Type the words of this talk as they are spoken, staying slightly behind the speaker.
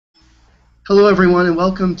Hello, everyone, and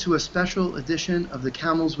welcome to a special edition of the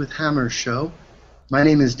Camels with Hammers show. My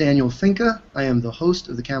name is Daniel Finca. I am the host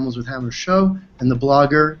of the Camels with Hammers show and the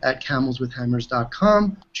blogger at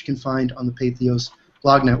camelswithhammers.com, which you can find on the Patheos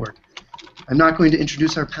blog network. I'm not going to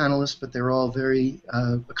introduce our panelists, but they're all very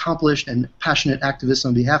accomplished and passionate activists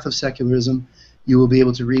on behalf of secularism. You will be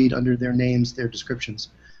able to read under their names their descriptions.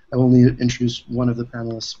 I will only introduce one of the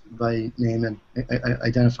panelists by name and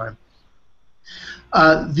identify him.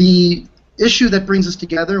 The issue that brings us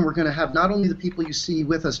together, and we're going to have not only the people you see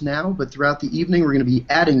with us now, but throughout the evening we're going to be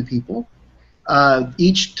adding people.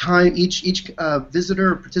 Each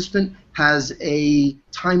visitor or participant has a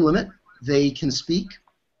time limit. They can speak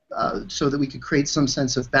so that we could create some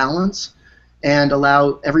sense of balance and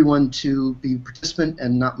allow everyone to be participant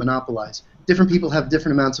and not monopolize. Different people have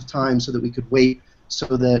different amounts of time so that we could wait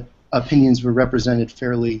so that opinions were represented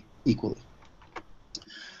fairly equally.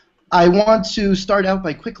 I want to start out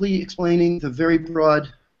by quickly explaining the very broad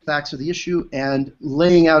facts of the issue and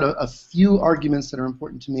laying out a few arguments that are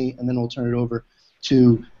important to me, and then we'll turn it over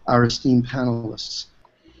to our esteemed panelists.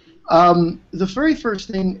 The very first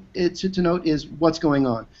thing to note is what's going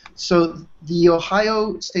on. So the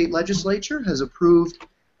Ohio State Legislature has approved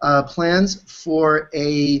plans for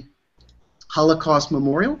a Holocaust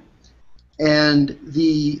memorial, and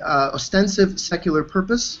the ostensive secular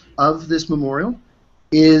purpose of this memorial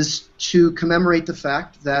is to commemorate the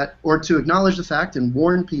fact that, or to acknowledge the fact and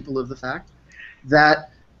warn people of the fact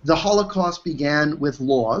that the Holocaust began with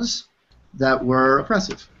laws that were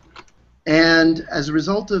oppressive. And as a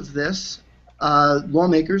result of this,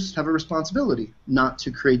 lawmakers have a responsibility not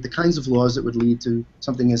to create the kinds of laws that would lead to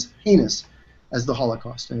something as heinous as the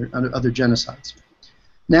Holocaust or other genocides.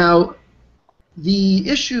 Now, the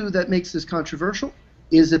issue that makes this controversial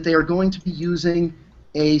is that they are going to be using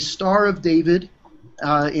a Star of David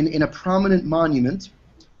in a prominent monument,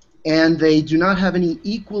 and they do not have any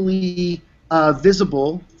equally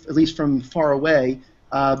visible, at least from far away,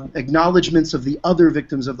 acknowledgments of the other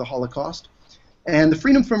victims of the Holocaust. And the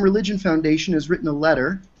Freedom from Religion Foundation has written a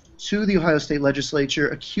letter to the Ohio State Legislature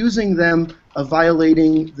accusing them of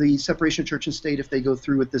violating the separation of church and state if they go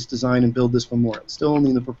through with this design and build this memorial. It's still only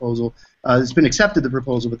in the proposal. It's been accepted, the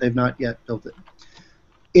proposal, but they've not yet built it.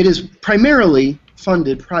 It is primarily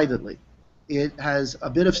funded privately. It has a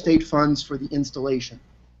bit of state funds for the installation.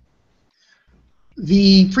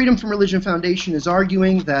 The Freedom from Religion Foundation is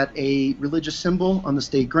arguing that a religious symbol on the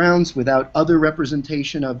state grounds without other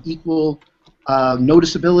representation of equal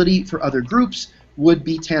noticeability for other groups would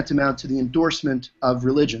be tantamount to the endorsement of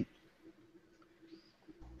religion.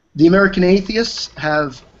 The American Atheists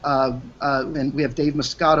have, and we have Dave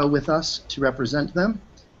Moscato with us to represent them.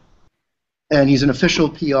 And he's an official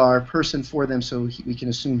PR person for them, so we can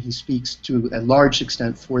assume he speaks to a large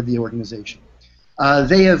extent for the organization.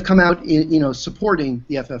 They have come out, supporting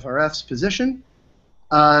the FFRF's position,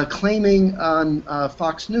 claiming on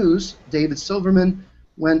Fox News, David Silverman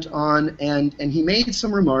went on and he made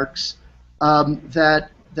some remarks that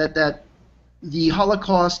the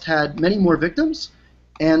Holocaust had many more victims,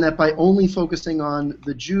 and that by only focusing on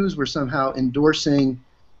the Jews, we're somehow endorsing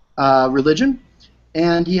religion.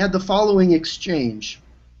 And he had the following exchange.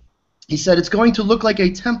 He said, it's going to look like a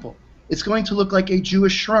temple. It's going to look like a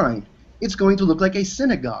Jewish shrine. It's going to look like a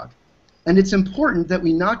synagogue. And it's important that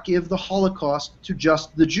we not give the Holocaust to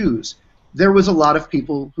just the Jews. There was a lot of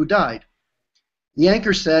people who died. The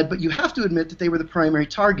anchor said, but you have to admit that they were the primary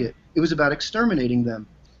target. It was about exterminating them.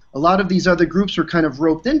 A lot of these other groups were kind of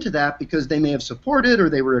roped into that because they may have supported or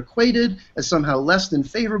they were equated as somehow less than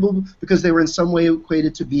favorable because they were in some way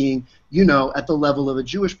equated to being, at the level of a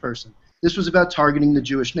Jewish person. This was about targeting the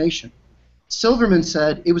Jewish nation. Silverman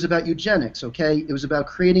said it was about eugenics, okay? It was about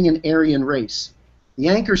creating an Aryan race. The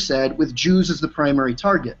anchor said with Jews as the primary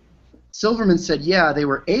target. Silverman said, yeah, they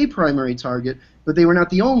were a primary target, but they were not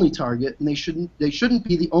the only target, and they shouldn't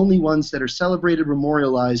be the only ones that are celebrated,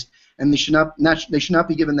 memorialized, and they should not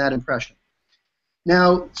be given that impression.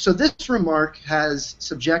 Now, so this remark has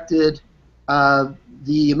subjected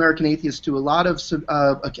the American Atheists to a lot of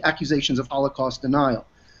accusations of Holocaust denial,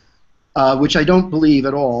 which I don't believe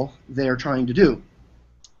at all they are trying to do.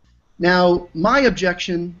 Now, my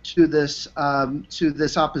objection to this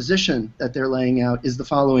opposition that they're laying out is the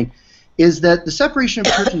following: is that the separation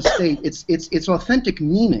of church and state, its authentic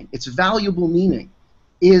meaning, its valuable meaning,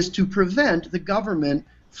 is to prevent the government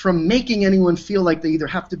from making anyone feel like they either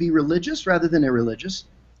have to be religious rather than irreligious,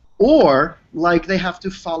 or like they have to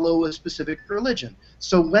follow a specific religion.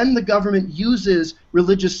 So when the government uses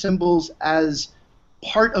religious symbols as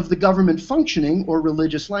part of the government functioning, or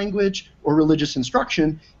religious language, or religious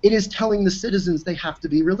instruction. It is telling the citizens they have to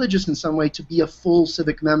be religious in some way to be a full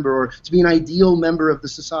civic member, or to be an ideal member of the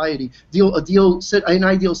society. An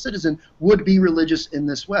ideal citizen would be religious in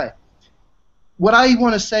this way. What I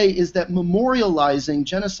want to say is that memorializing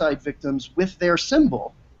genocide victims with their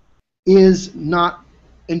symbol is not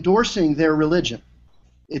endorsing their religion.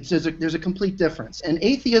 There's a complete difference. And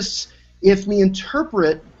atheists, if we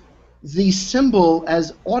interpret the symbol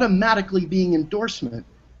as automatically being endorsement,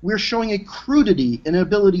 we're showing a crudity, an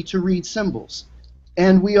ability to read symbols,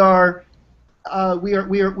 and we're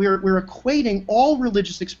equating all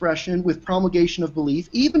religious expression with promulgation of belief,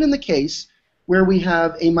 even in the case where we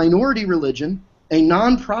have a minority religion, a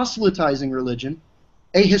non-proselytizing religion,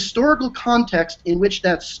 a historical context in which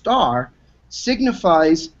that star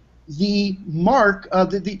signifies the mark,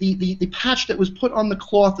 the patch that was put on the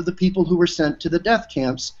cloth of the people who were sent to the death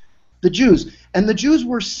camps, the Jews. And the Jews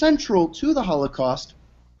were central to the Holocaust.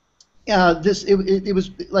 It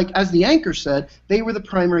was, like, as the anchor said, they were the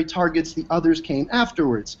primary targets, the others came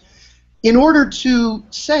afterwards. In order to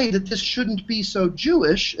say that this shouldn't be so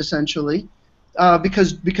Jewish, essentially,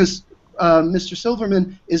 because Mr.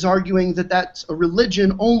 Silverman is arguing that that's a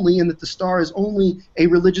religion only and that the star is only a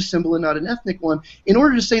religious symbol and not an ethnic one. In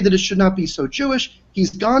order to say that it should not be so Jewish,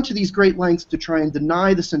 he's gone to these great lengths to try and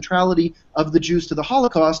deny the centrality of the Jews to the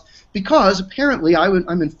Holocaust, because apparently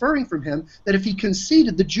I'm inferring from him that if he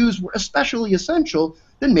conceded the Jews were especially essential,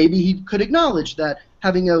 then maybe he could acknowledge that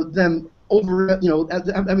having them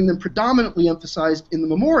predominantly emphasized in the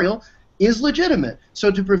memorial is legitimate.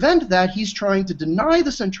 So to prevent that, he's trying to deny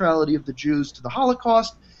the centrality of the Jews to the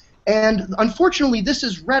Holocaust, and unfortunately, this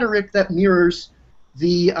is rhetoric that mirrors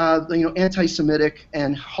the anti-Semitic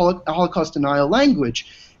and Holocaust denial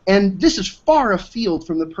language, and this is far afield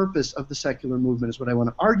from the purpose of the secular movement, is what I want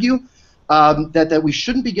to argue. That we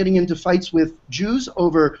shouldn't be getting into fights with Jews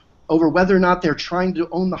over whether or not they're trying to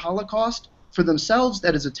own the Holocaust for themselves.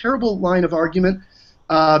 That is a terrible line of argument.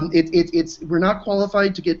 We're not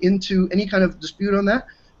qualified to get into any kind of dispute on that,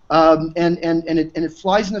 and it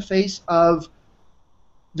flies in the face of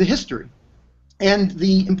the history. And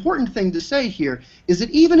the important thing to say here is that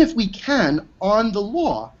even if we can, on the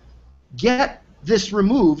law, get this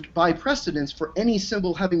removed by precedence for any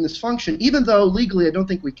symbol having this function, even though legally I don't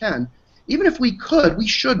think we can, even if we could, we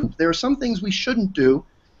shouldn't. There are some things we shouldn't do,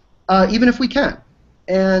 even if we can.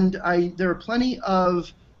 And there are plenty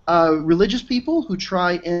of religious people who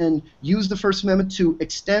try and use the First Amendment to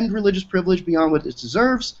extend religious privilege beyond what it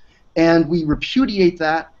deserves, and we repudiate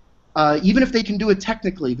that. Even if they can do it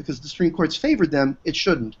technically, because the Supreme Court's favored them, it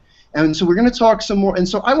shouldn't. And so we're going to talk some more. And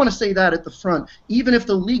so I want to say that at the front, even if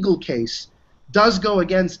the legal case does go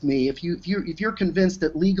against me, if you're convinced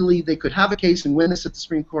that legally they could have a case and win this at the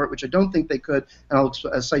Supreme Court, which I don't think they could, and I'll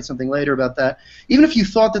cite something later about that, even if you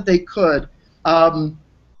thought that they could,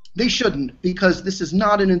 they shouldn't, because this is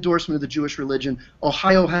not an endorsement of the Jewish religion.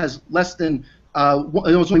 Ohio has less than,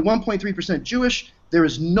 it was only 1.3% Jewish. There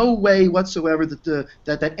is no way whatsoever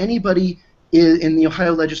that anybody in the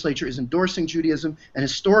Ohio legislature is endorsing Judaism, and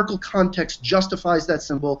historical context justifies that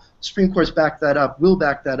symbol. The Supreme Court's backed that up, will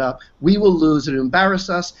back that up. We will lose, it'll embarrass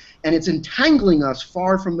us, and it's entangling us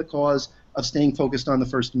far from the cause of staying focused on the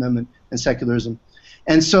First Amendment and secularism.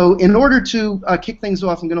 And so in order to kick things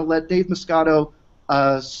off, I'm going to let Dave Moscato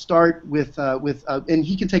start with and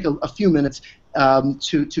he can take a few minutes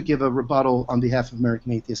to give a rebuttal on behalf of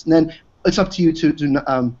American Atheists. And then it's up to you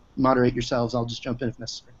to moderate yourselves. I'll just jump in if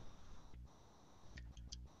necessary.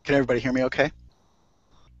 Can everybody hear me okay?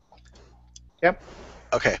 Yep.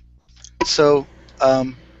 Okay. So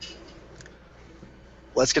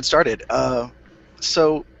let's get started. I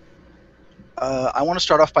want to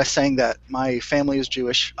start off by saying that my family is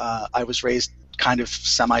Jewish. I was raised kind of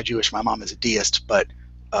semi-Jewish. My mom is a deist, but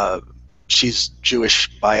she's Jewish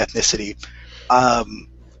by ethnicity.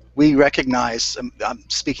 We recognize, I'm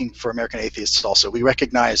speaking for American Atheists also, we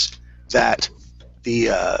recognize that the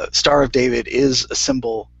Star of David is a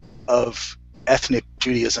symbol of ethnic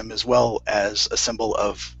Judaism as well as a symbol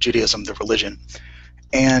of Judaism, the religion.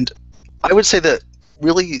 And I would say that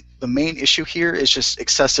really the main issue here is just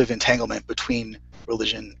excessive entanglement between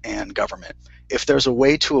religion and government. If there's a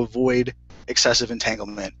way to avoid excessive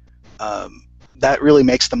entanglement, that really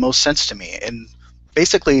makes the most sense to me. And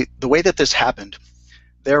basically, the way that this happened,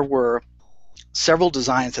 there were several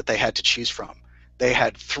designs that they had to choose from. They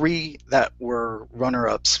had 3 that were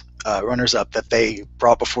runners-up that they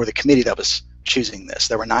brought before the committee that was choosing this.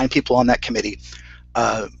 There were 9 people on that committee.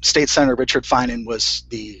 State Senator Richard Finan was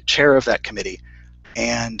the chair of that committee,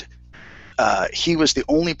 and he was the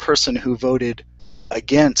only person who voted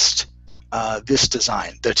against this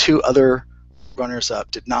design. The two other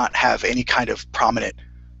runners-up did not have any kind of prominent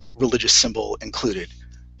religious symbol included.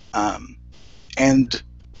 And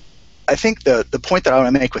I think the point that I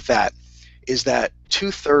want to make with that is that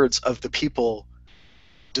 2/3 of the people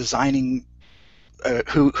designing,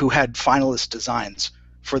 who had finalist designs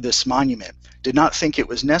for this monument, did not think it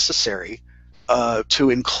was necessary to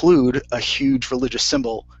include a huge religious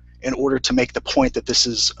symbol in order to make the point that this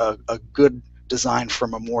is a good design for a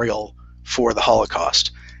memorial for the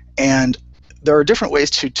Holocaust. And there are different ways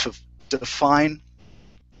to define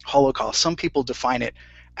Holocaust. Some people define it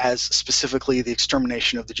as specifically the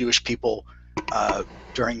extermination of the Jewish people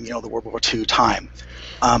during the World War II time.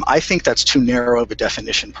 I think that's too narrow of a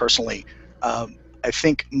definition personally. I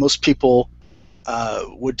think most people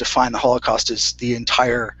would define the Holocaust as the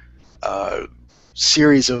entire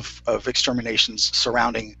series of exterminations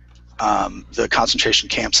surrounding the concentration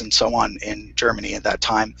camps and so on in Germany at that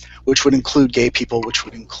time, which would include gay people, which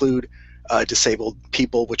would include disabled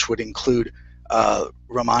people, which would include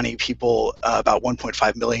Romani people. About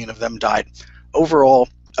 1.5 million of them died. Overall,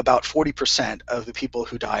 about 40% of the people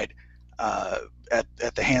who died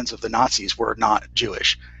at the hands of the Nazis were not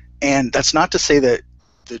Jewish. And that's not to say that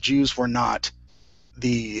the Jews were not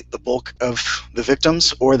the bulk of the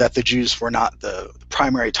victims, or that the Jews were not the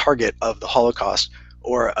primary target of the Holocaust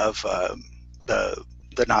or of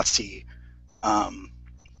the Nazi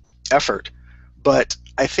effort. But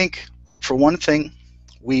I think, for one thing,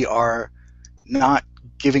 we are not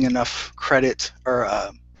giving enough credit, or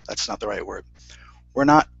that's not the right word. We're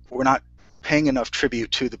not paying enough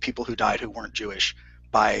tribute to the people who died who weren't Jewish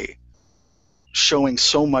by showing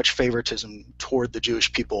so much favoritism toward the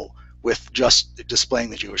Jewish people with just displaying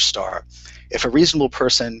the Jewish star. If a reasonable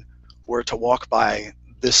person were to walk by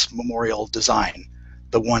this memorial design,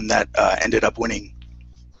 the one that ended up winning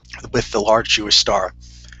with the large Jewish star,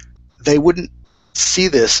 they wouldn't see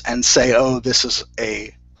this and say, oh, this is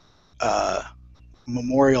a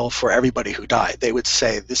memorial for everybody who died. They would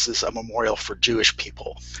say this is a memorial for Jewish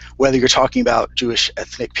people, whether you're talking about Jewish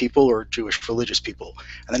ethnic people or Jewish religious people.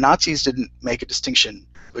 And the Nazis didn't make a distinction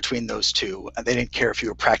between those two, and they didn't care if you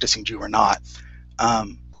were practicing Jew or not.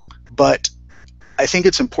 But I think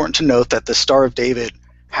it's important to note that the Star of David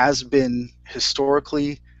has been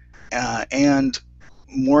historically and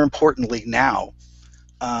more importantly now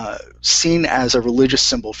seen as a religious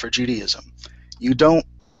symbol for Judaism. You don't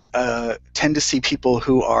tend to see people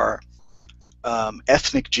who are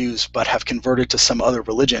ethnic Jews but have converted to some other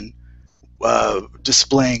religion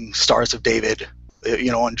displaying Stars of David,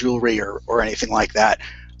 on jewelry or anything like that.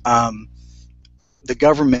 The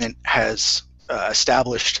government has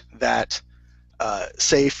established that,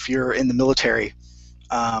 say if you're in the military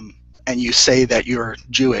and you say that you're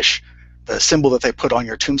Jewish, the symbol that they put on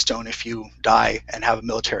your tombstone if you die and have a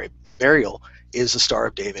military burial is the Star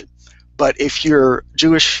of David. But if you're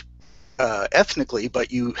Jewish ethnically,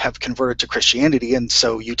 but you have converted to Christianity, and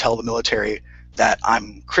so you tell the military that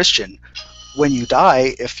I'm Christian, when you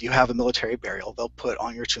die, if you have a military burial, they'll put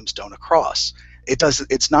on your tombstone a cross.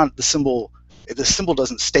 It's not the symbol. The symbol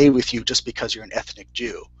doesn't stay with you just because you're an ethnic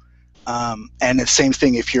Jew. And the same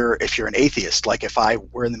thing if you're an atheist. Like if I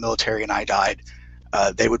were in the military and I died,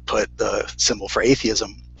 they would put the symbol for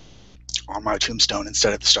atheism on my tombstone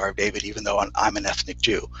instead of the Star of David, even though I'm an ethnic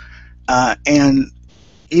Jew. And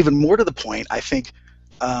even more to the point, I think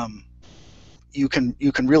you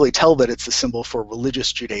can really tell that it's a symbol for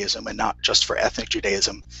religious Judaism and not just for ethnic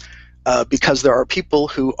Judaism, because there are people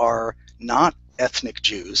who are not ethnic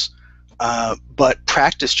Jews but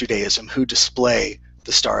practice Judaism who display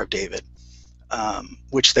the Star of David,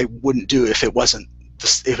 which they wouldn't do if it was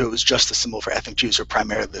just the symbol for ethnic Jews or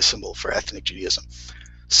primarily the symbol for ethnic Judaism.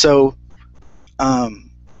 So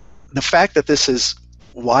the fact that this is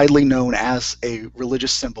widely known as a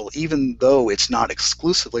religious symbol, even though it's not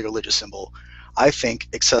exclusively a religious symbol, I think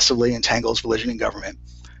excessively entangles religion and government.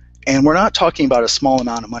 And we're not talking about a small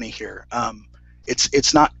amount of money here.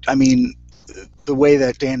 It's not, I mean, the way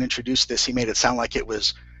that Dan introduced this, he made it sound like it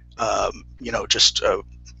was, just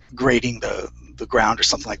grading the ground or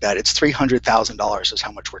something like that. It's $300,000 is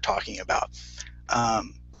how much we're talking about.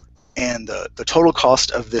 And the total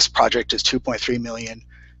cost of this project is $2.3 million.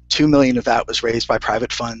 $2 million of that was raised by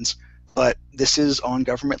private funds, but this is on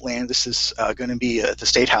government land. This is going to be at the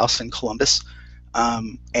State House in Columbus,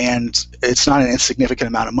 and it's not an insignificant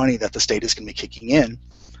amount of money that the state is going to be kicking in.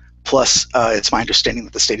 Plus, it's my understanding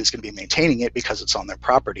that the state is going to be maintaining it because it's on their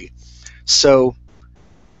property. So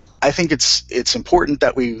I think it's important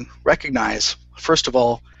that we recognize, first of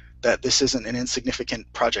all, that this isn't an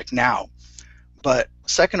insignificant project now, but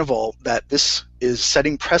second of all, that this is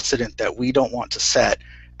setting precedent that we don't want to set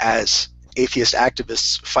as atheist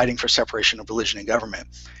activists fighting for separation of religion and government.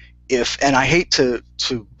 And I hate to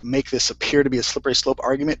make this appear to be a slippery slope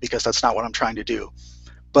argument, because that's not what I'm trying to do,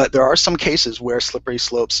 but there are some cases where slippery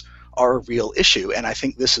slopes are a real issue, and I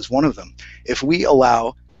think this is one of them. If we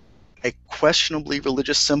allow a questionably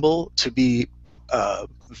religious symbol to be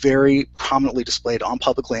very prominently displayed on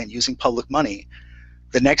public land using public money,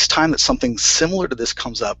 the next time that something similar to this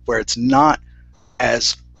comes up, where it's not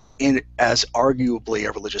as arguably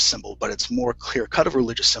a religious symbol, but it's more clear-cut of a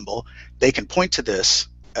religious symbol, they can point to this,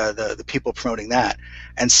 the people promoting that,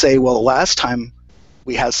 and say, well, the last time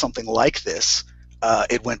we had something like this,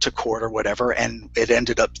 it went to court or whatever, and it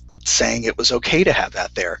ended up saying it was okay to have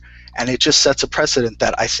that there. And it just sets a precedent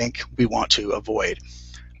that I think we want to avoid.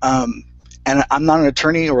 And I'm not an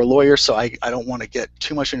attorney or a lawyer, so I don't want to get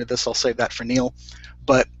too much into this. I'll save that for Neil.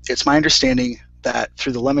 But it's my understanding that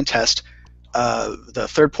through the Lemon test, the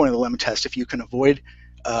third point of the Lemon test, if you can avoid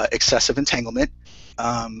excessive entanglement,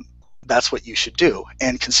 that's what you should do.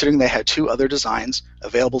 And considering they had two other designs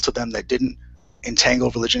available to them that didn't entangle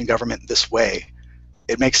religion and government this way,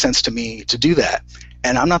 it makes sense to me to do that.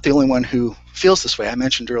 And I'm not the only one who feels this way. I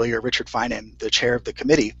mentioned earlier Richard Feynman, the chair of the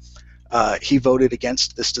committee. He voted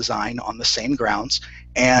against this design on the same grounds,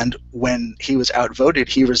 and when he was outvoted,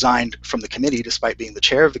 he resigned from the committee despite being the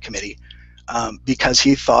chair of the committee, because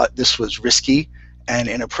he thought this was risky and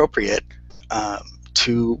inappropriate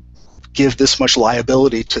to give this much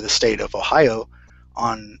liability to the state of Ohio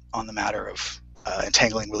on the matter of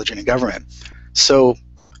entangling religion and government. So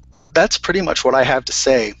that's pretty much what I have to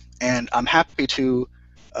say, and I'm happy to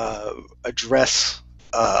address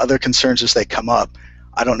other concerns as they come up.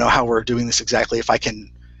 I don't know how we're doing this exactly. If I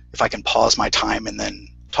can pause my time and then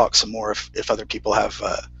talk some more if other people have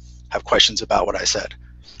questions about what I said.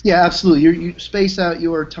 Yeah, absolutely. You space out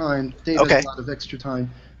your time. Dave has a lot of extra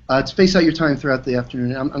time. Space out your time throughout the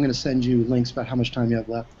afternoon. I'm going to send you links about how much time you have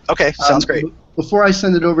left. Okay, sounds great. Before I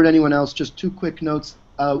send it over to anyone else, just two quick notes.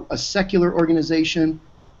 A secular organization,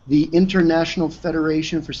 the International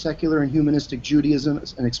Federation for Secular and Humanistic Judaism,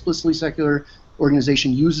 an explicitly secular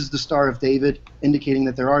organization, uses the Star of David, indicating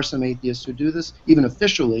that there are some atheists who do this, even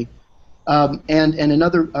officially. And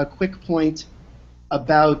another quick point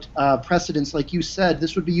about precedents, like you said,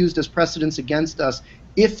 this would be used as precedents against us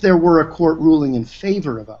if there were a court ruling in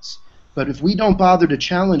favor of us. But if we don't bother to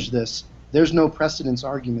challenge this, there's no precedence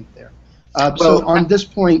argument there. So on this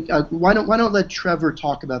point, why don't let Trevor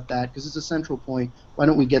talk about that, because it's a central point. Why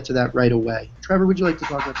don't we get to that right away? Trevor, would you like to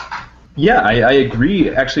talk about that? Yeah, I agree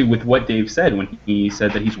actually with what Dave said when he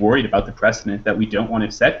said that he's worried about the precedent that we don't want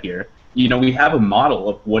to set here. You know, we have a model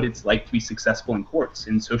of what it's like to be successful in courts,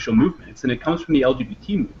 in social movements, and it comes from the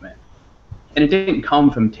LGBT movement. And it didn't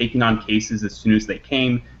come from taking on cases as soon as they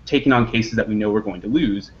came, taking on cases that we know we're going to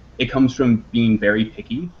lose. It comes from being very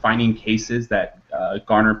picky, finding cases that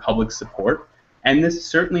garner public support, and this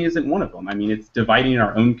certainly isn't one of them. I mean, it's dividing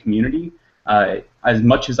our own community. As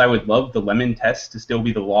much as I would love the Lemon test to still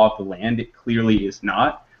be the law of the land, it clearly is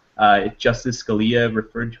not. Justice Scalia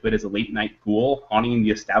referred to it as a late-night ghoul haunting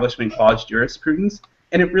the Establishment Clause jurisprudence,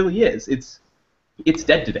 and it really is. It's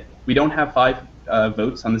dead today. We don't have 5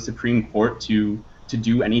 votes on the Supreme Court to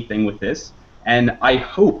do anything with this, and I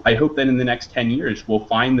hope that in the next 10 years we'll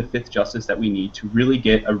find the 5th justice that we need to really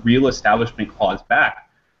get a real Establishment Clause back,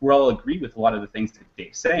 where I'll agree with a lot of the things that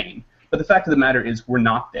Dave's saying. But the fact of the matter is we're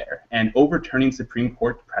not there, and overturning Supreme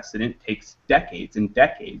Court precedent takes decades and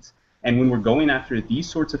decades. And when we're going after these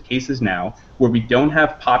sorts of cases now, where we don't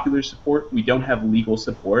have popular support, we don't have legal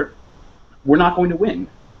support, we're not going to win.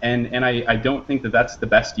 And I don't think that that's the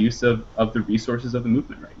best use of the resources of the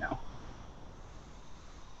movement right now.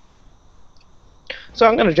 So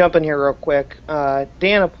I'm going to jump in here real quick.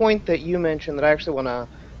 Dan, a point that you mentioned that I actually want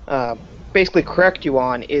to basically correct you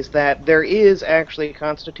on is that there is actually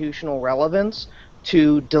constitutional relevance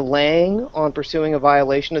to delaying on pursuing a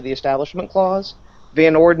violation of the Establishment Clause.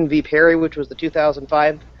 Van Orden v. Perry, which was the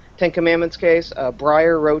 2005 Ten Commandments case,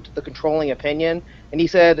 Breyer wrote the controlling opinion, and he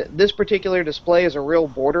said, this particular display is a real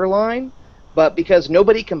borderline, but because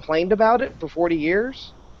nobody complained about it for 40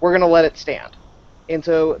 years, we're going to let it stand. And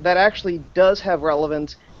so that actually does have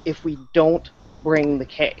relevance if we don't bring the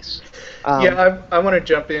case. Yeah, I want to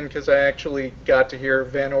jump in because I actually got to hear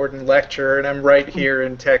Van Orden lecture, and I'm right here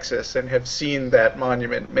in Texas and have seen that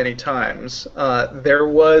monument many times. There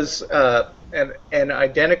was an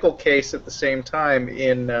identical case at the same time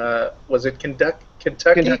in, was it Kentucky?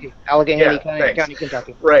 Allegheny County,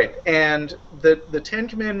 Kentucky. Right, and the Ten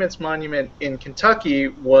Commandments monument in Kentucky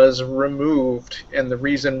was removed, and the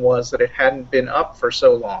reason was that it hadn't been up for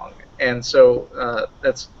so long. And so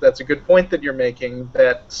that's a good point that you're making,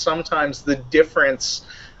 that sometimes the difference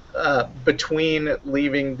between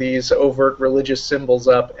leaving these overt religious symbols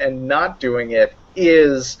up and not doing it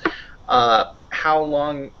is how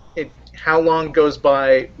long goes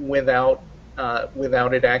by without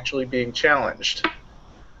it actually being challenged.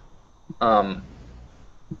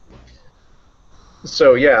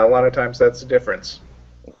 So yeah, a lot of times that's the difference.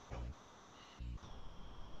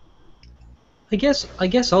 I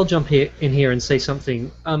guess I'll jump in here and say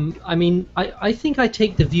something. I mean, I think I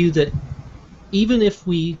take the view that even if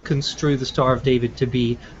we construe the Star of David to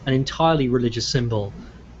be an entirely religious symbol,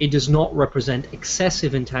 it does not represent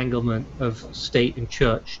excessive entanglement of state and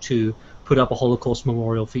church to put up a Holocaust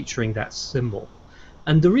memorial featuring that symbol.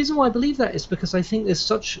 And the reason why I believe that is because I think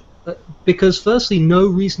there's because firstly, no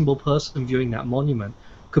reasonable person viewing that monument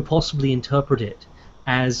could possibly interpret it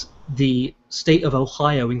as the state of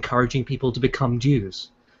Ohio encouraging people to become Jews.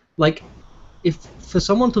 Like, if for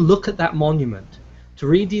someone to look at that monument, to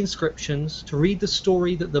read the inscriptions, to read the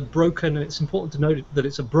story that the broken, and it's important to note that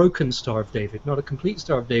it's a broken Star of David, not a complete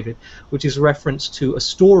Star of David, which is a reference to a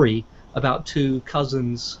story about two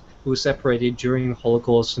cousins who were separated during the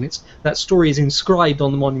Holocaust, and that story is inscribed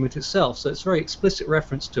on the monument itself, so it's a very explicit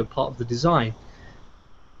reference to a part of the design.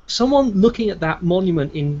 Someone looking at that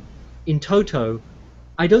monument in toto,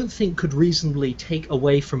 I don't think could reasonably take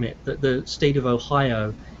away from it that the state of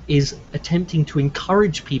Ohio is attempting to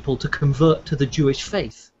encourage people to convert to the Jewish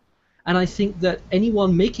faith. And I think that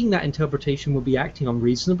anyone making that interpretation will be acting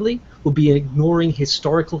unreasonably, will be ignoring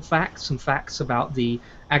historical facts and facts about the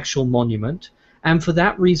actual monument. And for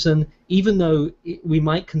that reason, even though we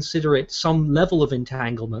might consider it some level of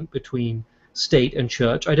entanglement between state and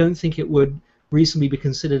church, I don't think it would reasonably be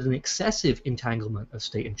considered an excessive entanglement of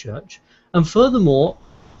state and church. And furthermore,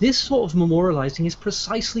 this sort of memorializing is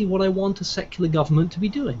precisely what I want a secular government to be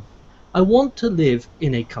doing. I want to live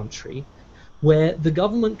in a country where the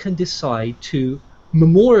government can decide to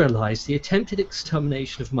memorialize the attempted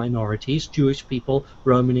extermination of minorities, Jewish people,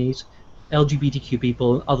 Romanis, LGBTQ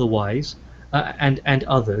people, otherwise, and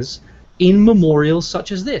others, in memorials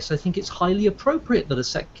such as this. I think it's highly appropriate that a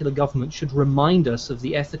secular government should remind us of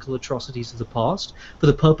the ethical atrocities of the past for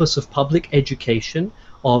the purpose of public education,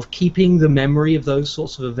 of keeping the memory of those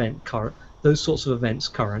sorts of events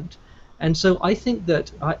current. And so I think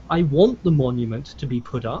that I want the monument to be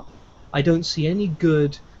put up. I don't see any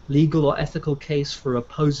good legal or ethical case for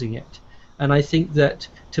opposing it. And I think that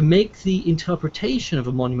to make the interpretation of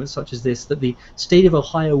a monument such as this, that the state of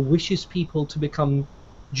Ohio wishes people to become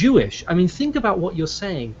Jewish, I mean, think about what you're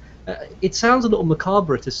saying. It sounds a little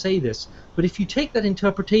macabre to say this, but if you take that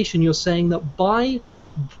interpretation, you're saying that by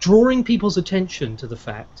drawing people's attention to the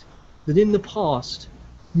fact that in the past,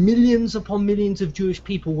 millions upon millions of Jewish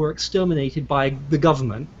people were exterminated by the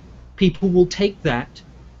government, people will take that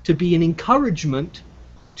to be an encouragement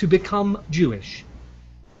to become Jewish.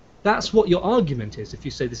 That's what your argument is if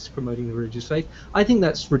you say this is promoting the religious faith. I think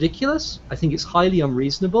that's ridiculous. I think it's highly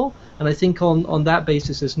unreasonable, and I think on that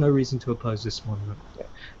basis there's no reason to oppose this monument.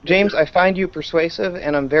 James, I find you persuasive,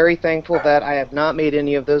 and I'm very thankful that I have not made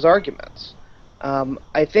any of those arguments.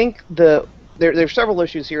 I think there's several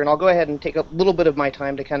issues here, and I'll go ahead and take a little bit of my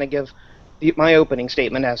time to kind of give my opening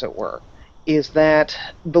statement, as it were, is that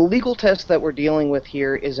the legal test that we're dealing with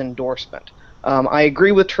here is endorsement. I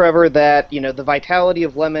agree with Trevor that the vitality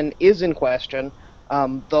of Lemon is in question.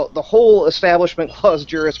 The whole Establishment Clause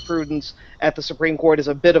jurisprudence at the Supreme Court is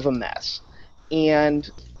a bit of a mess. And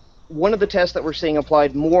one of the tests that we're seeing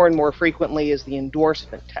applied more and more frequently is the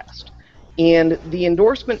endorsement test. And the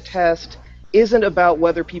endorsement test isn't about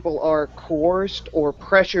whether people are coerced or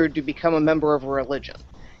pressured to become a member of a religion.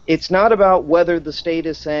 It's not about whether the state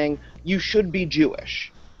is saying, you should be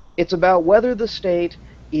Jewish. It's about whether the state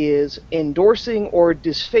is endorsing or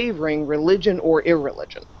disfavoring religion or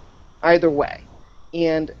irreligion, either way.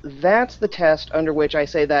 And that's the test under which I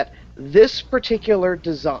say that this particular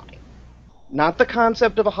design, not the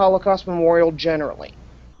concept of a Holocaust memorial generally,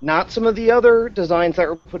 not some of the other designs that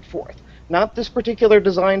were put forth, not this particular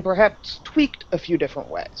design perhaps tweaked a few different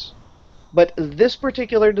ways, but this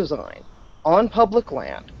particular design on public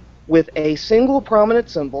land with a single prominent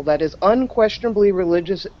symbol that is unquestionably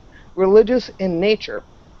religious in nature.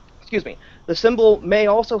 The symbol may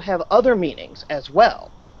also have other meanings as well.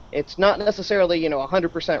 It's not necessarily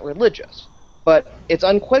 100% religious, but it's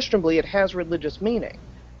unquestionably it has religious meaning.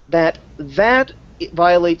 That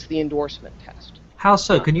violates the endorsement test. How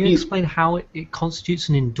so? Can you explain how it constitutes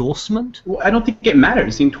an endorsement? Well, I don't think it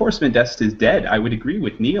matters. The endorsement test is dead. I would agree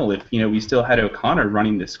with Neil if we still had O'Connor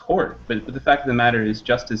running this court. But the fact of the matter is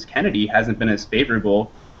Justice Kennedy hasn't been as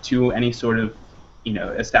favorable to any sort of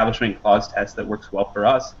Establishment Clause test that works well for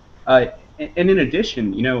us. And in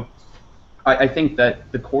addition, I think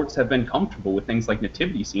that the courts have been comfortable with things like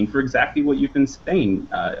nativity scene for exactly what you've been saying,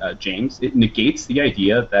 James. It negates the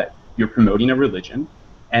idea that you're promoting a religion.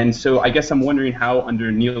 And so I guess I'm wondering how,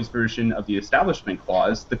 under Neil's version of the Establishment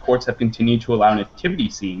Clause, the courts have continued to allow nativity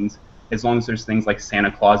scenes as long as there's things like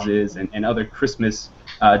Santa Clauses and other Christmas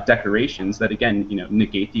decorations that, again,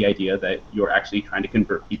 negate the idea that you're actually trying to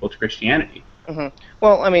convert people to Christianity. Mm-hmm.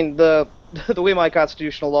 Well, I mean, the way my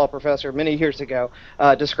constitutional law professor many years ago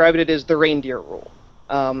described it as the reindeer rule.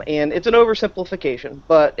 And it's an oversimplification,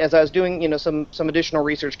 but as I was doing, some additional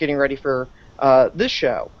research getting ready for this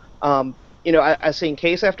show, I've seen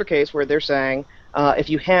case after case where they're saying if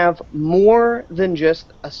you have more than just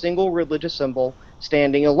a single religious symbol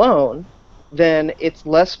standing alone, then it's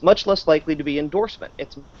much less likely to be endorsement.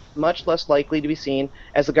 It's much less likely to be seen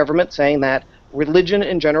as the government saying that religion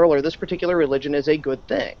in general, or this particular religion, is a good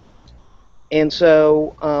thing. And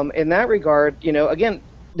so, in that regard, again,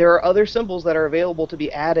 there are other symbols that are available to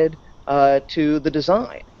be added to the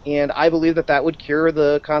design. And I believe that would cure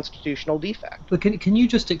the constitutional defect. But can you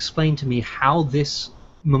just explain to me how this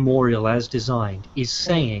memorial, as designed, is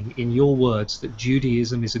saying, in your words, that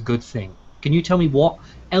Judaism is a good thing? Can you tell me what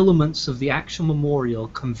elements of the actual memorial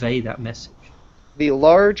convey that message? The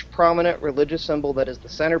large, prominent religious symbol that is the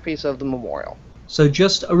centerpiece of the memorial. So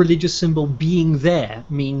just a religious symbol being there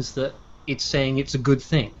means that it's saying it's a good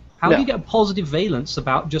thing. How do you get a positive valence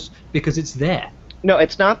about just because it's there? No,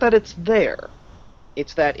 it's not that it's there.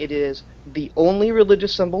 It's that it is the only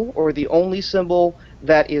religious symbol, or the only symbol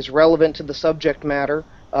that is relevant to the subject matter,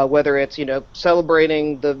 whether it's,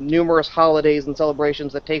 celebrating the numerous holidays and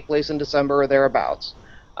celebrations that take place in December or thereabouts.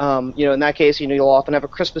 In that case, you'll often have a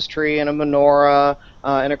Christmas tree and a menorah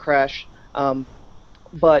and a creche.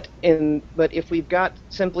 But if we've got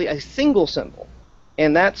simply a single symbol,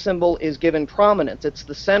 and that symbol is given prominence, it's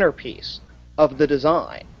the centerpiece of the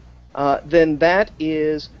design, then that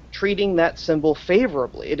is treating that symbol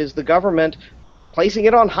favorably. It is the government placing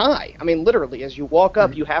it on high. I mean, literally, as you walk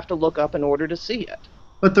up, you have to look up in order to see it.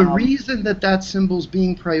 But the reason that symbol's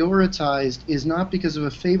being prioritized is not because of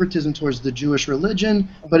a favoritism towards the Jewish religion,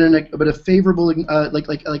 but a favorable,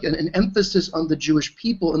 an emphasis on the Jewish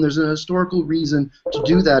people, and there's an historical reason to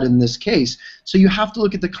do that in this case. So you have to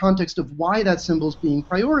look at the context of why that symbol's being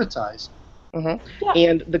prioritized. Mm-hmm. Yeah.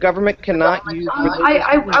 And the government cannot use...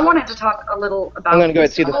 I wanted to talk a little about... I'm going to go ahead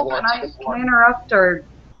and see the floor. Can I interrupt, or...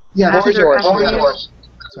 Yeah, the floor is yours.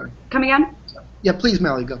 Sorry. Come again? Yeah, please,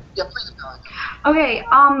 Mally, go. Okay,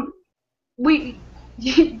 we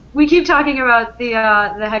keep talking about the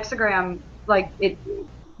hexagram, like, it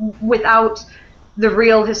without the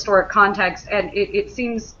real historic context, and it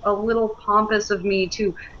seems a little pompous of me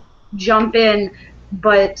to jump in,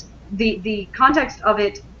 but the context of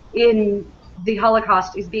it in the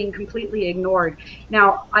Holocaust is being completely ignored.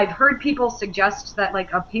 Now, I've heard people suggest that,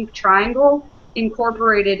 like, a pink triangle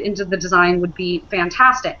incorporated into the design would be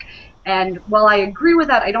fantastic. And while I agree with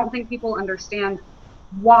that, I don't think people understand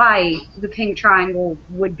why the pink triangle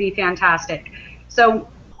would be fantastic. So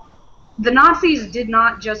the Nazis did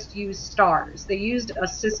not just use stars. They used a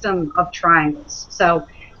system of triangles. So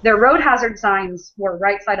their road hazard signs were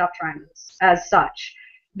right-side-up triangles as such.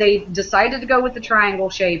 They decided to go with the triangle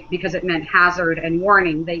shape because it meant hazard and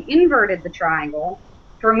warning. They inverted the triangle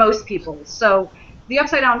for most people. So the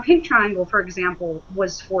upside-down pink triangle, for example,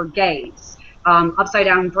 was for gays.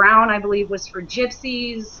 Upside-down brown, I believe, was for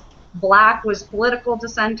gypsies. Black was political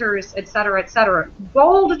dissenters, etc., etc.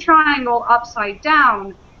 Gold triangle upside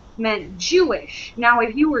down meant Jewish. Now,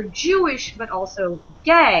 if you were Jewish but also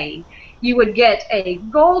gay, you would get a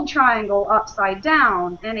gold triangle upside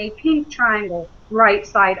down and a pink triangle right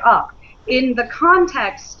side up. In the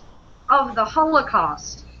context of the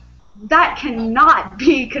Holocaust, that cannot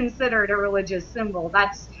be considered a religious symbol.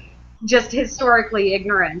 That's just historically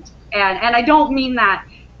ignorant. And I don't mean that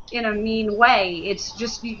in a mean way. It's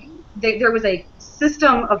just there was a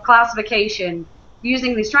system of classification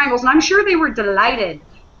using these triangles, and I'm sure they were delighted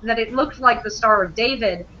that it looked like the Star of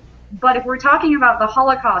David. But if we're talking about the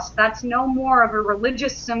Holocaust, that's no more of a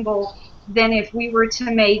religious symbol than if we were to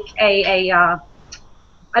make a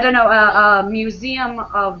museum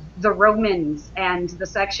of the Romans and the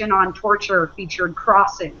section on torture featured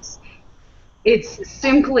crosses. It's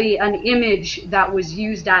simply an image that was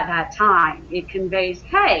used at that time. It conveys,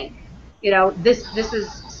 hey, this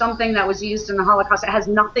is something that was used in the Holocaust. It has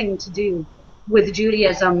nothing to do with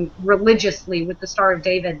Judaism religiously, with the Star of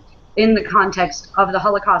David in the context of the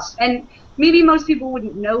Holocaust. And maybe most people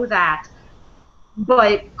wouldn't know that,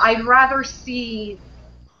 but I'd rather see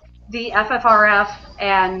the FFRF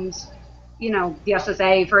and the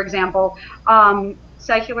SSA, for example,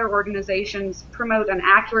 secular organizations promote an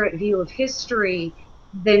accurate view of history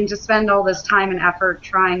than to spend all this time and effort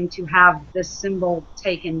trying to have this symbol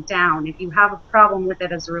taken down. If you have a problem with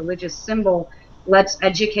it as a religious symbol, let's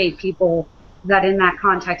educate people that in that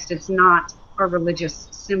context it's not a religious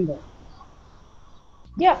symbol.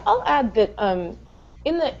 Yeah, I'll add that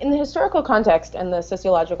in the historical context and the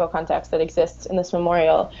sociological context that exists in this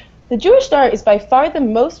memorial, the Jewish star is by far the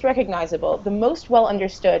most recognizable, the most well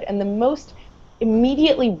understood, and the most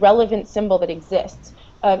immediately relevant symbol that exists.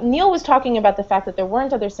 Neil was talking about the fact that there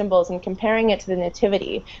weren't other symbols and comparing it to the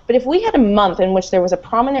Nativity. But if we had a month in which there was a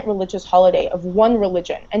prominent religious holiday of one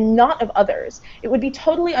religion and not of others, it would be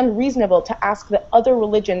totally unreasonable to ask that other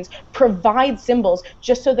religions provide symbols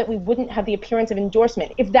just so that we wouldn't have the appearance of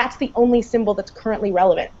endorsement, if that's the only symbol that's currently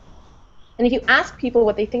relevant. And if you ask people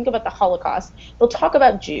what they think about the Holocaust, they'll talk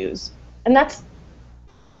about Jews. And that's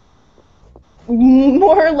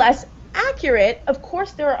more or less accurate. Of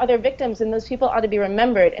course there are other victims and those people ought to be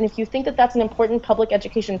remembered, and if you think that that's an important public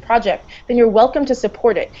education project, then you're welcome to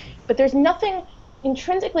support it. But there's nothing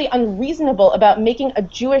intrinsically unreasonable about making a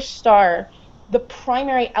Jewish star the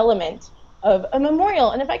primary element of a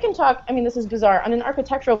memorial. And if I can talk, I mean, this is bizarre, on an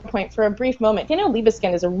architectural point for a brief moment. Daniel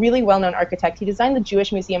Libeskind is a really well-known architect. He designed the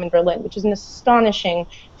Jewish Museum in Berlin, which is an astonishing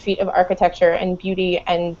feat of architecture and beauty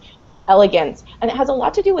and elegance, and it has a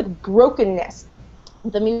lot to do with brokenness.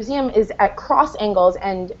 The museum is at cross angles,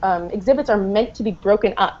 and exhibits are meant to be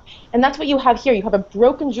broken up. And that's what you have here. You have a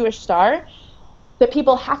broken Jewish star that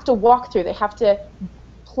people have to walk through. They have to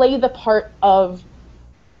play the part of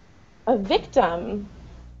a victim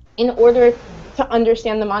in order to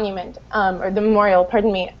understand the monument, or the memorial,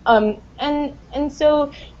 pardon me. And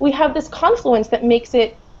so we have this confluence that makes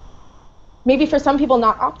it, maybe for some people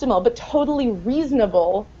not optimal, but totally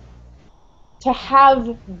reasonable to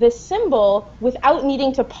have this symbol without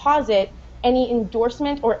needing to posit any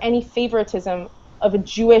endorsement or any favoritism of a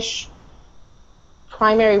Jewish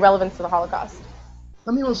primary relevance to the Holocaust.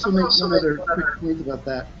 Let me also make one other quick point about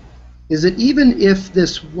that. Is that even if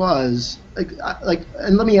this was,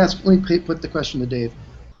 and let me put the question to Dave.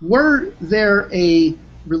 Were there a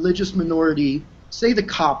religious minority, say the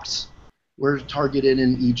Copts were targeted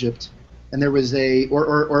in Egypt, and there was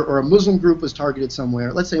or a Muslim group was targeted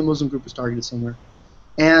somewhere. Let's say a Muslim group was targeted somewhere,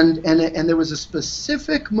 and there was a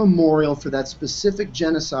specific memorial for that specific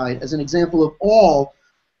genocide as an example of all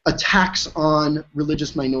attacks on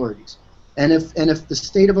religious minorities. And if the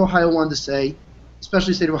state of Ohio wanted to say,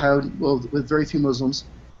 especially the state of Ohio, well, with very few Muslims,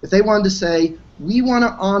 if they wanted to say, we want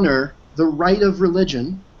to honor the right of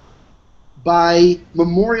religion by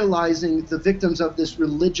memorializing the victims of this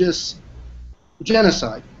religious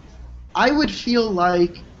genocide, I would feel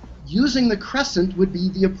like using the crescent would be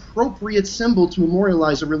the appropriate symbol to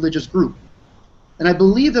memorialize a religious group. And I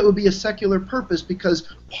believe that would be a secular purpose,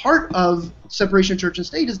 because part of separation of church and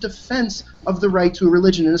state is defense of the right to a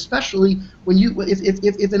religion, and especially when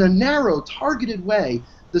if in a narrow, targeted way,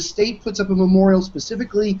 the state puts up a memorial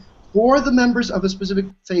specifically for the members of a specific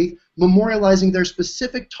faith, memorializing their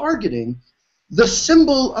specific targeting, the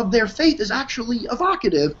symbol of their faith is actually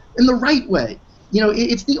evocative in the right way.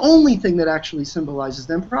 It's the only thing that actually symbolizes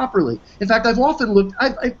them properly. In fact, I've often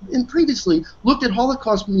previously looked at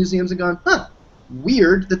Holocaust museums and gone,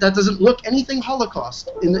 weird that doesn't look anything Holocaust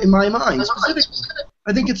in my mind specifically.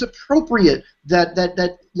 I think it's appropriate that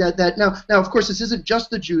now of course this isn't just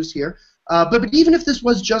the Jews here, but even if this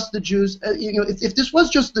was just the Jews, if this was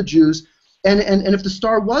just the Jews, and if the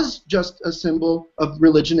star was just a symbol of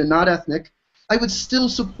religion and not ethnic, I would still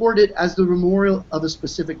support it as the memorial of a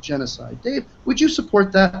specific genocide. Dave, would you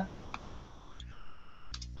support that?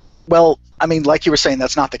 Well, I mean, like you were saying,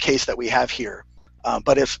 that's not the case that we have here.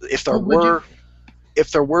 But if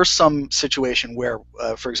there were some situation where,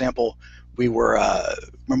 for example, we were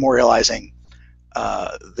memorializing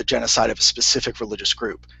the genocide of a specific religious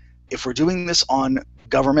group, if we're doing this on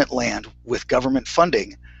government land with government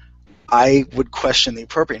funding, I would question the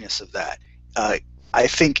appropriateness of that. I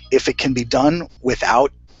think if it can be done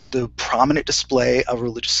without the prominent display of a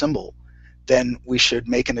religious symbol, then we should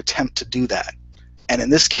make an attempt to do that. And in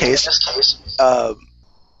this case,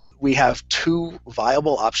 we have two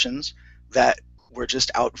viable options that were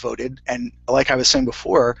just outvoted. And like I was saying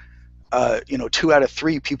before, 2 out of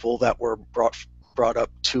 3 people that were brought up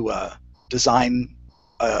to design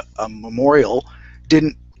a memorial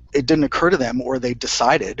it didn't occur to them, or they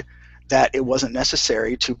decided that it wasn't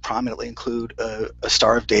necessary to prominently include a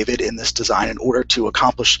Star of David in this design in order to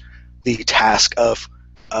accomplish the task of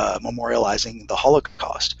memorializing the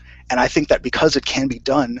Holocaust. And I think that because it can be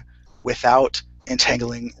done without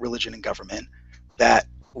entangling religion and government, that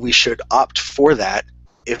we should opt for that,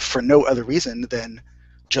 if for no other reason than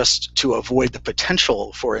just to avoid the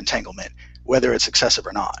potential for entanglement, whether it's excessive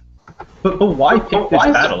or not. But why pick this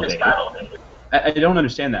battle, Dave? I don't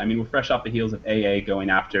understand that. I mean, we're fresh off the heels of AA going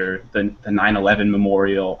after the 9/11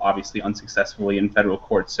 memorial, obviously unsuccessfully in federal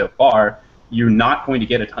court so far. You're not going to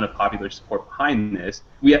get a ton of popular support behind this.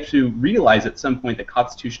 We have to realize at some point that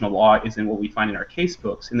constitutional law isn't what we find in our case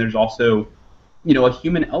books, and there's also, a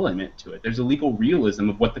human element to it. There's a legal realism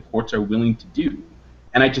of what the courts are willing to do.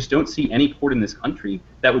 And I just don't see any court in this country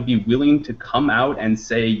that would be willing to come out and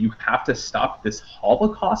say you have to stop this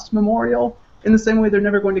Holocaust memorial in the same way they're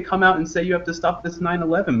never going to come out and say you have to stop this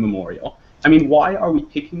 9/11 memorial. I mean, why are we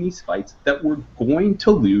picking these fights that we're going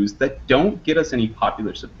to lose, that don't get us any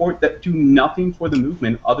popular support, that do nothing for the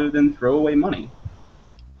movement other than throw away money?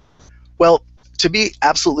 Well, to be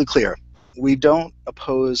absolutely clear, we don't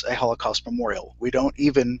oppose a Holocaust memorial. We don't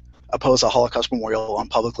even oppose a Holocaust memorial on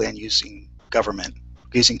public land using government,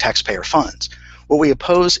 using taxpayer funds. What we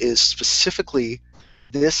oppose is specifically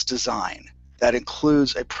this design that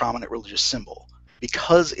includes a prominent religious symbol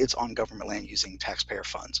because it's on government land using taxpayer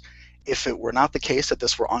funds. If it were not the case that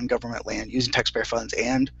this were on government land using taxpayer funds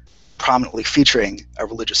and prominently featuring a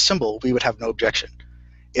religious symbol, we would have no objection.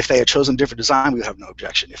 If they had chosen a different design, we would have no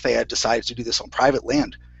objection. If they had decided to do this on private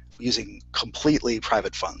land using completely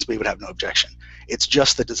private funds, we would have no objection. It's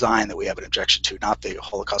just the design that we have an objection to, not the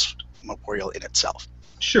Holocaust memorial in itself.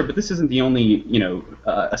 Sure, but this isn't the only,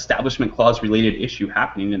 Establishment Clause related issue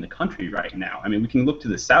happening in the country right now. I mean, we can look to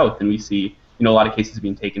the South and we see, a lot of cases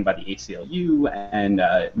being taken by the ACLU and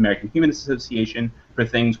American Humanist Association for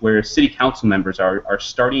things where city council members are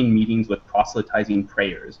starting meetings with proselytizing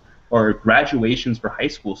prayers, or graduations for high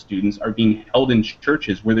school students are being held in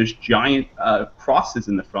churches where there's giant crosses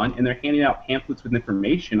in the front and they're handing out pamphlets with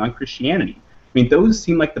information on Christianity. I mean, those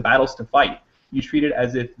seem like the battles to fight. You treat it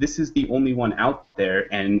as if this is the only one out there,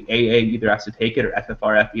 and AA either has to take it, or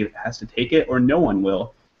FFRF either has to take it, or no one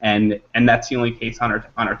will, and that's the only case on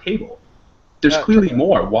our table. There's clearly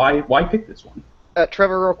more. Why pick this one?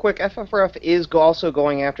 Trevor, real quick, FFRF is also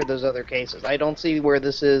going after those other cases. I don't see where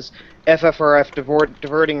this is FFRF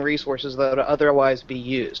diverting resources that would otherwise be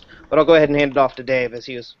used. But I'll go ahead and hand it off to Dave as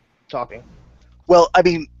he was talking. Well, I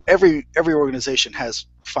mean, every organization has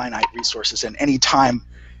finite resources, and any time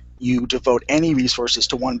you devote any resources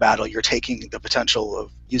to one battle, you're taking the potential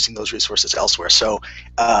of using those resources elsewhere. So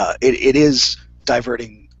it is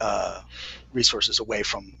diverting resources away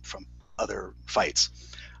from other fights.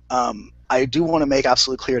 I do want to make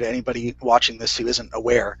absolutely clear to anybody watching this who isn't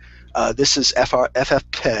aware, this is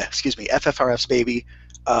FFRF's baby.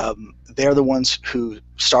 They're the ones who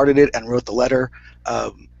started it and wrote the letter.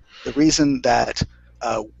 The reason that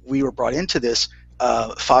we were brought into this,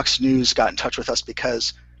 Fox News got in touch with us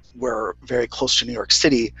because we're very close to New York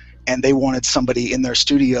City, and they wanted somebody in their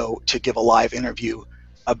studio to give a live interview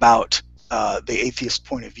about the atheist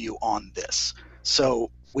point of view on this.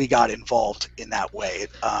 So we got involved in that way.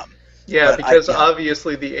 Because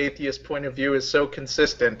obviously the atheist point of view is so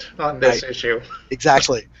consistent on this issue.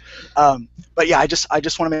 Exactly. But yeah, I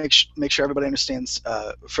just want to make sure everybody understands,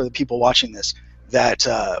 for the people watching this, that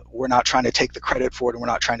we're not trying to take the credit for it, and we're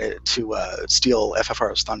not trying to steal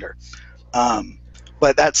FFR's thunder.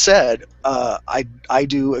 But that said, I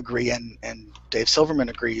do agree, and Dave Silverman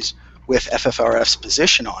agrees with FFRF's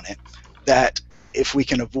position on it, that if we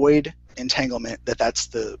can avoid entanglement, that's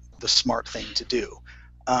the smart thing to do.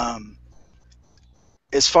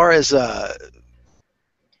 As far as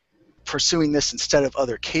pursuing this instead of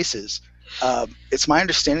other cases, it's my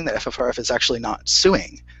understanding that FFRF is actually not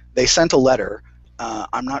suing. They sent a letter.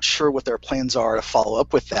 I'm not sure what their plans are to follow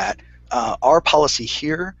up with that. Our policy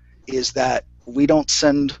here is that we don't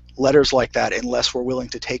send letters like that unless we're willing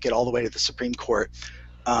to take it all the way to the Supreme Court,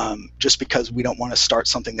 just because we don't want to start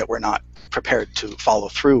something that we're not prepared to follow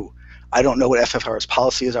through. I don't know what FFR's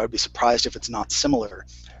policy is. I would be surprised if it's not similar.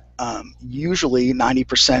 Usually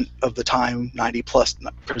 90% of the time,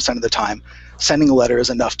 90+% of the time, sending a letter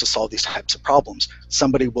is enough to solve these types of problems.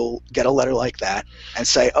 Somebody will get a letter like that and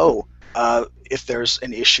say, oh, if there's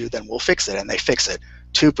an issue, then we'll fix it, and they fix it.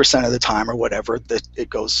 2% of the time or whatever, it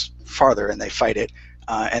goes farther and they fight it,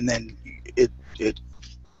 and then it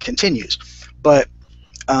continues. But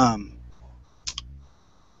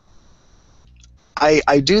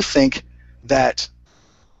I do think that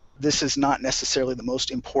this is not necessarily the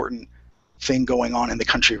most important thing going on in the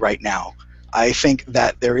country right now. I think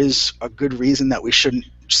that there is a good reason that we shouldn't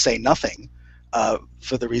say nothing,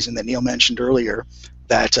 for the reason that Neil mentioned earlier,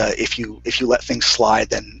 that if you let things slide,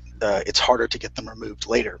 then it's harder to get them removed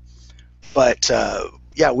later. But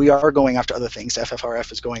yeah, we are going after other things.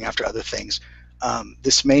 FFRF is going after other things.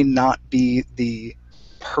 This may not be the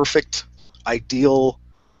perfect, ideal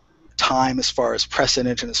time as far as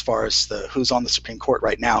precedent and as far as who's on the Supreme Court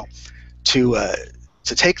right now to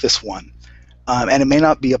take this one. And it may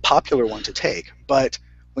not be a popular one to take, but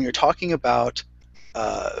when you're talking about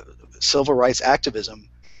civil rights activism,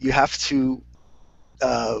 you have to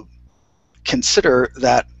consider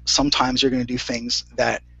that sometimes you're going to do things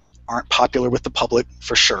that aren't popular with the public,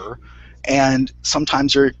 for sure, and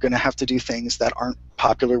sometimes you're going to have to do things that aren't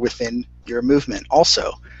popular within your movement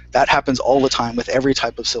also. That happens all the time with every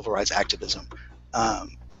type of civil rights activism.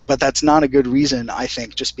 But that's not a good reason, I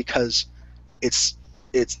think, just because it's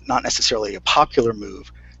not necessarily a popular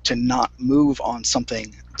move, to not move on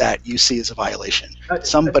something that you see as a violation.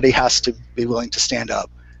 Somebody has to be willing to stand up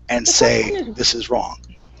and say this is wrong.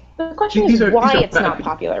 The question is why it's not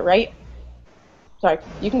popular, right? Sorry,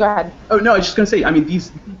 you can go ahead. Oh no, I was just going to say, I mean,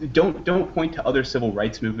 these don't point to other civil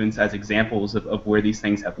rights movements as examples of where these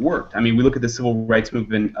things have worked. I mean, we look at the civil rights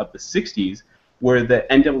movement of the 60s, where the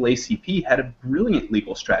NAACP had a brilliant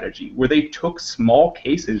legal strategy, where they took small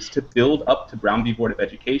cases to build up to Brown v. Board of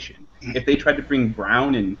Education. If they tried to bring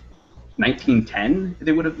Brown in 1910,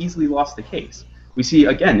 they would have easily lost the case. We see,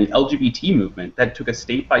 again, the LGBT movement that took a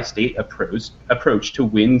state-by-state approach to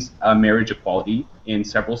win marriage equality in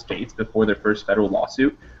several states before their first federal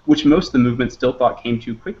lawsuit, which most of the movement still thought came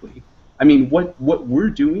too quickly. I mean, what we're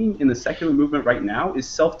doing in the secular movement right now is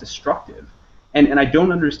self-destructive. And I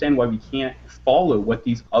don't understand why we can't follow what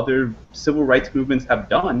these other civil rights movements have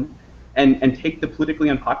done and take the politically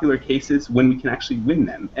unpopular cases when we can actually win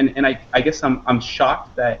them. And I guess I'm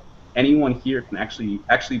shocked that anyone here can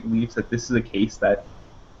actually believes that this is a case that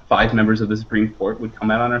 5 members of the Supreme Court would come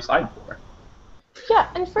out on our side for. Yeah,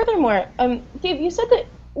 and furthermore, Dave, you said that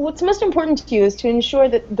what's most important to you is to ensure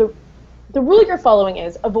that the rule you're following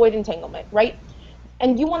is avoid entanglement, right?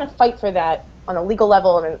 And you want to fight for that on a legal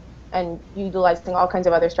level and utilizing all kinds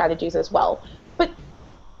of other strategies as well. But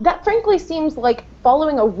that frankly seems like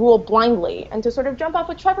following a rule blindly. And to sort of jump off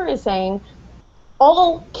what Trevor is saying,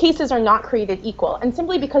 all cases are not created equal, and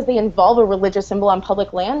simply because they involve a religious symbol on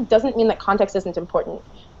public land doesn't mean that context isn't important.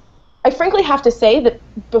 I frankly have to say that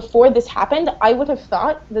before this happened, I would have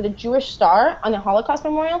thought that a Jewish star on a Holocaust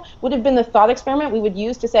memorial would have been the thought experiment we would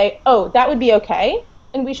use to say, oh, that would be okay,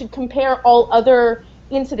 and we should compare all other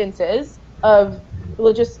incidences of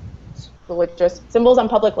religious symbols on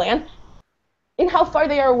public land and how far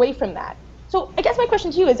they are away from that. So I guess my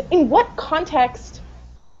question to you is, in what context,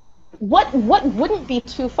 what wouldn't be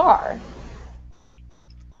too far?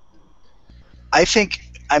 I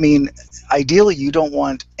mean, ideally you don't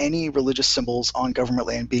want any religious symbols on government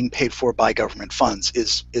land being paid for by government funds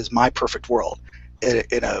is my perfect world.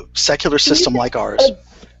 In a secular system like ours.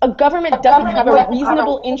 A government doesn't have a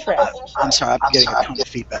reasonable interest. I'm sorry, I'm getting a ton of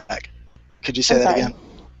feedback. Could you say that again?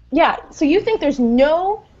 Yeah, so you think there's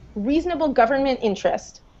no reasonable government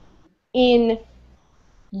interest in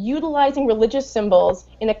utilizing religious symbols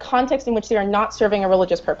in a context in which they are not serving a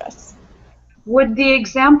religious purpose? Would the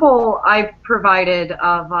example I provided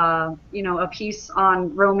of a piece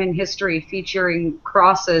on Roman history featuring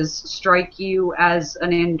crosses strike you as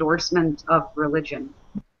an endorsement of religion?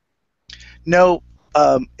 No,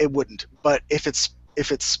 it wouldn't. But if it's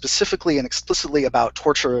specifically and explicitly about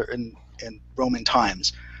torture in Roman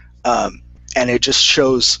times, and it just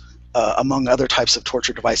shows, among other types of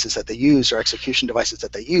torture devices that they used or execution devices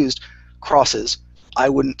that they used, crosses, I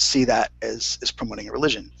wouldn't see that as promoting a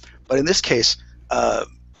religion. But in this case,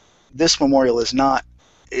 this memorial is not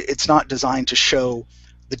designed to show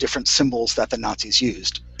the different symbols that the Nazis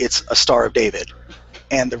used. It's a Star of David.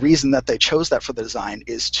 And the reason that they chose that for the design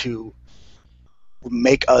is to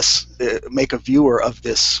make a viewer of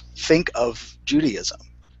this think of Judaism.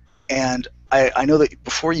 And I know that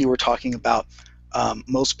before you were talking about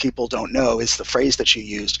most people don't know is the phrase that you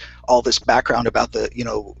used, all this background about the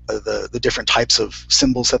different types of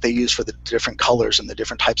symbols that they use for the different colors and the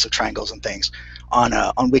different types of triangles and things. On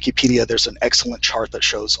Wikipedia, there's an excellent chart that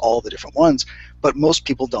shows all the different ones, but most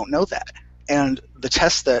people don't know that. And the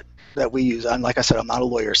test that we use, and like I said, I'm not a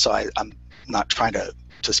lawyer, so I'm not trying to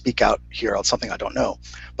speak out here on something I don't know,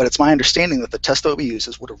 but it's my understanding that the test that we use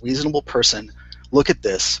is, would a reasonable person look at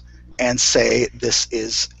this and say this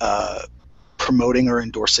is promoting or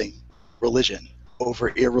endorsing religion over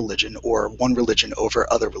irreligion, or one religion over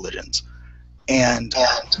other religions. And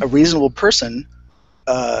a reasonable person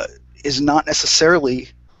is not necessarily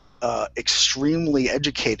extremely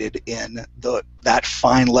educated in that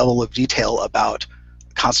fine level of detail about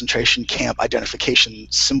concentration camp identification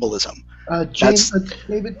symbolism. James,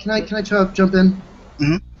 David, can I jump in?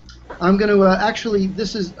 Mm-hmm. I'm going to actually.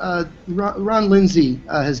 This is Ron Lindsay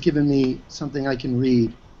has given me something I can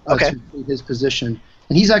read Okay. to state his position,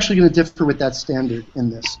 and he's actually going to differ with that standard in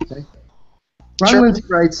this. Okay. Ron Sure. Lindsay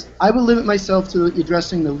writes, "I will limit myself to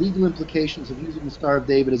addressing the legal implications of using the Star of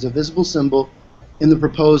David as a visible symbol in the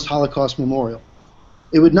proposed Holocaust memorial.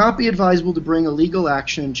 It would not be advisable to bring a legal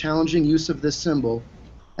action challenging use of this symbol,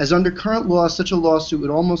 as under current law, such a lawsuit would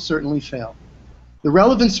almost certainly fail. The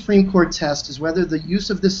relevant Supreme Court test is whether the use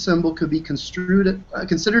of this symbol could be considered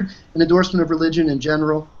an endorsement of religion in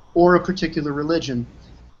general or a particular religion.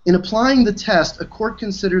 In applying the test, a court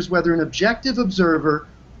considers whether an objective observer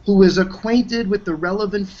who is acquainted with the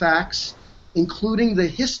relevant facts, including the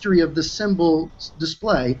history of the symbol's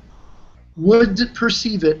display, would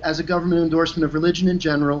perceive it as a government endorsement of religion in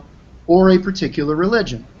general or a particular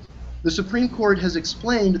religion. The Supreme Court has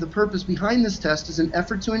explained the purpose behind this test is an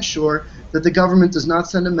effort to ensure that the government does not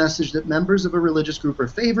send a message that members of a religious group are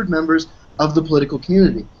favored members of the political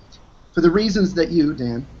community. For the reasons that you,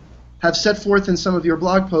 Dan, have set forth in some of your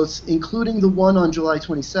blog posts, including the one on July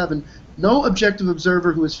 27, no objective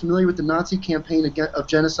observer who is familiar with the Nazi campaign of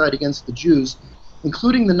genocide against the Jews,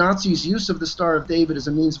 including the Nazis' use of the Star of David as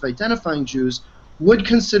a means of identifying Jews, would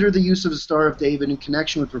consider the use of the Star of David in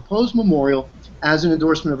connection with the proposed memorial as an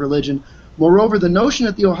endorsement of religion. Moreover, the notion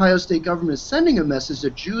that the Ohio state government is sending a message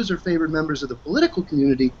that Jews are favored members of the political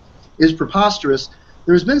community is preposterous.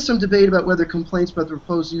 There has been some debate about whether complaints about the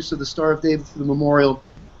proposed use of the Star of David for the memorial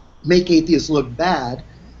make atheists look bad,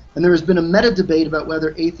 and there has been a meta-debate about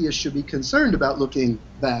whether atheists should be concerned about looking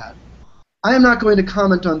bad. I am not going to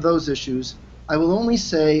comment on those issues. I will only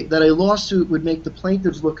say that a lawsuit would make the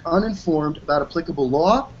plaintiffs look uninformed about applicable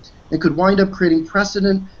law and could wind up creating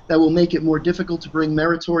precedent that will make it more difficult to bring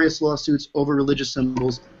meritorious lawsuits over religious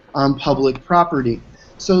symbols on public property.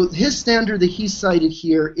 So his standard that he cited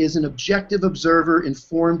here is an objective observer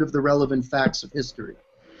informed of the relevant facts of history.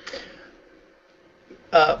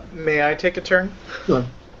 May I take a turn? Sure.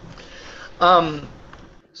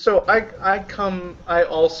 So I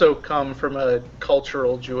also come from a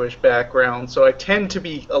cultural Jewish background, so I tend to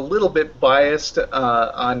be a little bit biased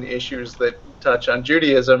on issues that touch on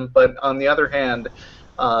Judaism. But on the other hand,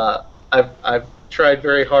 I've tried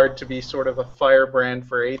very hard to be sort of a firebrand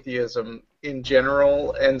for atheism in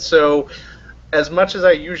general, and so as much as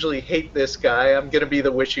I usually hate this guy, I'm going to be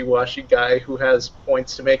the wishy-washy guy who has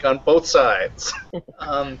points to make on both sides.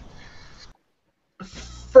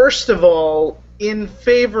 First of all, in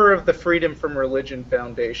favor of the Freedom from Religion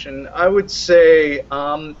Foundation, I would say,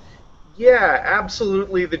 yeah,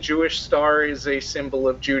 absolutely, the Jewish star is a symbol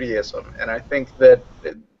of Judaism, and I think that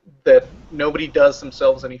nobody does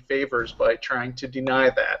themselves any favors by trying to deny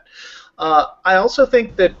that. I also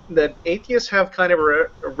think that atheists have kind of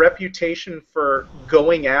a reputation for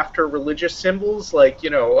going after religious symbols, like,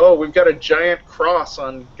 you know, oh, we've got a giant cross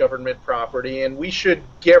on government property and we should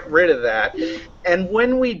get rid of that. And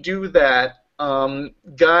when we do that,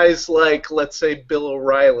 guys like, let's say, Bill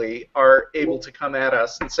O'Reilly are able to come at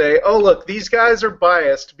us and say, oh, look, these guys are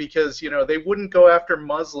biased because, you know, they wouldn't go after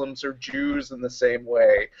Muslims or Jews in the same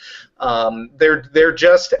way.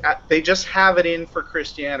 They just have it in for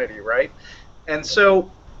Christianity, right? And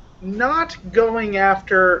so not going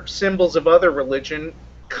after symbols of other religion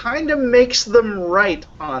kind of makes them right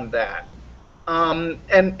on that. And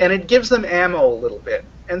it gives them ammo a little bit.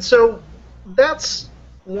 And so that's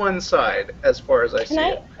one side as far as I see it. Can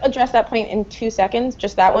I address that point in 2 seconds,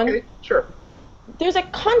 just that one? Okay, sure. There's a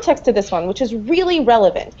context to this one which is really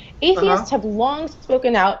relevant. Atheists have long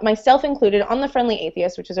spoken out, myself included, on the Friendly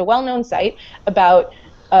Atheist, which is a well-known site about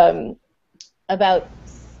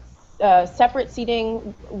separate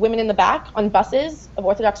seating women in the back on buses of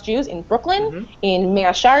Orthodox Jews in Brooklyn, in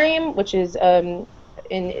Mea Sharim, which is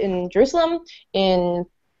in Jerusalem, in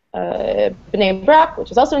B'nai Brak,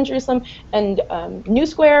 which is also in Jerusalem, and New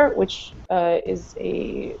Square, which is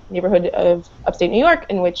a neighborhood of upstate New York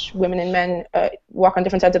in which women and men walk on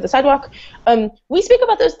different sides of the sidewalk. We speak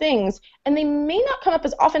about those things, and they may not come up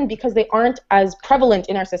as often because they aren't as prevalent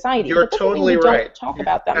in our society. You're totally right. Don't talk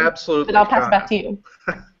about them. Absolutely. But I'll pass it back to you.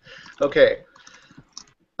 Okay.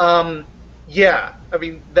 Yeah, I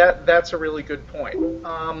mean, that's a really good point.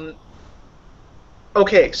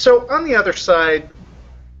 Okay, so on the other side,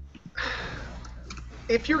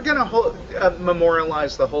 if you're going to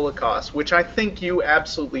memorialize the Holocaust, which I think you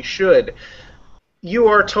absolutely should, you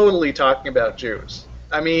are totally talking about Jews.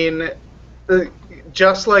 I mean,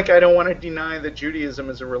 just like I don't want to deny that Judaism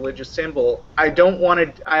is a religious symbol, I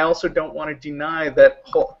also don't want to deny that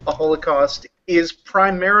a Holocaust is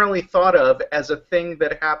primarily thought of as a thing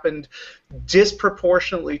that happened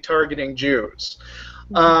disproportionately targeting Jews.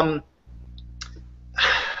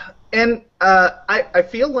 And I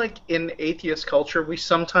feel like in atheist culture, we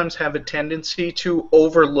sometimes have a tendency to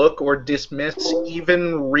overlook or dismiss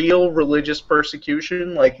even real religious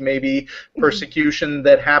persecution, like maybe persecution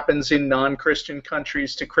that happens in non-Christian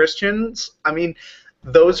countries to Christians. I mean,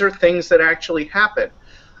 those are things that actually happen.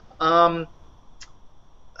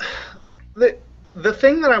 The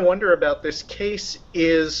thing that I wonder about this case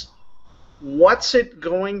is, what's it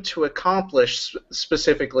going to accomplish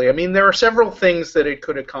specifically? I mean, there are several things that it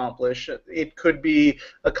could accomplish. It could be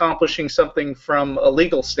accomplishing something from a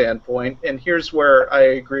legal standpoint, and here's where I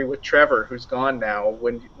agree with Trevor, who's gone now,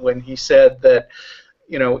 when he said that,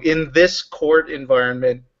 you know, in this court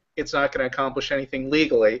environment, it's not going to accomplish anything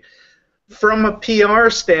legally. From a PR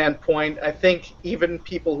standpoint, I think even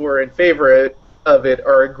people who are in favor of it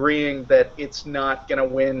are agreeing that it's not going to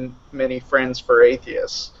win many friends for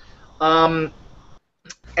atheists. And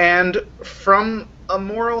from a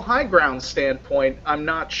moral high ground standpoint, I'm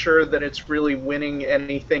not sure that it's really winning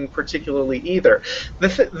anything particularly either.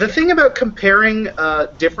 The thing about comparing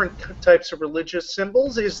different types of religious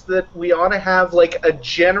symbols is that we ought to have like a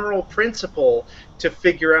general principle to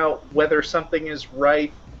figure out whether something is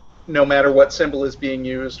right no matter what symbol is being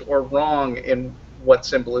used, or wrong in what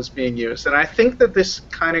symbol is being used. And I think that this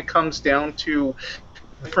kind of comes down to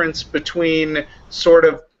the difference between sort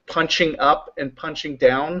of punching up and punching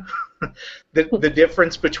down, the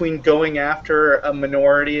difference between going after a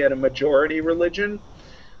minority and a majority religion,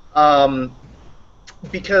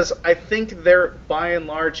 because I think there, by and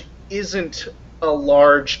large, isn't a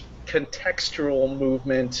large contextual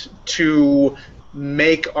movement to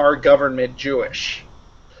make our government Jewish.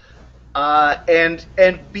 And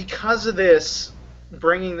because of this,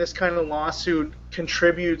 bringing this kind of lawsuit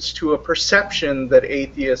contributes to a perception that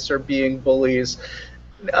atheists are being bullies,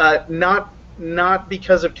 not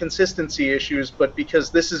because of consistency issues, but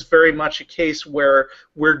because this is very much a case where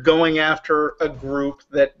we're going after a group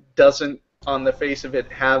that doesn't, on the face of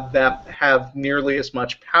it, have nearly as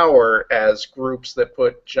much power as groups that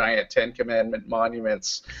put giant Ten Commandment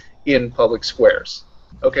monuments in public squares.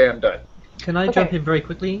 Okay, I'm done. Can I jump in very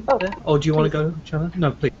quickly there? Or do you want to go, Chandler? No,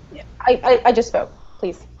 please. I just spoke.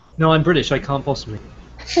 Please. No, I'm British. I can't possibly.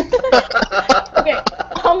 Okay,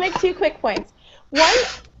 I'll make 2 quick points. One,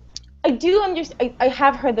 I do understand. I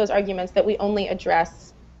have heard those arguments that we only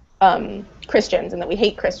address Christians and that we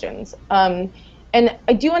hate Christians. And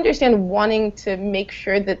I do understand wanting to make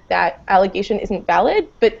sure that that allegation isn't valid.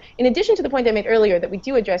 But in addition to the point I made earlier that we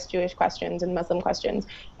do address Jewish questions and Muslim questions,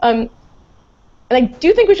 and I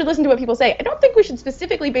do think we should listen to what people say. I don't think we should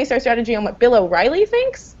specifically base our strategy on what Bill O'Reilly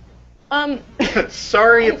thinks.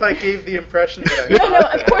 Sorry if I gave the impression that I No,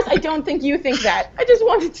 of course I don't think you think that. I just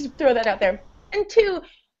wanted to throw that out there. And 2,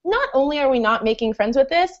 not only are we not making friends with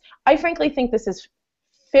this, I frankly think this is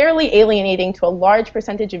fairly alienating to a large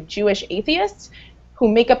percentage of Jewish atheists who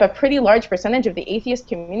make up a pretty large percentage of the atheist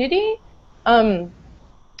community.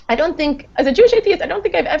 I don't think, as a Jewish atheist, I don't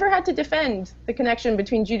think I've ever had to defend the connection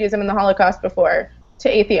between Judaism and the Holocaust before to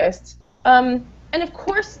atheists. And of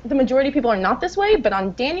course, the majority of people are not this way, but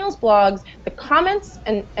on Daniel's blogs, the comments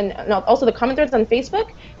and also the comment threads on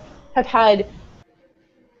Facebook have had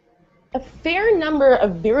a fair number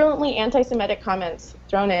of virulently anti-Semitic comments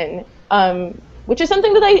thrown in, which is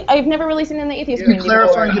something that I've never really seen in the atheist community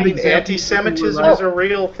before. I mean, anti-Semitism is a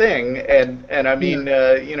real thing, and I mean,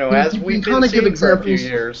 you know, as we've been seeing for a few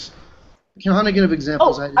years. Can Hannah give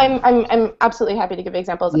examples? Oh, I'm absolutely happy to give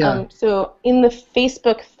examples. Yeah. So in the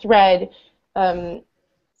Facebook thread,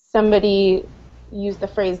 somebody used the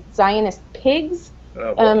phrase Zionist pigs,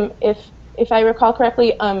 if I recall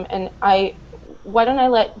correctly, and why don't I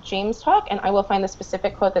let James talk, and I will find the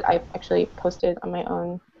specific quote that I actually posted on my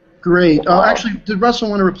own. Great. Actually, did Russell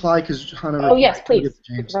want to reply? Because Hannah. Oh yes, please.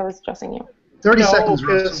 Because I was addressing you. 30 seconds,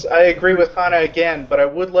 because Russell. I agree with Hannah again, but I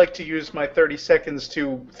would like to use my 30 seconds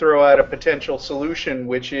to throw out a potential solution,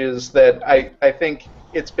 which is that I think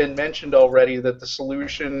it's been mentioned already that the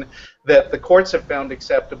solution that the courts have found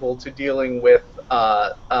acceptable to dealing with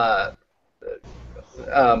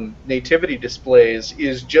nativity displays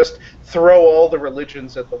is just throw all the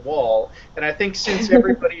religions at the wall. And I think since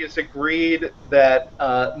everybody has agreed that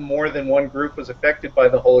more than one group was affected by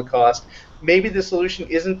the Holocaust, maybe the solution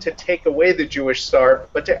isn't to take away the Jewish star,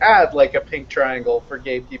 but to add like a pink triangle for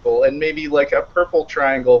gay people, and maybe like a purple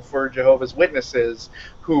triangle for Jehovah's Witnesses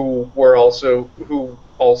who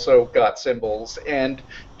also got symbols, and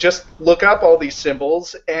just look up all these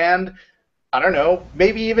symbols and, I don't know,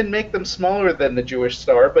 maybe even make them smaller than the Jewish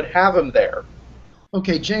star, but have them there.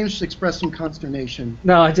 Okay, James expressed some consternation.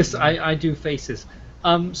 No, I do faces.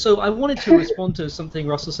 So I wanted to respond to something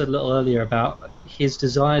Russell said a little earlier about his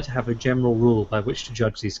desire to have a general rule by which to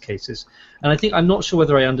judge these cases. And I think, I'm not sure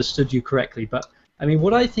whether I understood you correctly, but I mean,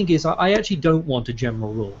 what I think is I actually don't want a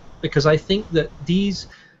general rule, because I think that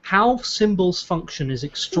how symbols function is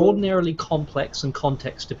extraordinarily complex and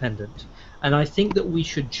context dependent. And I think that we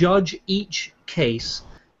should judge each case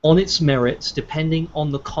on its merits depending on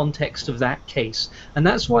the context of that case. And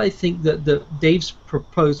that's why I think that Dave's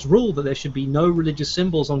proposed rule that there should be no religious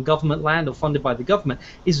symbols on government land or funded by the government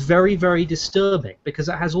is very, very disturbing, because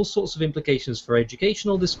it has all sorts of implications for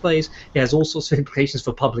educational displays, it has all sorts of implications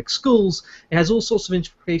for public schools, it has all sorts of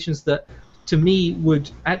implications that, to me, would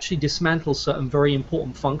actually dismantle certain very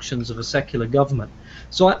important functions of a secular government.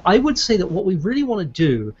 So I would say that what we really want to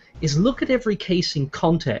do is look at every case in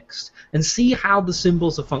context and see how the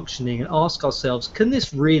symbols are functioning and ask ourselves, can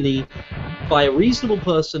this really, by a reasonable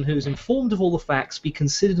person who's informed of all the facts, be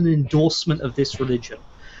considered an endorsement of this religion?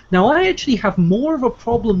 Now, I actually have more of a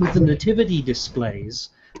problem with the nativity displays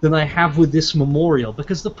than I have with this memorial,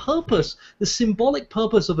 because the symbolic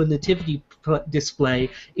purpose of a nativity display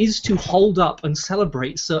is to hold up and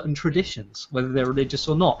celebrate certain traditions, whether they're religious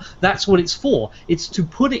or not. That's what it's for. It's to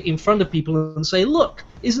put it in front of people and say, look,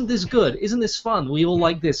 isn't this good? Isn't this fun? We all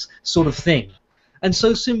like this sort of thing. And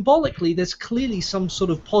so symbolically, there's clearly some sort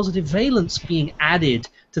of positive valence being added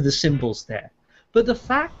to the symbols there. But the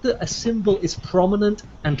fact that a symbol is prominent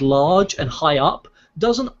and large and high up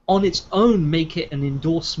doesn't on its own make it an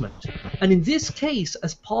endorsement. And in this case,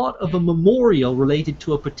 as part of a memorial related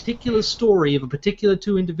to a particular story of a particular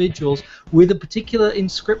two individuals with a particular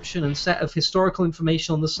inscription and set of historical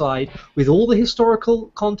information on the side, with all the historical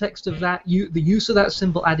context of that, the use of that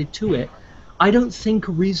symbol added to it, I don't think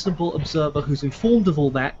a reasonable observer who's informed of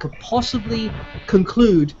all that could possibly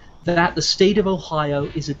conclude that the state of Ohio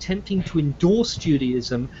is attempting to endorse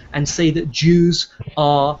Judaism and say that Jews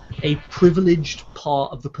are a privileged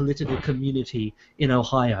part of the political community in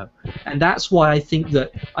Ohio. And that's why I think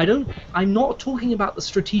that I'm not talking about the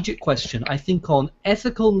strategic question. I think on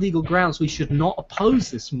ethical and legal grounds we should not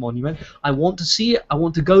oppose this monument. I want to see it. I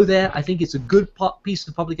want to go there. I think it's a good piece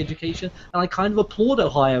of public education, and I kind of applaud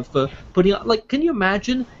Ohio for putting up, like, can you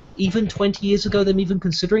imagine even 20 years ago them even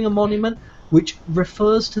considering a monument which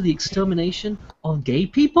refers to the extermination of gay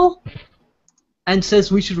people and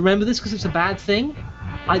says we should remember this because it's a bad thing?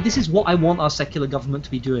 This is what I want our secular government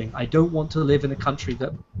to be doing. I don't want to live in a country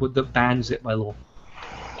that bans it by law.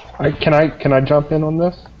 Can I jump in on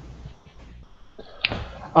this?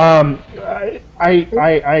 I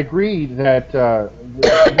agree that one of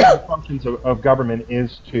the functions of government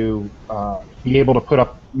is to be able to put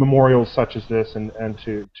up memorials such as this and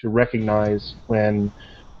to recognize when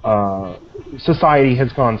society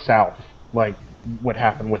has gone south, like what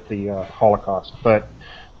happened with the Holocaust. But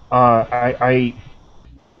I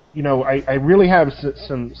really have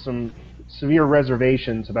some severe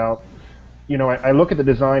reservations about, I look at the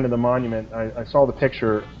design of the monument, I saw the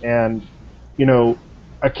picture, and,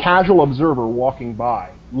 a casual observer walking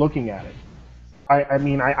by, looking at it, I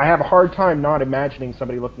mean, I have a hard time not imagining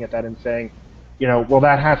somebody looking at that and saying, well,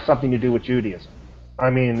 that has something to do with Judaism. I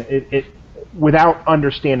mean, it without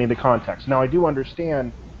understanding the context. Now, I do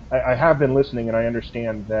understand, I have been listening, and I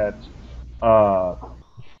understand that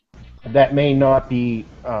that may not be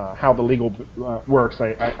how the legal works.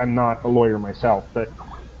 I'm not a lawyer myself, but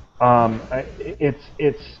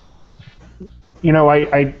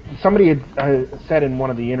somebody had said in one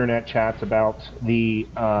of the internet chats about the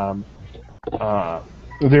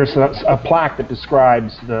there's a plaque that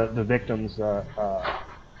describes the victims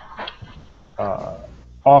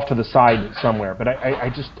off to the side somewhere, but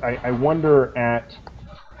I wonder at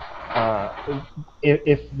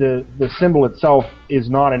if the symbol itself is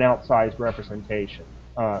not an outsized representation,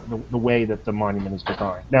 the way that the monument is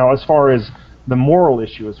designed. Now, as far as the moral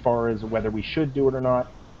issue, as far as whether we should do it or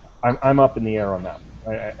not, I'm up in the air on that.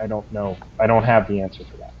 I don't know. I don't have the answer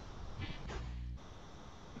for that.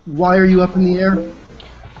 Why are you up in the air?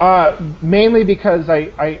 Mainly because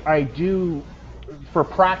I do, for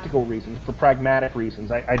practical reasons, for pragmatic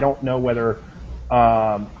reasons, I don't know whether,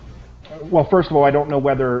 well, first of all, I don't know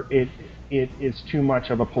whether it is too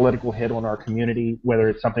much of a political hit on our community, whether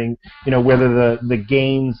it's something, whether the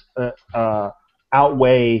gains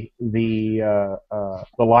outweigh the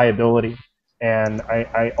liability. And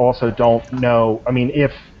I also don't know, I mean,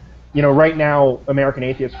 if, right now, American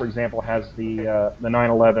Atheists, for example, has the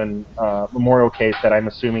 9/11 memorial case that I'm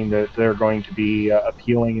assuming that they're going to be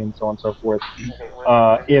appealing and so on and so forth.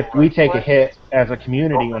 If we take a hit as a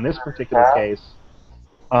community on this particular case,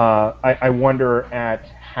 I wonder at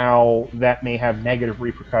how that may have negative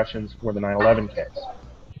repercussions for the 9/11 case.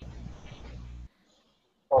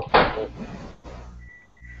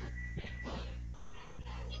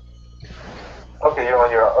 Okay, you're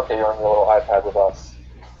on your little iPad with us.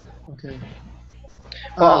 Okay.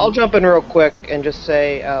 Well, I'll jump in real quick and just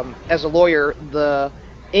say, as a lawyer, no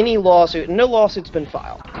lawsuit's been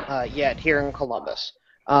filed yet here in Columbus.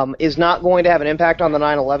 Is not going to have an impact on the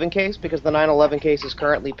 9/11 case because the 9/11 case is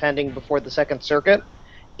currently pending before the Second Circuit,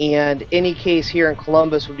 and any case here in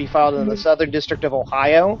Columbus would be filed in the Southern District of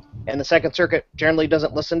Ohio, and the Second Circuit generally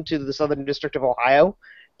doesn't listen to the Southern District of Ohio,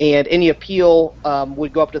 and any appeal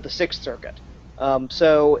would go up to the Sixth Circuit.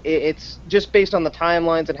 So it's just based on the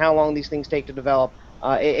timelines and how long these things take to develop.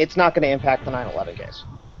 It's not going to impact the 9/11 case,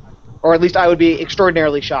 or at least I would be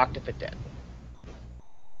extraordinarily shocked if it did.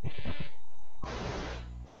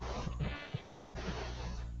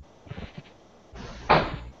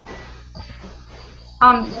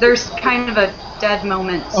 There's kind of a dead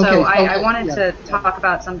moment, so Okay, I wanted yeah. to talk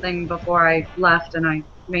about something before I left, and I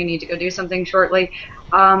may need to go do something shortly.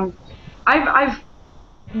 I've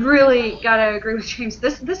really gotta agree with James.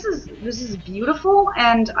 This is beautiful,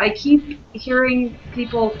 and I keep hearing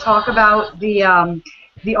people talk about the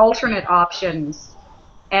alternate options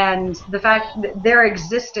and the fact that their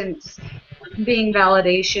existence being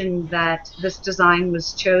validation that this design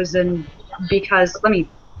was chosen because, let me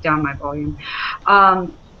down my volume,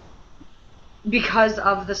 because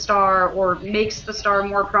of the star or makes the star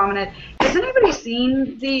more prominent. Has anybody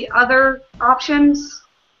seen the other options?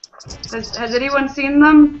 Has anyone seen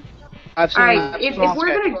them? I've seen All right, if we're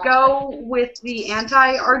going to go with the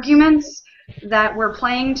anti-arguments that we're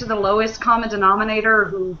playing to the lowest common denominator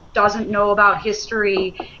who doesn't know about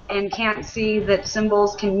history and can't see that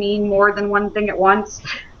symbols can mean more than one thing at once,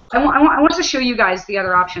 I want to show you guys the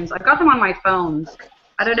other options. I've got them on my phone.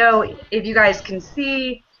 I don't know if you guys can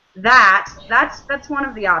see that. That's one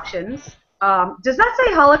of the options. Does that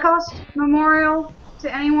say Holocaust Memorial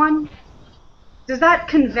to anyone? Does that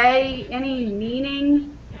convey any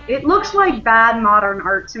meaning? It looks like bad modern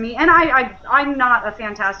art to me, and I'm not a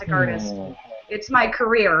fantastic artist. It's my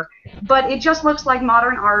career, but it just looks like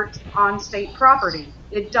modern art on state property.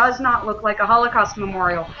 It does not look like a Holocaust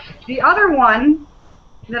memorial. The other one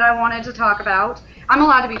that I wanted to talk about, I'm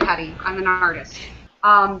allowed to be petty, I'm an artist,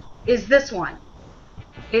 is this one.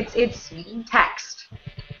 It's text.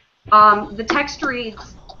 The text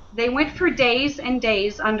reads, "They went for days and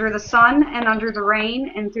days under the sun and under the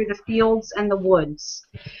rain and through the fields and the woods."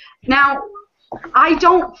 Now, I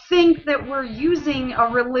don't think that we're using a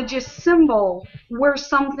religious symbol where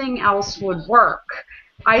something else would work.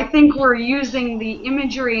 I think we're using the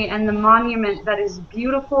imagery and the monument that is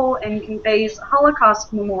beautiful and conveys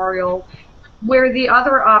Holocaust memorial where the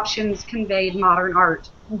other options conveyed modern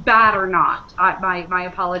art, bad or not. My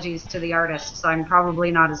apologies to the artists. I'm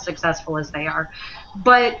probably not as successful as they are.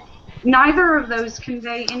 But neither of those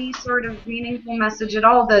convey any sort of meaningful message at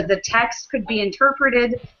all. The text could be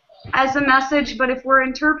interpreted as a message, but if we're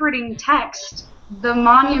interpreting text, the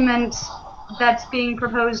monument that's being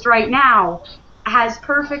proposed right now has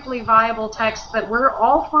perfectly viable text that we're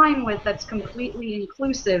all fine with, that's completely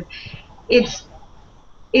inclusive.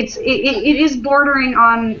 It is bordering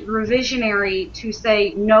on revisionary to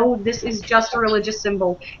say, no, this is just a religious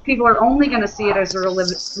symbol. People are only going to see it as a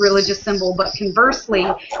religious symbol, but conversely,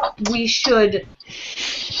 we should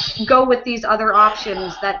go with these other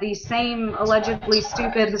options that these same allegedly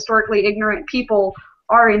stupid, historically ignorant people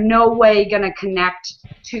are in no way going to connect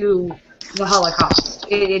to the Holocaust.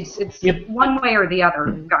 It's one way or the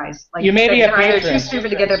other, guys. Like, you may be a they're either patron. too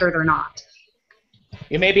stupid to get it or they're not.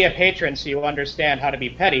 You may be a patron, so you understand how to be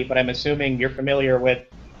petty, but I'm assuming you're familiar with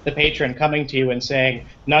the patron coming to you and saying,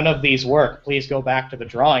 none of these work, please go back to the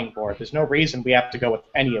drawing board. There's no reason we have to go with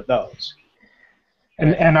any of those.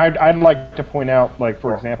 And I'd like to point out, like,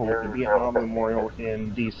 for example, with the Vietnam Memorial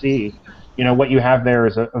in D.C., you know, what you have there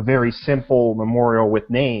is a very simple memorial with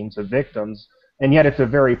names of victims, and yet it's a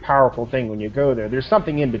very powerful thing when you go there. There's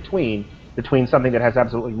something in between something that has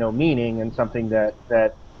absolutely no meaning and something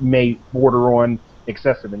that may border on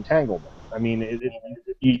excessive entanglement. I mean,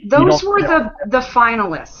 those were the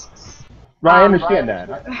finalists. Right, I understand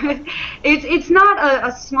that. It's not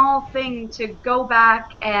a small thing to go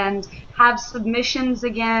back and have submissions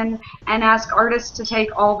again and ask artists to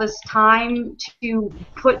take all this time to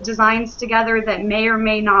put designs together that may or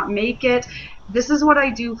may not make it. This is what I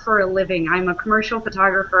do for a living. I'm a commercial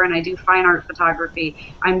photographer and I do fine art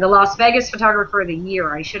photography. I'm the Las Vegas Photographer of the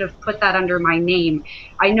Year. I should have put that under my name.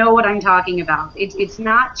 I know what I'm talking about. It's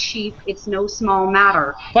not cheap. It's no small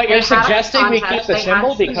matter. But you're suggesting we keep the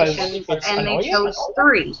symbol because it's and annoying? they chose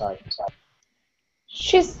 3.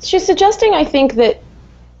 She's suggesting, I think, that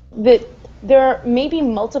there may be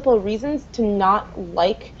multiple reasons to not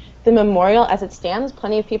like the memorial as it stands.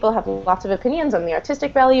 Plenty of people have lots of opinions on the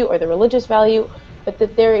artistic value or the religious value, but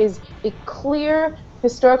that there is a clear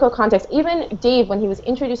historical context. Even Dave, when he was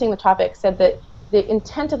introducing the topic, said that the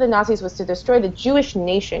intent of the Nazis was to destroy the Jewish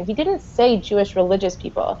nation. He didn't say Jewish religious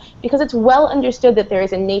people, because it's well understood that there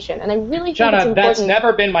is a nation. And I really think it's important. That's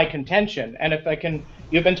never been my contention. And if I can,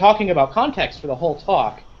 you've been talking about context for the whole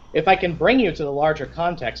talk. If I can bring you to the larger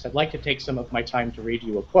context, I'd like to take some of my time to read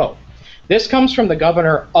you a quote. This comes from the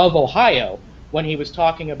governor of Ohio when he was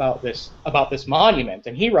talking about this monument,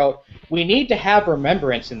 and he wrote, "We need to have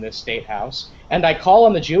remembrance in this State House, and I call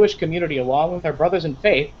on the Jewish community along with our brothers in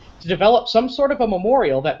faith to develop some sort of a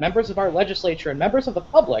memorial that members of our legislature and members of the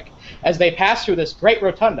public, as they pass through this great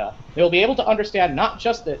rotunda, they will be able to understand not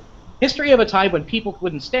just the history of a time when people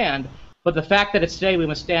couldn't stand, but the fact that it's today we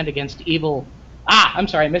must stand against evil." I'm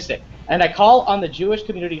sorry, I missed it. "And I call on the Jewish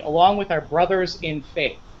community along with our brothers in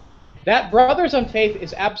faith." That brothers in faith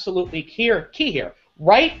is absolutely key here.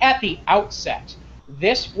 Right at the outset,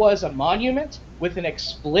 this was a monument with an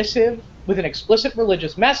explicit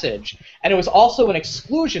religious message, and it was also an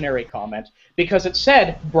exclusionary comment because it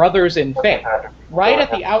said brothers in faith. Right at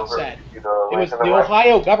the outset, the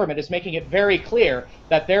Ohio government is making it very clear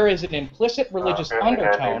that there is an implicit religious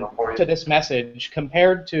undertone to this message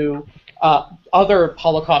compared to other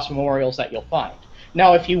Holocaust memorials that you'll find.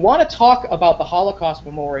 Now, if you want to talk about the Holocaust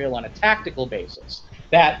memorial on a tactical basis,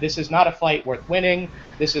 that this is not a fight worth winning,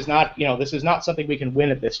 this is not something we can win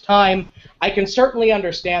at this time, I can certainly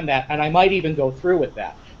understand that, and I might even go through with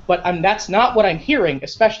that. But that's not what I'm hearing,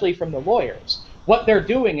 especially from the lawyers. What they're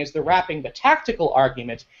doing is they're wrapping the tactical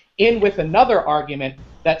argument in with another argument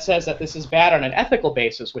that says that this is bad on an ethical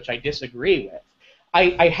basis, which I disagree with.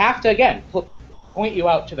 I have to, again, point you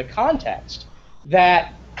out to the context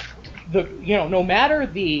that no matter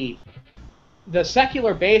the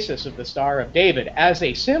secular basis of the Star of David as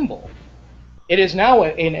a symbol, it is now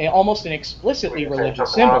almost an explicitly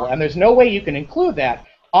religious symbol, and there's no way you can include that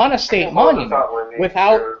on a state monument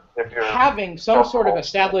without having some sort of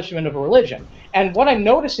establishment of a religion. And what I'm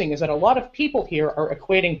noticing is that a lot of people here are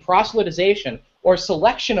equating proselytization or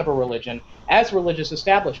selection of a religion as religious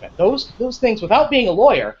establishment. Those things, without being a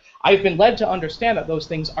lawyer, I've been led to understand that those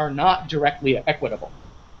things are not directly equitable.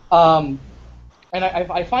 And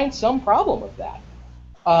I find some problem with that.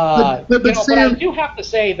 But I do have to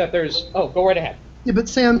say that there's... Oh, go right ahead. Yeah, but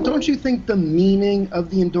Sam, don't you think the meaning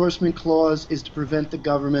of the endorsement clause is to prevent the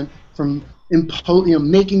government from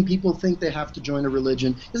making people think they have to join a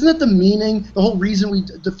religion? Isn't that the meaning, the whole reason we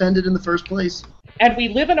defend it in the first place? And we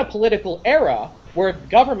live in a political era where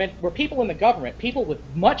people in the government, people with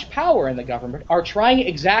much power in the government, are trying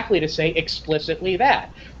exactly to say explicitly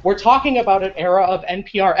that. We're talking about an era of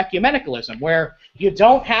NPR ecumenicalism, where you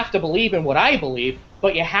don't have to believe in what I believe,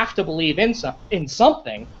 but you have to believe in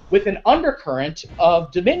something with an undercurrent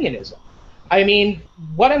of dominionism. I mean,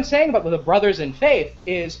 what I'm saying about the brothers in faith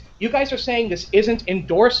is you guys are saying this isn't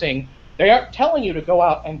endorsing. They aren't telling you to go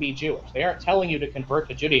out and be Jewish. They aren't telling you to convert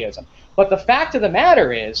to Judaism. But the fact of the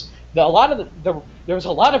matter is that there's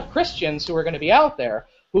a lot of Christians who are going to be out there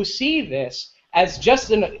who see this as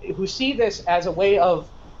a way of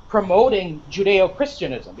promoting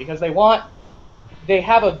Judeo-Christianism, because they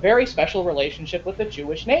have a very special relationship with the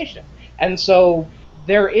Jewish nation. And so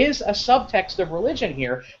there is a subtext of religion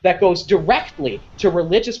here that goes directly to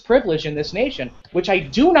religious privilege in this nation, which I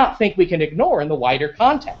do not think we can ignore in the wider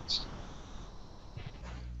context.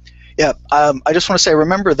 Yeah, I just want to say,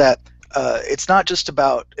 remember that it's not just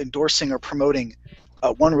about endorsing or promoting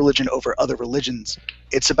one religion over other religions.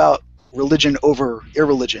 It's about religion over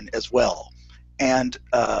irreligion as well. And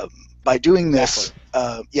by doing this,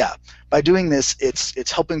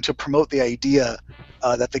 it's helping to promote the idea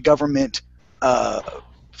that the government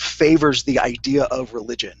favors the idea of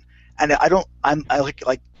religion. And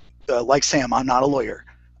like Sam, I'm not a lawyer,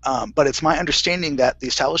 but it's my understanding that the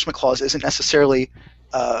Establishment Clause isn't necessarily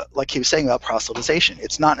like he was saying about proselytization.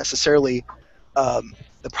 It's not necessarily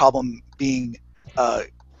the problem being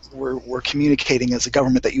we're communicating as a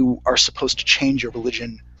government that you are supposed to change your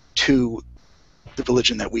religion to the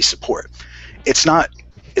religion that we support. It's not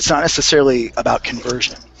necessarily about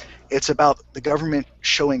conversion. It's about the government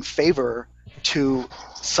showing favor to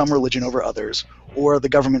some religion over others, or the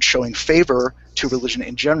government showing favor to religion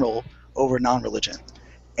in general over non-religion.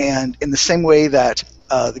 And in the same way that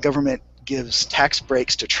the government gives tax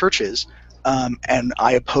breaks to churches, and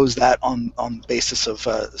I oppose that on the basis of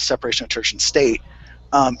separation of church and state,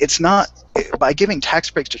 it's not, by giving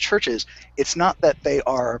tax breaks to churches, it's not that they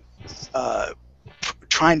are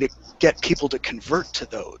trying to get people to convert to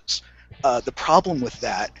those. The problem with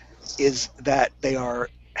that is that they are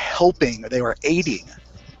helping, they are aiding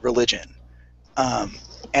religion.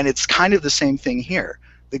 And it's kind of the same thing here.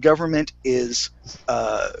 The government is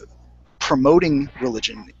promoting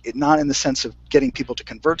religion, not in the sense of getting people to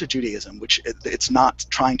convert to Judaism, which it's not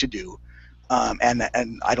trying to do, and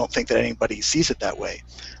I don't think that anybody sees it that way.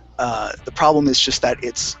 The problem is just that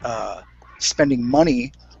it's spending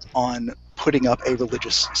money on putting up a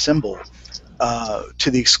religious symbol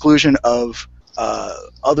to the exclusion of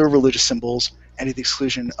other religious symbols and to the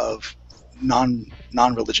exclusion of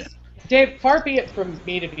non-religion. Dave, far be it from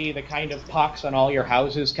me to be the kind of pox on all your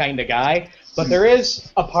houses kind of guy, but there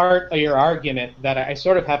is a part of your argument that I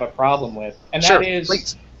sort of have a problem with, and that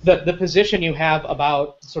is the position you have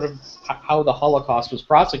about sort of how the Holocaust was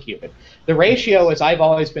prosecuted. The ratio, as I've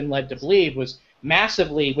always been led to believe, was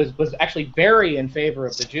actually very in favor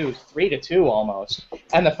of the Jews, 3-2 almost.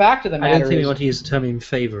 And the fact of the matter is... I don't think we want to use the term in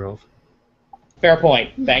favor of. Fair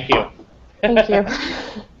point. Thank you. Thank you.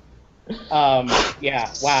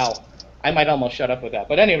 Yeah, wow. I might almost shut up with that.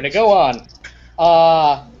 But anyway, to go on,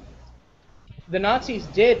 the Nazis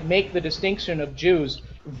did make the distinction of Jews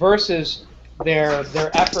versus their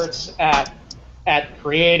efforts at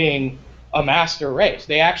creating a master race.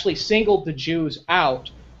 They actually singled the Jews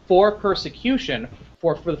out for persecution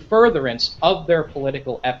for the furtherance of their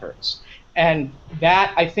political efforts. And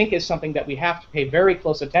that, I think, is something that we have to pay very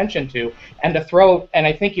close attention to, and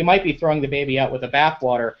I think you might be throwing the baby out with the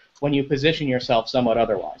bathwater when you position yourself somewhat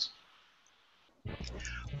otherwise.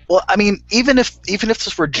 Well, I mean, even if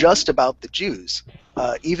this were just about the Jews,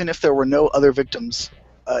 even if there were no other victims,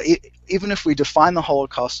 even if we define the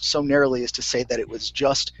Holocaust so narrowly as to say that it was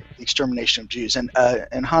just the extermination of Jews, and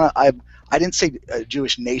Hannah, I didn't say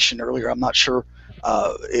Jewish nation earlier. I'm not sure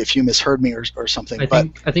if you misheard me or something.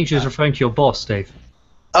 I think she was referring to your boss, Dave.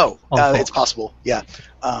 Oh, it's possible. Yeah.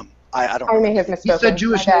 I don't. I may have misspoken. He said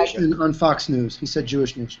Jewish nation on Fox News. He said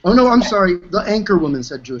Jewish nation. Oh no, I'm sorry. The anchor woman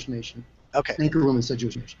said Jewish nation. Okay. Anchor woman said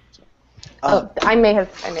Jewish nation. I may have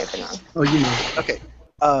been wrong. Oh, you know. Okay.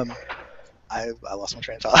 I lost my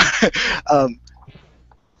train of thought.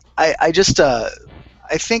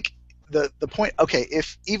 I think the point. Okay,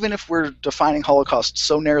 even if we're defining Holocaust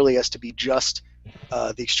so narrowly as to be just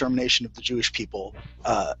the extermination of the Jewish people,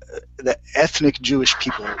 the ethnic Jewish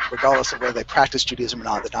people, regardless of whether they practiced Judaism or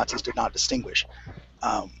not, the Nazis did not distinguish.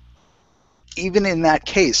 Even in that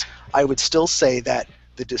case, I would still say that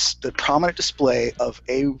the prominent display of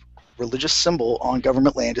a religious symbol on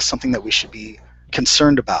government land is something that we should be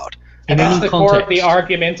concerned about. And that's the core of the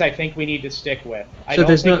argument I think we need to stick with. I don't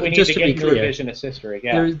think we need to get into revisionist history.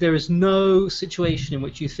 Yeah. There is no situation in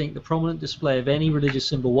which you think the prominent display of any religious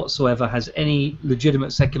symbol whatsoever has any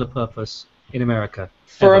legitimate secular purpose in America.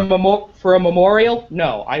 For a memorial,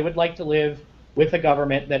 no. I would like to live with a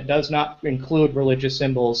government that does not include religious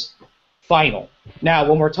symbols. Final. Now,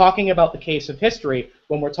 when we're talking about the case of history,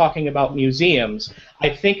 when we're talking about museums, I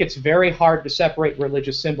think it's very hard to separate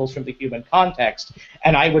religious symbols from the human context,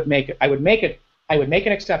 and I would make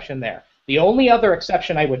an exception there. The only other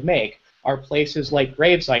exception I would make are places like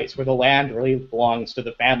grave sites where the land really belongs to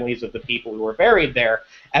the families of the people who were buried there,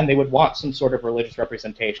 and they would want some sort of religious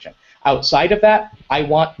representation. Outside of that, I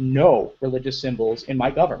want no religious symbols in my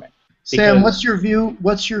government. Sam, what's your view?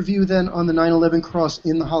 What's your view then on the 9/11 cross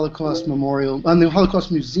in the Holocaust Memorial, on the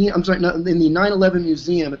Holocaust Museum? I'm sorry, in the 9/11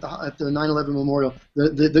 Museum at the 9/11 Memorial.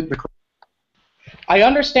 The I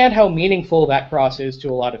understand how meaningful that cross is to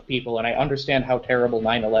a lot of people, and I understand how terrible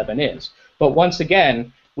 9/11 is. But once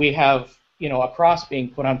again, we have a cross being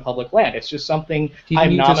put on public land. It's just something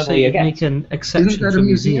I'm nominally against. Make an exception for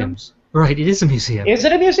museums. Right, it is a museum. Is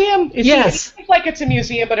it a museum? Yes. It seems like it's a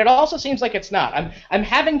museum, but it also seems like it's not. I'm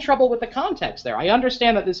having trouble with the context there. I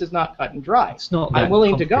understand that this is not cut and dry. It's not. I'm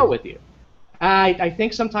willing to go with you. I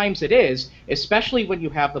think sometimes it is, especially when you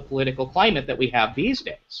have the political climate that we have these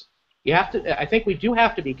days. I think we do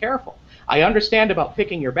have to be careful. I understand about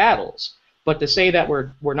picking your battles, but to say that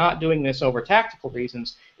we're not doing this over tactical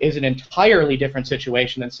reasons is an entirely different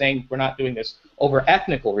situation than saying we're not doing this over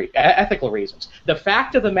ethical reasons. The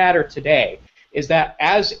fact of the matter today is that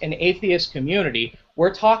as an atheist community,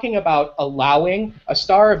 we're talking about allowing a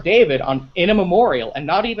Star of David in a memorial, and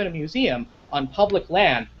not even a museum, on public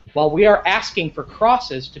land, while we are asking for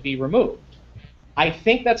crosses to be removed. I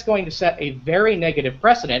think that's going to set a very negative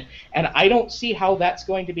precedent, and I don't see how that's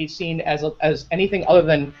going to be seen as anything other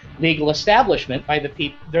than legal establishment by the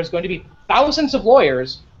people. There's going to be thousands of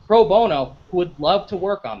lawyers pro bono who would love to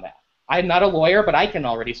work on that. I'm not a lawyer, but I can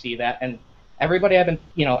already see that, and everybody I've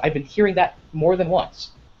been hearing that more than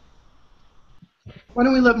once. Why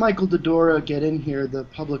don't we let Michael Dodora get in here, the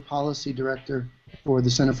public policy director for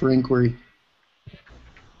the Center for Inquiry?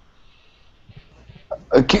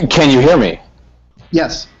 Can you hear me?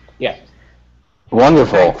 Yes. Yeah.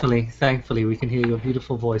 Wonderful. Thankfully, we can hear your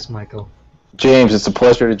beautiful voice, Michael. James, it's a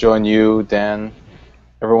pleasure to join you, Dan,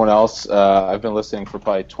 everyone else. I've been listening for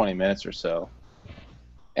probably 20 minutes or so.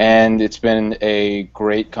 And it's been a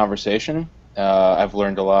great conversation. I've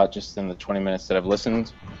learned a lot just in the 20 minutes that I've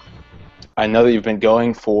listened. I know that you've been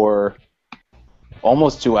going for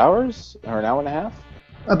almost 2 hours, or an hour and a half?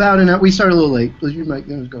 About an hour. We started a little late. You might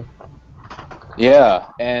go. Yeah,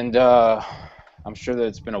 and I'm sure that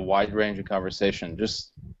it's been a wide range of conversation.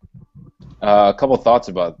 Just a couple thoughts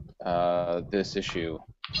about this issue.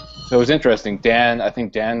 So it was interesting. I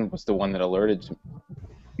think Dan was the one that alerted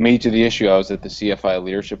me to the issue. I was at the CFI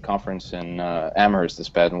Leadership Conference in Amherst this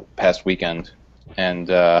past weekend, and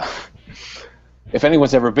if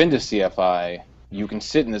anyone's ever been to CFI, you can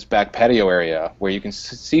sit in this back patio area where you can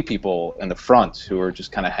see people in the front who are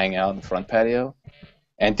just kind of hanging out in the front patio.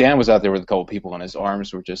 And Dan was out there with a couple people, and his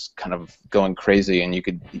arms were just kind of going crazy, and you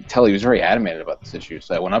could tell he was very animated about this issue.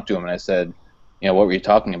 So I went up to him and I said, what were you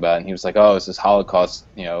talking about? And he was like, oh, it's this Holocaust,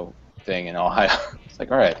 thing in Ohio. It's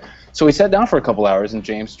like, all right. So we sat down for a couple hours, and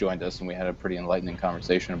James joined us, and we had a pretty enlightening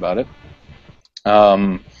conversation about it.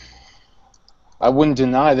 I wouldn't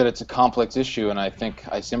deny that it's a complex issue, and I think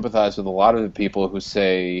I sympathize with a lot of the people who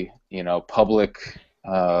say, public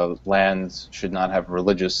lands should not have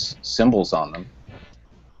religious symbols on them.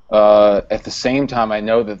 At the same time, I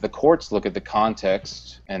know that the courts look at the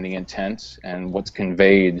context and the intent and what's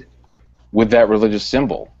conveyed with that religious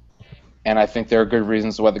symbol. And I think there are good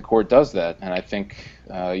reasons why the court does that. And I think,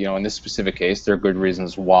 in this specific case, there are good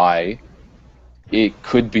reasons why it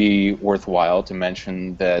could be worthwhile to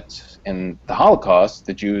mention that in the Holocaust,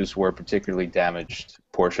 the Jews were a particularly damaged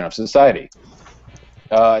portion of society.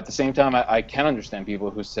 At the same time, I can understand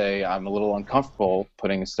people who say, I'm a little uncomfortable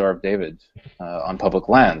putting a Star of David on public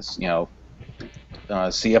lands. CFI,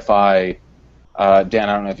 Dan,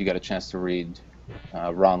 I don't know if you got a chance to read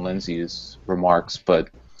Ron Lindsay's remarks, but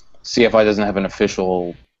CFI doesn't have an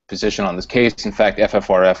official position on this case. In fact,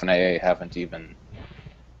 FFRF and AA haven't even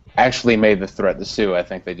actually made the threat to sue. I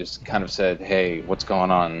think they just kind of said, hey, what's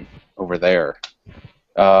going on over there?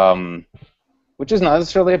 Which is not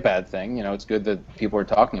necessarily a bad thing. It's good that people are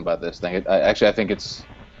talking about this thing. I think it's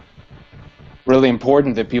really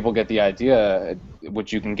important that people get the idea,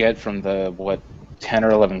 which you can get from the, 10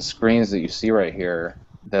 or 11 screens that you see right here,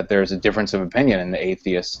 that there's a difference of opinion in the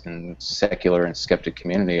atheist and secular and skeptic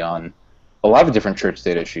community on a lot of different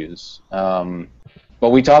church-state issues. But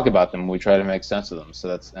we talk about them. We try to make sense of them.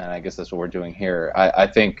 So and I guess that's what we're doing here. I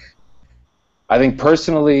think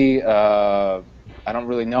personally, I don't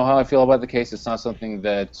really know how I feel about the case. It's not something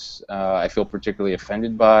that I feel particularly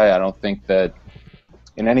offended by. I don't think that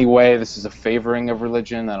in any way this is a favoring of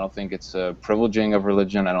religion. I don't think it's a privileging of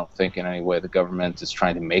religion. I don't think in any way the government is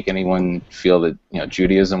trying to make anyone feel that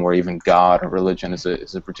Judaism or even God or religion is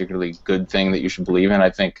a particularly good thing that you should believe in. I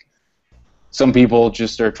think some people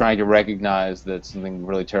just are trying to recognize that something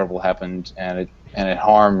really terrible happened and it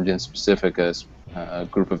harmed in specific a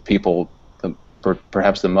group of people,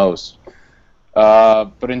 perhaps the most.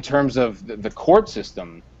 But in terms of the court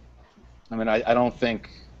system, I don't think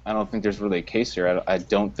there's really a case here. I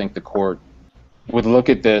don't think the court would look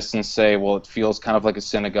at this and say, well, it feels kind of like a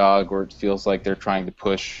synagogue, or it feels like they're trying to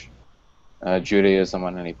push Judaism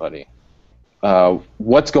on anybody.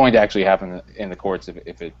 What's going to actually happen in the courts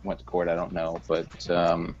if it went to court, I don't know. But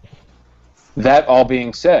that all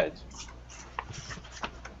being said,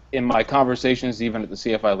 in my conversations, even at the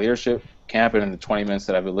CFI leadership camp and in the 20 minutes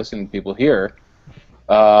that I've been listening to people here,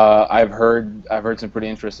 I've heard some pretty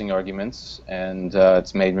interesting arguments, and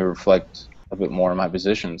it's made me reflect a bit more on my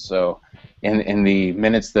position. So, in the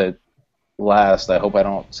minutes that last, I hope I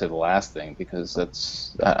don't say the last thing, because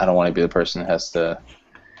I don't want to be the person that has to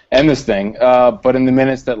end this thing. But in the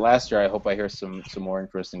minutes that last year, I hope I hear some more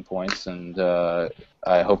interesting points, and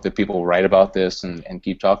I hope that people write about this and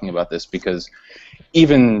keep talking about this, because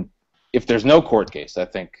even if there's no court case, I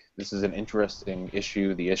think this is an interesting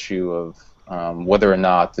issue, the issue of whether or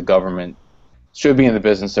not the government should be in the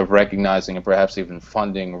business of recognizing and perhaps even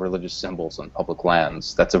funding religious symbols on public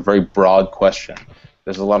lands. That's a very broad question.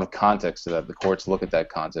 There's a lot of context to that. The courts look at that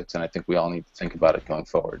context, and I think we all need to think about it going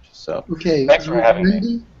forward. So, okay, thanks for having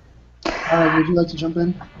me. Would you like to jump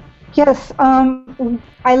in? Yes,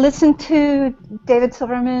 I listened to David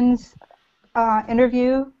Silverman's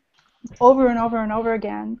interview over and over and over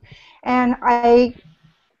again, and I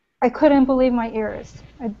couldn't believe my ears.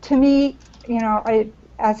 To me,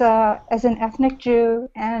 as an ethnic Jew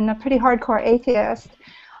and a pretty hardcore atheist,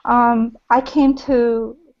 I came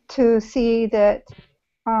to see that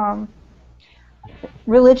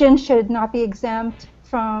religion should not be exempt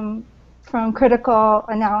from critical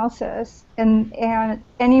analysis and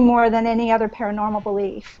any more than any other paranormal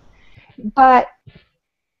belief. But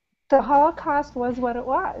the Holocaust was what it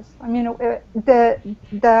was. I mean,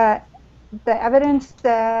 the evidence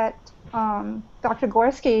that Dr.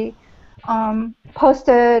 Gorski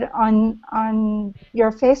posted on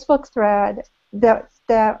your Facebook thread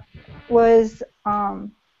that was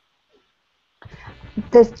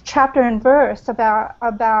this chapter and verse about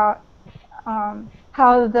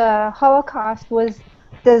how the Holocaust was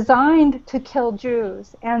designed to kill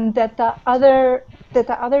Jews, and that the other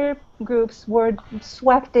groups were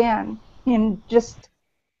swept in just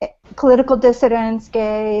political dissidents,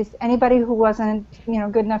 gays, anybody who wasn't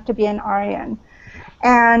good enough to be an Aryan,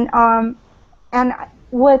 and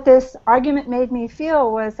what this argument made me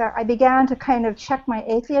feel was that I began to kind of check my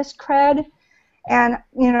atheist cred and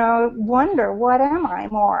wonder, what am I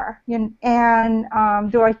more, and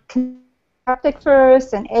do I skeptic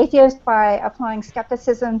first, an atheist by applying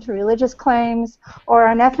skepticism to religious claims, or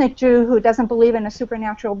an ethnic Jew who doesn't believe in a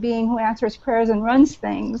supernatural being who answers prayers and runs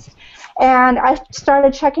things. And I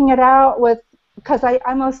started checking it out because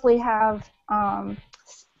I mostly have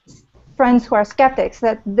friends who are skeptics,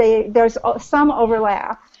 that there's some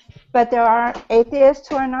overlap, but there are atheists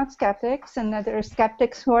who are not skeptics, and that there are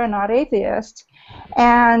skeptics who are not atheists.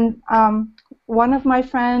 And one of my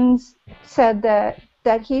friends said that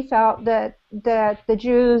he felt that the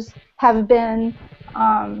Jews have been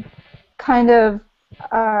kind of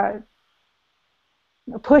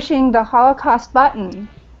pushing the Holocaust button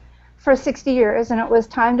for 60 years, and it was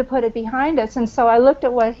time to put it behind us. And so I looked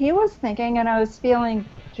at what he was thinking, and I was feeling,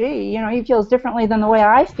 gee, he feels differently than the way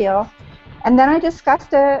I feel. And then I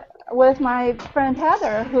discussed it with my friend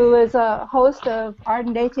Heather, who is a host of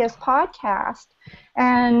Ardent Atheist podcast,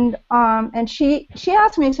 and she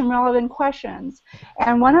asked me some relevant questions,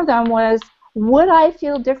 and one of them was, would I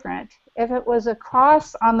feel different if it was a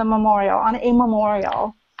cross on a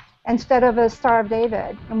memorial, instead of a Star of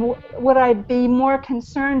David? And would I be more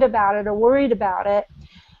concerned about it or worried about it?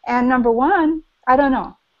 And number one, I don't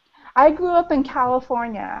know. I grew up in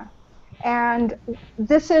California, and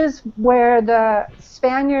this is where the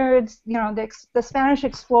Spaniards, the Spanish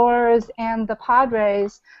explorers and the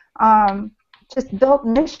Padres just built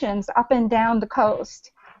missions up and down the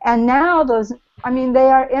coast. And now they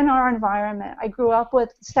are in our environment. I grew up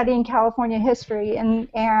studying California history and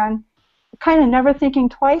kind of never thinking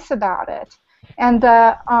twice about it. And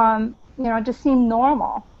it just seemed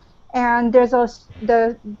normal. And there's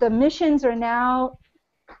the missions are now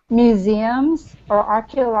museums or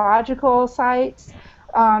archaeological sites.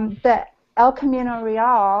 The El Camino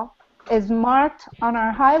Real is marked on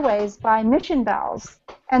our highways by mission bells,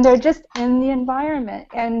 and they're just in the environment,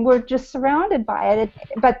 and we're just surrounded by it.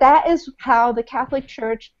 But that is how the Catholic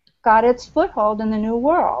Church got its foothold in the New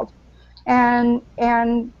World, and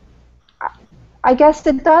I guess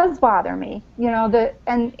it does bother me,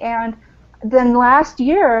 and then last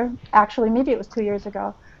year, actually maybe it was 2 years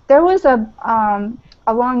ago, there was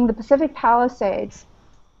along the Pacific Palisades,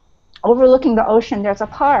 overlooking the ocean, there's a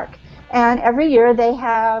park, and every year they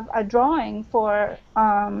have a drawing for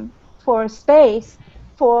space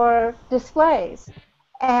for displays.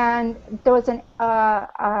 And there was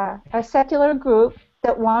a secular group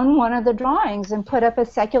that won one of the drawings and put up a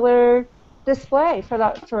secular display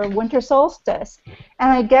for winter solstice.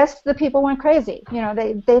 And I guess the people went crazy.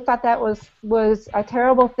 They thought that was a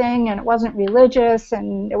terrible thing, and it wasn't religious,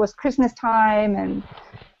 and it was Christmas time, and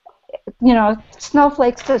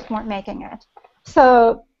snowflakes just weren't making it.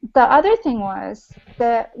 So the other thing was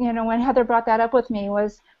that, when Heather brought that up with me,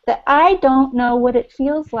 was that I don't know what it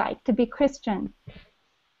feels like to be Christian.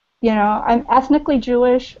 I'm ethnically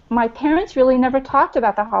Jewish. My parents really never talked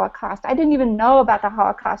about the Holocaust. I didn't even know about the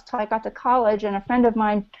Holocaust till I got to college, and a friend of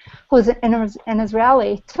mine who's an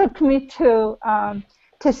Israeli took me to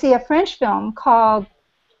see a French film called,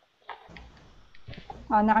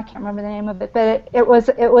 now I can't remember the name of it, but it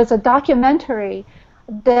was a documentary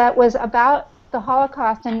that was about the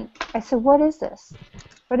Holocaust, and I said, what is this?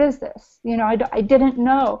 What is this? I didn't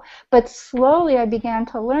know, but slowly I began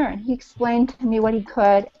to learn. He explained to me what he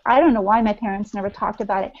could. I don't know why my parents never talked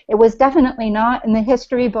about it. It was definitely not in the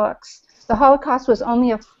history books. The Holocaust was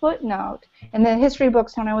only a footnote in the history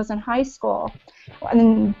books when I was in high school,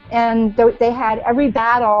 and they had every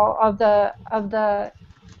battle of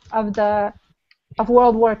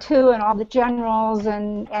World War II and all the generals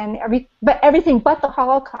and everything but the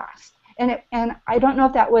Holocaust. And I don't know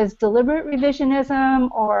if that was deliberate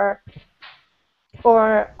revisionism or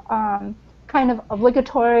kind of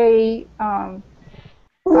obligatory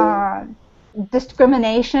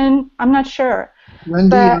discrimination. I'm not sure. Wendy,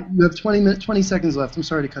 But- you have 20 seconds left. I'm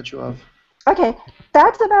sorry to cut you off. Okay,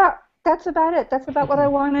 that's about it. That's about what I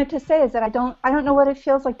wanted to say. Is that I don't know what it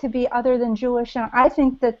feels like to be other than Jewish, and I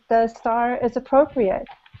think that the star is appropriate.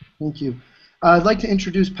 Thank you. I'd like to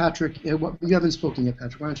introduce Patrick. You haven't spoken yet,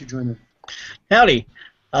 Patrick. Why don't you join me? Howdy.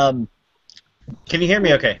 Can you hear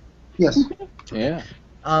me okay? Yes. Yeah.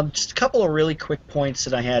 Just a couple of really quick points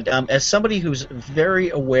that I had. As somebody who's very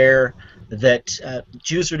aware that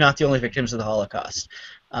Jews are not the only victims of the Holocaust,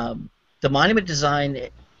 the monument design,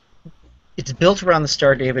 it's built around the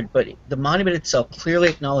Star of David, but the monument itself clearly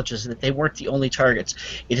acknowledges that they weren't the only targets.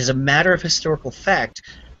 It is a matter of historical fact.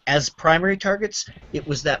 As primary targets, it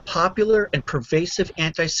was that popular and pervasive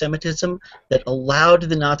anti-Semitism that allowed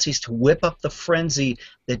the Nazis to whip up the frenzy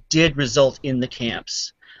that did result in the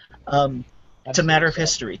camps. It's a matter of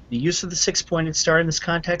history. The use of the six-pointed star in this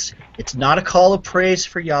context, it's not a call of praise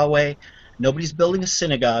for Yahweh. Nobody's building a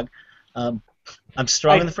synagogue. I'm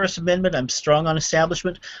strong on the First Amendment. I'm strong on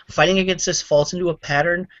establishment. Fighting against this falls into a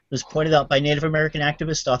pattern that was pointed out by Native American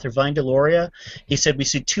activist author Vine Deloria. He said, we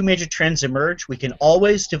see two major trends emerge. We can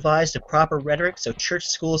always devise the proper rhetoric so church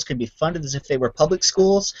schools can be funded as if they were public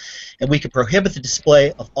schools, and we can prohibit the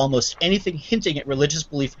display of almost anything hinting at religious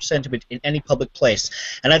belief or sentiment in any public place.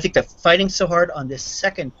 And I think that fighting so hard on this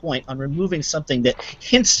second point, on removing something that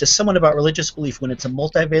hints to someone about religious belief when it's a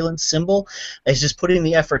multivalent symbol, is just putting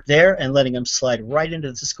the effort there and letting them slide right into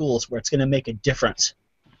the schools where it's going to make a difference.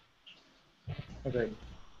 Agreed.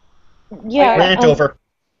 Yeah. Rant over.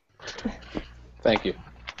 Thank you.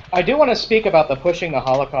 I do want to speak about the pushing the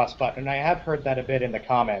Holocaust button, and I have heard that a bit in the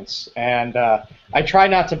comments. And I try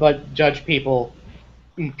not to judge people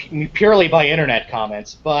purely by internet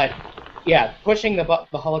comments, but yeah, pushing the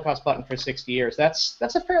Holocaust button for 60 years, that's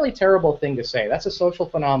a fairly terrible thing to say. That's a social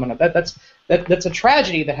phenomenon. That's a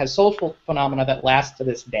tragedy that has social phenomena that lasts to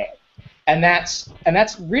this day. And that's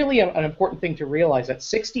really an important thing to realize, that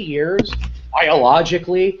 60 years,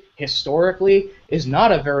 biologically, historically, is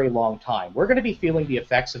not a very long time. We're going to be feeling the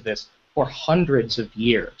effects of this for hundreds of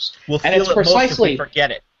years. We'll and feel it's it precisely, most if we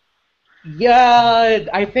forget it. Yeah,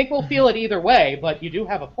 I think we'll feel it either way, but you do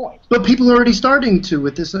have a point. But people are already starting to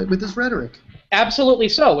with this rhetoric. Absolutely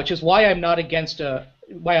so, which is why I'm not against a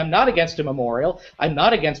memorial. I'm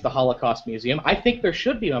not against the Holocaust Museum. I think there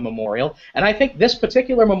should be a memorial, and I think this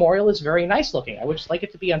particular memorial is very nice looking. I would just like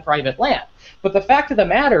it to be on private land. But the fact of the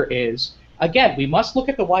matter is, again, we must look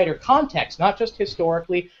at the wider context, not just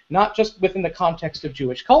historically, not just within the context of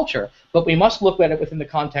Jewish culture, but we must look at it within the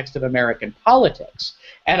context of American politics.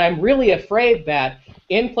 And I'm really afraid that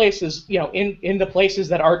in places, in the places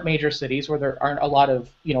that aren't major cities where there aren't a lot of,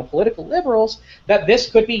 political liberals, that this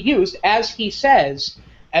could be used, as he says,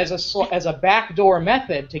 as a backdoor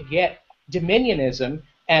method to get dominionism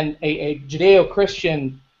and a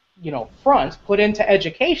Judeo-Christian, front put into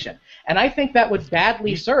education. And I think that would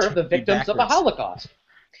badly serve the victims of the Holocaust.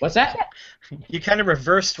 What's that? You kind of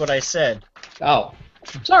reversed what I said. Oh,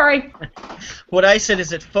 sorry. What I said is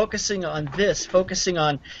that focusing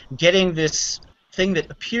on getting this thing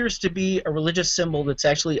that appears to be a religious symbol that's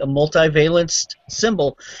actually a multivalenced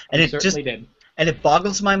symbol, and it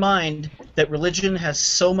boggles my mind that religion has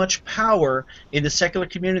so much power in the secular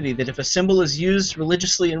community that if a symbol is used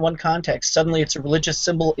religiously in one context, suddenly it's a religious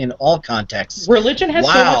symbol in all contexts. Religion has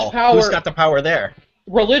so much power. Who's got the power there?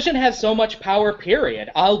 Religion has so much power, period.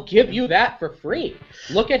 I'll give you that for free.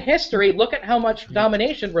 Look at history. Look at how much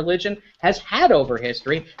domination religion has had over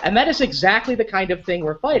history, and that is exactly the kind of thing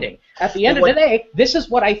we're fighting. At the end of the day, this is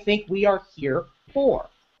what I think we are here for.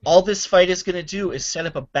 All this fight is going to do is set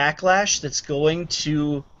up a backlash that's going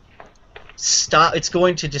to stop. It's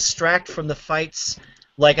going to distract from the fights,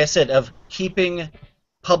 like I said, of keeping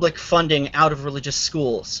public funding out of religious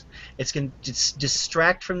schools. It's going to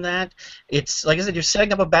distract from that. It's like I said, you're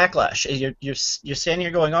setting up a backlash. You're standing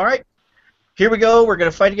here going, all right, here we go. We're going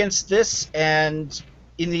to fight against this, and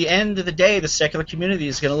in the end of the day, the secular community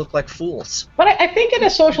is going to look like fools. But I think in a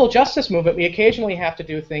social justice movement, we occasionally have to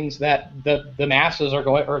do things that the masses are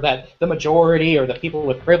going, or that the majority, or the people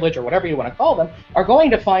with privilege, or whatever you want to call them, are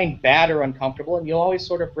going to find bad or uncomfortable, and you'll always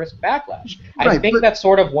sort of risk backlash. I think that's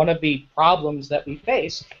sort of one of the problems that we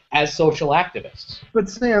face as social activists. But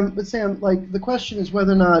Sam, like the question is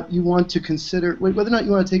whether or not you want to consider, whether or not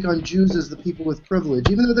you want to take on Jews as the people with privilege,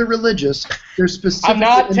 even though they're religious. They're specific. I'm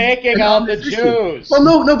not taking on the Jews. Well,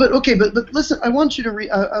 no, but okay, but listen, I want you to read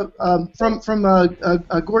from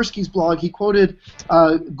Gorski's blog. He quoted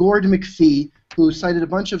Gord McPhee, who cited a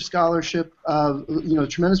bunch of scholarship,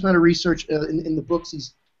 tremendous amount of research in the books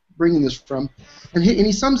he's bringing this from, and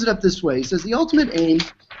he sums it up this way. He says the ultimate aim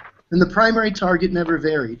and the primary target never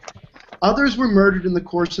varied. Others were murdered in the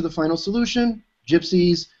course of the final solution.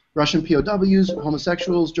 gypsies, Russian POWs,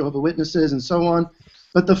 homosexuals, Jehovah's Witnesses, and so on.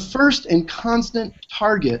 But the first and constant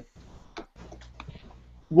target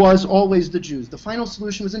was always the Jews. The final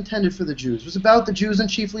solution was intended for the Jews. It was about the Jews and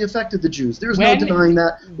chiefly affected the Jews. There was no denying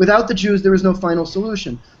that. Without the Jews, there was no final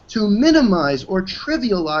solution. To minimize or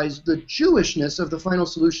trivialize the Jewishness of the final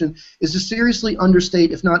solution is to seriously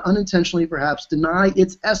understate, if not unintentionally perhaps, deny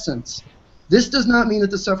its essence. This does not mean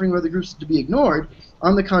that the suffering of other groups is to be ignored.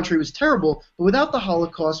 On the contrary, it was terrible. But without the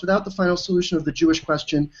Holocaust, without the final solution of the Jewish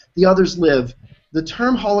question, the others live. The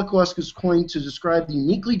term Holocaust is coined to describe the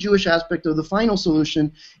uniquely Jewish aspect of the final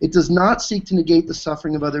solution. It does not seek to negate the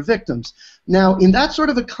suffering of other victims. Now, in that sort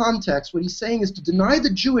of a context, what he's saying is to deny the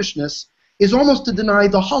Jewishness is almost to deny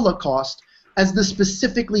the Holocaust as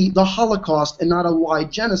specifically the Holocaust and not a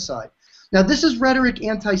wide genocide. Now, this is rhetoric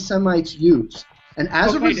anti-Semites use. And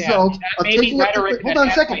as a result of taking up the... Hold on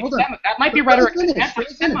a second, hold on. That might be rhetoric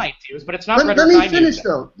anti-Semites use, but it's not rhetoric Let me finish, use.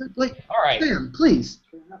 though. All right. Sam, please.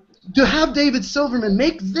 To have David Silverman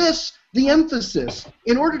make this the emphasis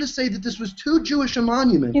in order to say that this was too Jewish a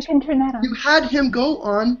monument, you can turn that on. You had him go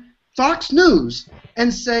on Fox News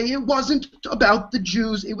and say it wasn't about the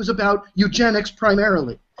Jews, it was about eugenics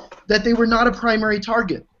primarily, that they were not a primary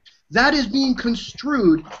target. That is being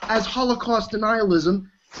construed as Holocaust denialism,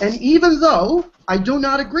 and even though I do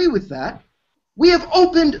not agree with that, we have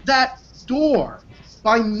opened that door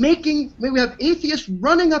by making, we have atheists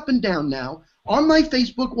running up and down now on my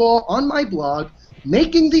Facebook wall, on my blog,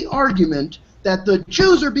 making the argument that the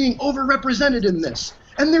Jews are being overrepresented in this.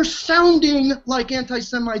 And they're sounding like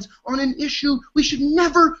anti-Semites on an issue we should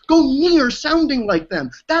never go near sounding like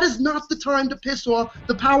them. That is not the time to piss off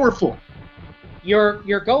the powerful.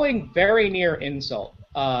 You're going very near insult.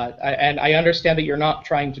 And I understand that you're not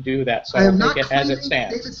trying to do that, so I am I'll not take it as it claiming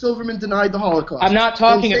stands. David Silverman denied the Holocaust. I'm not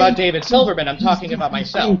talking about David Silverman. I'm talking about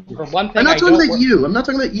myself. For one thing, I'm not talking about you. I'm not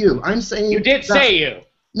talking about you. I'm saying... You did say you.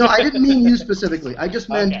 No, I didn't mean you specifically. I just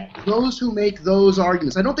meant those who make those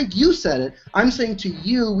arguments. I don't think you said it. I'm saying to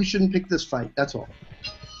you, we shouldn't pick this fight. That's all.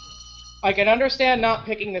 I can understand not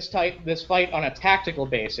picking this fight on a tactical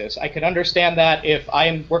basis. I can understand that if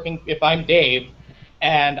I'm Dave,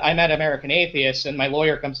 and I'm at American Atheists, and my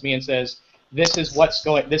lawyer comes to me and says, this is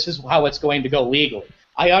how it's going to go legally.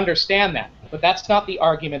 I understand that, but that's not the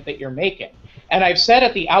argument that you're making. And I've said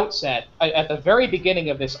at the outset, at the very beginning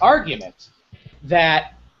of this argument,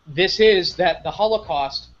 that the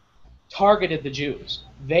Holocaust targeted the Jews.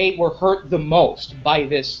 They were hurt the most by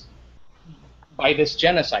this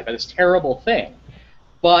genocide, by this terrible thing.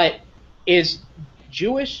 But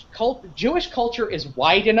Jewish culture is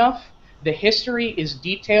wide enough, the history is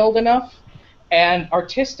detailed enough, and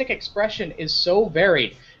artistic expression is so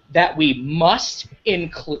varied that we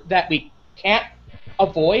can't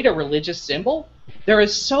avoid a religious symbol. There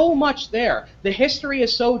is so much there. The history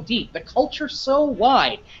is so deep. The culture's so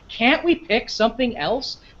wide. Can't we pick something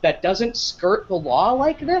else that doesn't skirt the law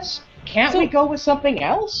like this? Can't we go with something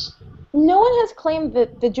else? No one has claimed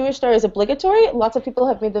that the Jewish Star is obligatory. Lots of people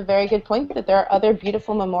have made the very good point that there are other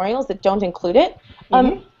beautiful memorials that don't include it.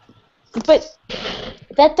 But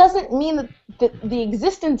that doesn't mean that the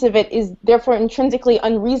existence of it is therefore intrinsically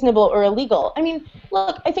unreasonable or illegal. I mean,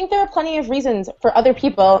 look, I think there are plenty of reasons for other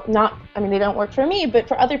people, they don't work for me, but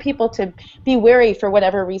for other people to be wary for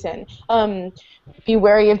whatever reason. Be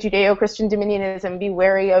wary of Judeo-Christian dominionism, be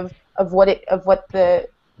wary of what the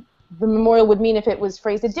memorial would mean if it was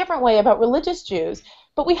phrased a different way about religious Jews.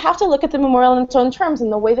 But we have to look at the memorial in its own terms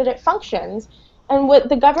and the way that it functions. And what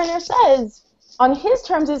the governor says on his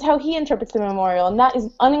terms is how he interprets the memorial, and that is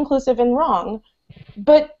uninclusive and wrong.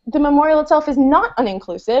 But the memorial itself is not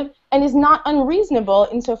uninclusive and is not unreasonable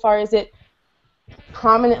insofar as it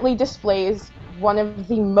prominently displays one of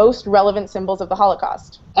the most relevant symbols of the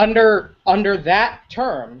Holocaust. Under that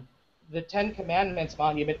term, the Ten Commandments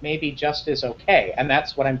monument may be just as okay, and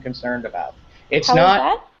that's what I'm concerned about. It's How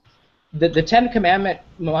not is that? the Ten Commandment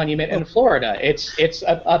monument in Florida.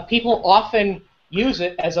 People often use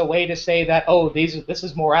it as a way to say that, this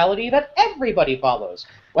is morality that everybody follows.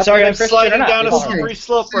 Sorry, I'm sliding down a slippery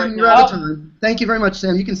slope right Sam, you're now. out of time. Thank you very much,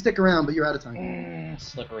 Sam. You can stick around, but you're out of time.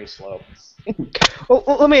 Slippery slope. Well,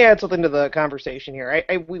 let me add something to the conversation here.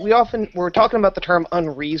 We're talking about the term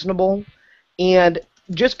unreasonable, and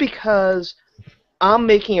just because I'm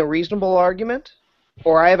making a reasonable argument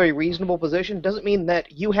or I have a reasonable position doesn't mean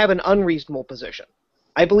that you have an unreasonable position.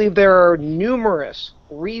 I believe there are numerous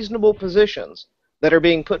reasonable positions that are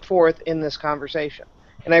being put forth in this conversation,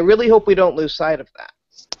 and I really hope we don't lose sight of that.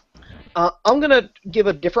 I'm going to give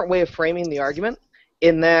a different way of framing the argument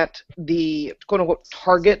in that the quote-unquote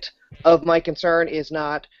target of my concern is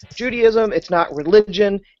not Judaism, it's not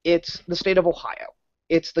religion, it's the state of Ohio.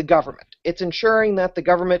 It's the government. It's ensuring that the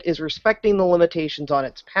government is respecting the limitations on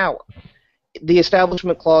its power, the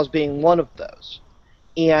Establishment Clause being one of those.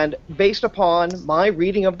 And based upon my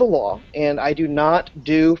reading of the law, and I do not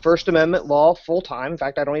do First Amendment law full-time, in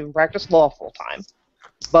fact, I don't even practice law full-time,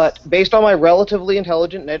 but based on my relatively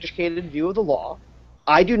intelligent and educated view of the law,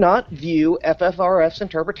 I do not view FFRF's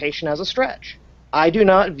interpretation as a stretch. I do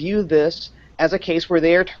not view this as a case where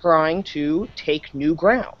they are trying to take new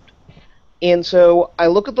ground. And so I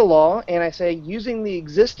look at the law and I say, using the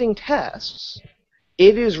existing tests,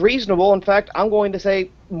 it is reasonable. In fact, I'm going to say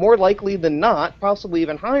more likely than not, possibly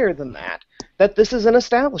even higher than that, that this is an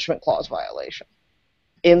Establishment Clause violation.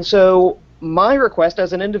 And so my request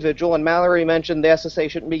as an individual, and Mallory mentioned the SSA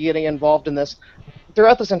shouldn't be getting involved in this,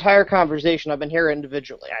 throughout this entire conversation I've been here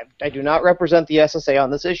individually. I do not represent the SSA on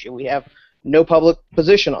this issue. We have no public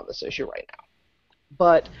position on this issue right now.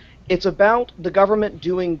 But it's about the government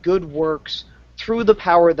doing good works through the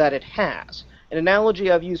power that it has. An analogy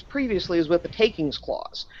I've used previously is with the takings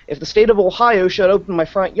clause. If the state of Ohio shut open my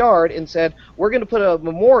front yard and said, we're going to put a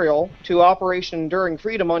memorial to Operation Enduring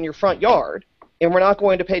Freedom on your front yard, and we're not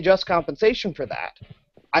going to pay just compensation for that,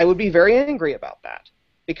 I would be very angry about that,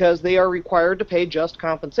 because they are required to pay just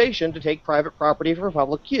compensation to take private property for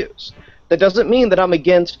public use. That doesn't mean that I'm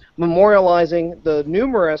against memorializing the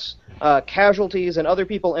numerous casualties and other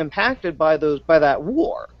people impacted by that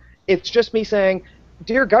war. It's just me saying,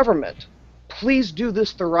 dear government, please do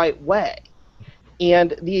this the right way.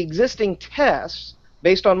 And the existing tests,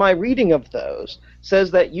 based on my reading of those, says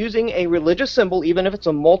that using a religious symbol, even if it's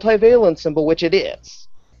a multivalent symbol, which it is,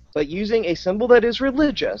 but using a symbol that is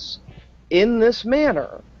religious in this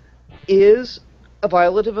manner is a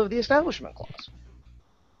violative of the Establishment Clause.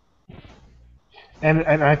 And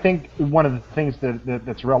I think one of the things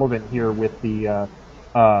that's relevant here with the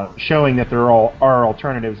showing that there are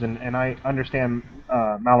alternatives, and I understand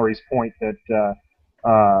Mallory's point that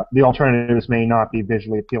the alternatives may not be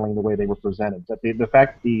visually appealing the way they were presented. But the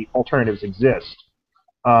fact that the alternatives exist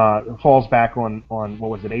falls back on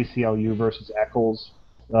what was it, ACLU versus Eccles.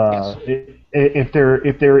 Yes. If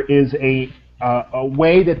there is a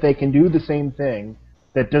way that they can do the same thing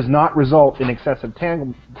that does not result in excessive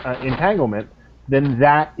entanglement, then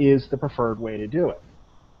that is the preferred way to do it.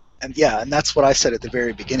 And yeah, and that's what I said at the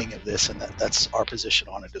very beginning of this, and that's our position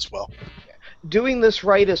on it as well. Doing this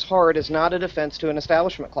right is hard is not a defense to an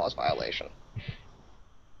Establishment Clause violation.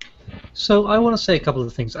 So I want to say a couple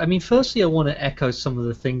of things. I mean, firstly, I want to echo some of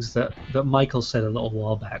the things that Michael said a little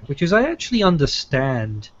while back, which is I actually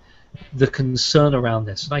understand the concern around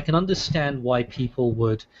this, and I can understand why people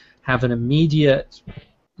would have an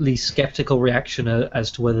immediately skeptical reaction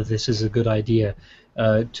as to whether this is a good idea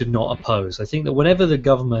to not oppose. I think that whenever the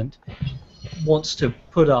government wants to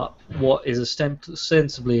put up what is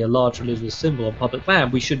ostensibly a large religious symbol on public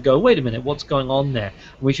land, we should go, wait a minute, what's going on there?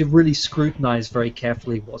 We should really scrutinize very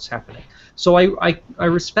carefully what's happening. So I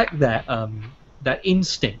respect that that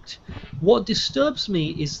instinct. What disturbs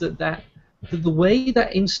me is that the way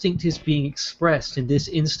that instinct is being expressed in this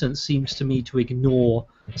instance seems to me to ignore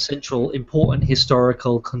central, important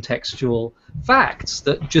historical, contextual facts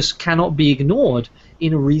that just cannot be ignored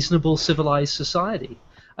in a reasonable, civilized society.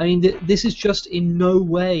 I mean, this is just in no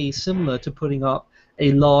way similar to putting up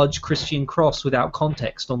a large Christian cross without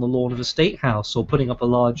context on the lawn of a state house, or putting up a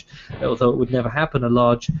large, although it would never happen, a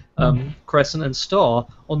large crescent and star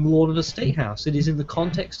on the lawn of a state house. It is in the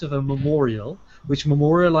context of a memorial which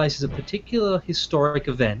memorializes a particular historic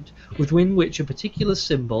event within which a particular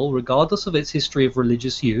symbol, regardless of its history of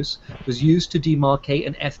religious use, was used to demarcate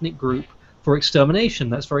an ethnic group for extermination.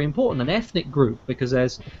 That's very important, an ethnic group, because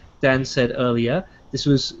as Dan said earlier, this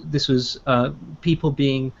was people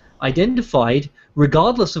being identified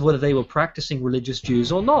regardless of whether they were practicing religious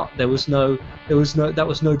Jews or not. That was no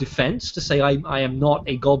defense to say I am not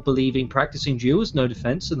a God-believing practicing Jew. Was no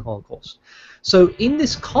defense in the Holocaust. So in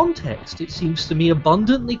this context, it seems to me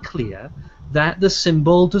abundantly clear that the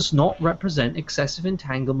symbol does not represent excessive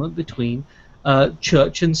entanglement between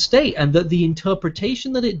church and state, and that the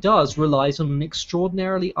interpretation that it does relies on an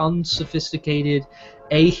extraordinarily unsophisticated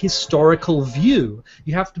ahistorical view.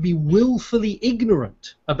 You have to be willfully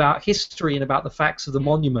ignorant about history and about the facts of the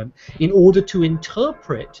monument in order to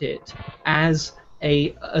interpret it as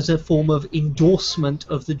a form of endorsement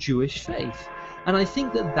of the Jewish faith. And I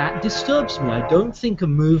think that disturbs me. I don't think a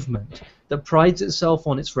movement that prides itself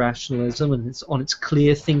on its rationalism and on its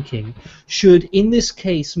clear thinking should, in this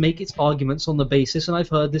case, make its arguments on the basis, and I've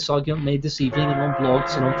heard this argument made this evening and on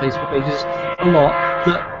blogs and on Facebook pages a lot,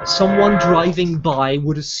 that someone driving by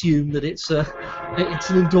would assume that it's an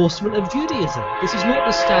endorsement of Judaism. This is not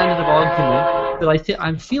the standard of argument that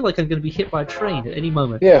I feel like I'm going to be hit by a train at any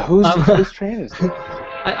moment. Yeah, whose train is this?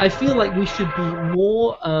 I feel like we should be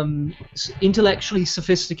more intellectually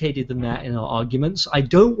sophisticated than that in our arguments. I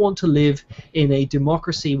don't want to live in a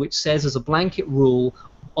democracy which says as a blanket rule,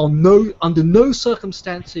 under no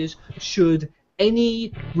circumstances should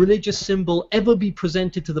any religious symbol ever be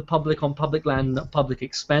presented to the public on public land at public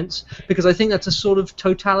expense, because I think that's a sort of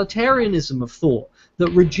totalitarianism of thought that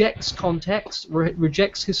rejects context,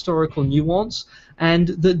 rejects historical nuance, and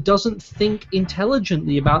that doesn't think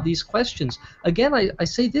intelligently about these questions. Again, I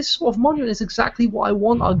say this sort of monument is exactly what I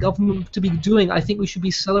want our government to be doing. I think we should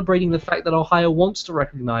be celebrating the fact that Ohio wants to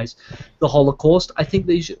recognize the Holocaust. I think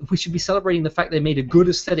we should be celebrating the fact they made a good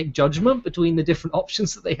aesthetic judgment between the different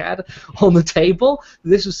options that they had on the table.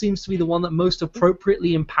 This seems to be the one that most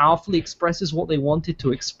appropriately and powerfully expresses what they wanted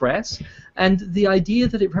to express. And the idea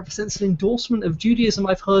that it represents an endorsement of Judaism,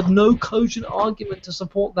 I've heard no cogent argument to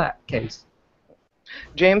support that case.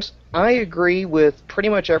 James, I agree with pretty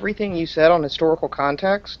much everything you said on historical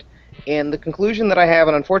context, and the conclusion that I have,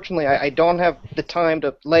 and unfortunately I don't have the time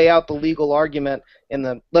to lay out the legal argument in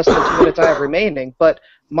the less than 2 minutes I have remaining, but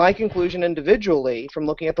my conclusion individually from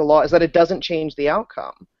looking at the law is that it doesn't change the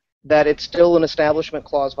outcome, that it's still an Establishment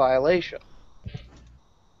Clause violation.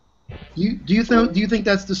 Do you think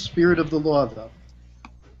that's the spirit of the law, though?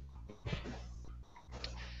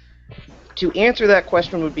 To answer that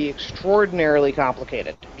question would be extraordinarily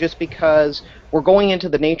complicated, just because we're going into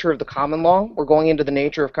the nature of the common law, we're going into the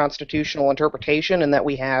nature of constitutional interpretation, and that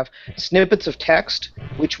we have snippets of text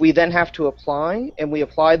which we then have to apply, and we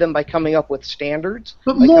apply them by coming up with standards.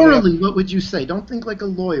 But morally, what would you say? Don't think like a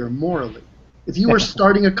lawyer, morally. If you were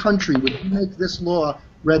starting a country, would you make this law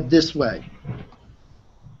read this way?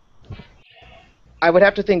 I would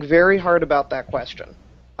have to think very hard about that question.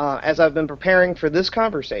 As I've been preparing for this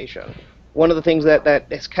conversation, one of the things that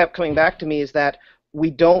has kept coming back to me is that we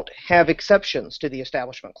don't have exceptions to the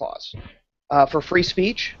Establishment Clause. For free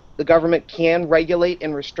speech, the government can regulate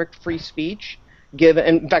and restrict free speech,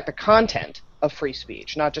 in fact, the content of free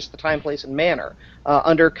speech, not just the time, place, and manner,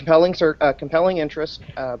 under compelling interest,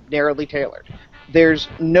 narrowly tailored. There's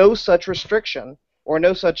no such restriction, or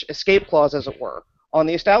no such escape clause, as it were, on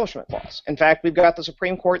the Establishment Clause. In fact, we've got the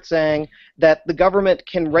Supreme Court saying that the government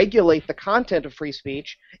can regulate the content of free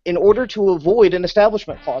speech in order to avoid an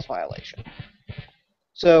Establishment Clause violation.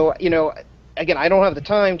 So, again, I don't have the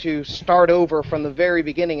time to start over from the very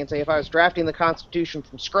beginning and say if I was drafting the Constitution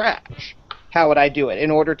from scratch, how would I do it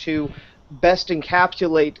in order to best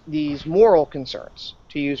encapsulate these moral concerns,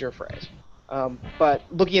 to use your phrase. But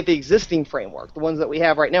looking at the existing framework, the ones that we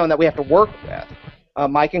have right now and that we have to work with,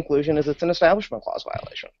 my conclusion is it's an Establishment Clause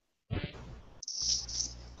violation.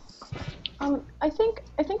 I think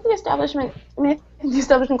the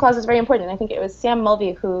Establishment Clause is very important. I think it was Sam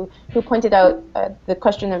Mulvey who pointed out the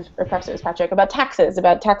question of, or perhaps it was Patrick, about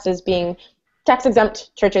taxes being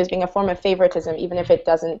tax-exempt churches being a form of favoritism, even if it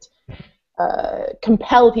doesn't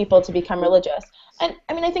compel people to become religious. And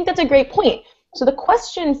I think that's a great point. So the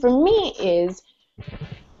question for me is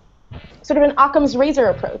sort of an Occam's razor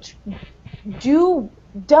approach.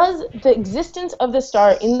 Does the existence of the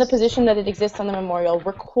star in the position that it exists on the memorial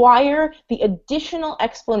require the additional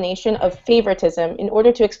explanation of favoritism in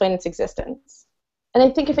order to explain its existence? And I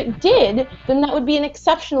think if it did, then that would be an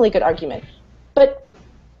exceptionally good argument. But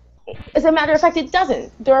as a matter of fact, it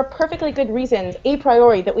doesn't. There are perfectly good reasons, a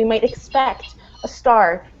priori, that we might expect a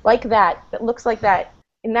star like that looks like that,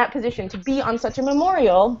 in that position, to be on such a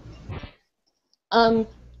memorial,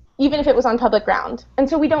 even if it was on public ground. And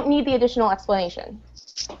so we don't need the additional explanation.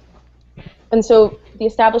 And so the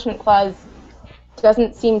Establishment Clause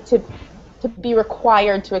doesn't seem to be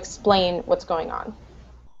required to explain what's going on.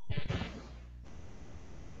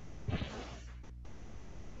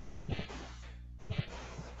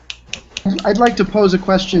 I'd like to pose a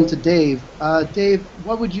question to Dave. Dave,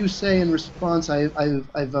 what would you say in response?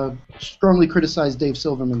 I've strongly criticized Dave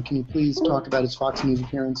Silverman. Can you please talk about his Fox News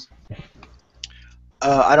appearance?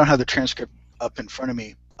 I don't have the transcript up in front of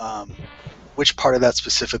me. Which part of that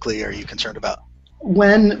specifically are you concerned about?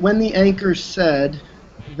 When the anchor said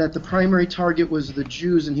that the primary target was the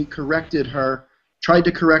Jews and he tried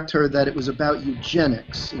to correct her that it was about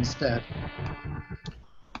eugenics instead.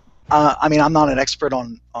 I'm not an expert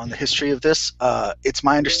on the history of this. It's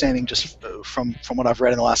my understanding, just from what I've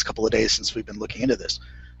read in the last couple of days since we've been looking into this,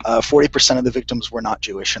 40% of the victims were not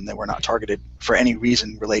Jewish and they were not targeted for any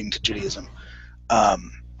reason relating to Judaism.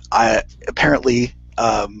 Apparently,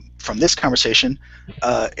 from this conversation,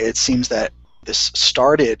 it seems that this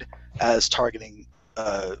started as targeting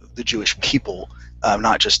the Jewish people,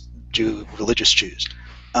 not just religious Jews.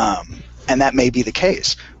 And that may be the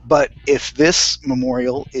case. But if this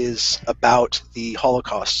memorial is about the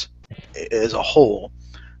Holocaust as a whole,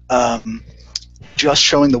 just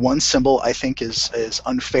showing the one symbol, I think, is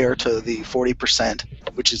unfair to the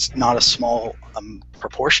 40%, which is not a small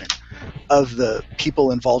proportion of the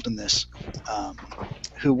people involved in this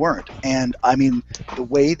who weren't. And I mean, the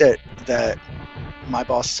way that my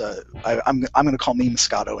boss, I'm going to call me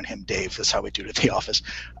Moscato and him Dave. That's how we do it at the office.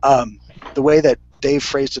 The way that Dave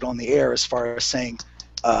phrased it on the air, as far as saying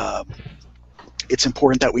it's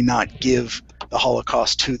important that we not give the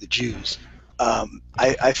Holocaust to the Jews.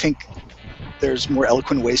 I think there's more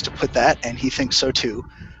eloquent ways to put that, and he thinks so too.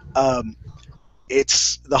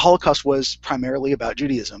 The Holocaust was primarily about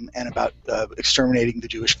Judaism and about exterminating the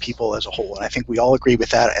Jewish people as a whole, and I think we all agree with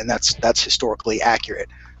that, and that's historically accurate.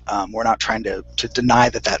 We're not trying to deny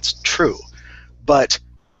that that's true. But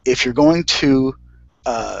if you're going to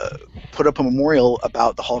put up a memorial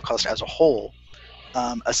about the Holocaust as a whole,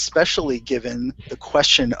 especially given the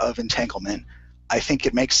question of entanglement, I think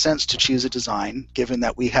it makes sense to choose a design, given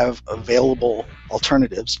that we have available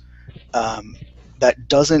alternatives, that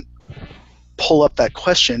doesn't pull up that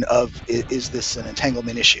question of, is this an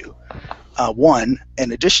entanglement issue? One,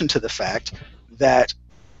 in addition to the fact that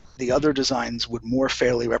the other designs would more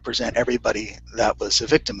fairly represent everybody that was a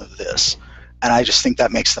victim of this. And I just think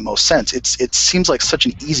that makes the most sense. It seems like such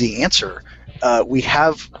an easy answer. We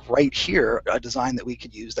have right here a design that we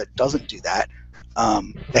could use that doesn't do that.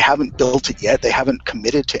 They haven't built it yet. They haven't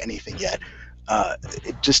committed to anything yet.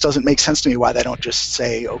 It just doesn't make sense to me why they don't just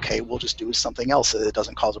say, okay, we'll just do something else so that it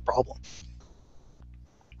doesn't cause a problem.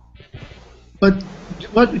 But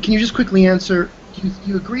can you just quickly answer? Do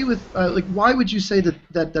you agree with, why would you say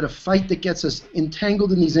that a fight that gets us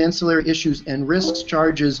entangled in these ancillary issues and risks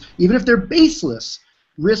charges, even if they're baseless,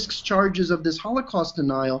 risks charges of this Holocaust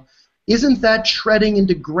denial, isn't that treading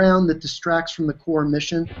into ground that distracts from the core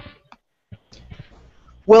mission?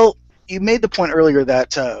 Well, you made the point earlier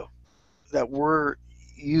that we're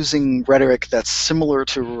using rhetoric that's similar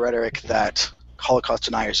to rhetoric that Holocaust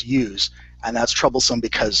deniers use, and that's troublesome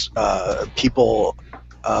because people,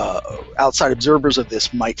 outside observers of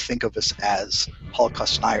this, might think of us as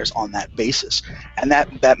Holocaust deniers on that basis. And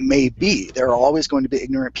that may be. There are always going to be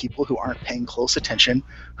ignorant people who aren't paying close attention,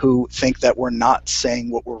 who think that we're not saying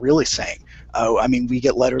what we're really saying. I mean, we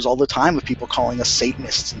get letters all the time of people calling us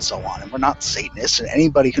Satanists and so on, and we're not Satanists, and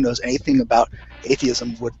anybody who knows anything about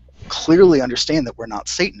atheism would clearly understand that we're not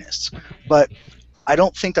Satanists. But I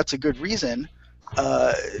don't think that's a good reason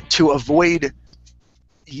to avoid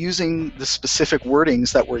using the specific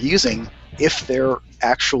wordings that we're using, if they're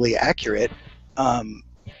actually accurate,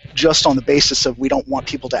 just on the basis of we don't want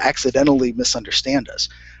people to accidentally misunderstand us.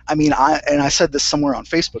 I mean, I said this somewhere on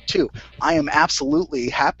Facebook too, I am absolutely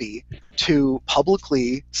happy to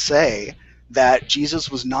publicly say that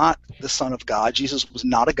Jesus was not the Son of God, Jesus was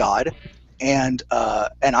not a God, and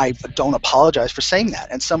I don't apologize for saying that.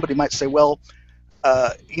 And somebody might say, well,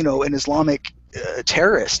 an Islamic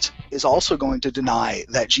terrorist is also going to deny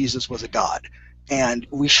that Jesus was a god, and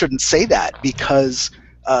we shouldn't say that because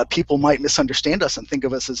people might misunderstand us and think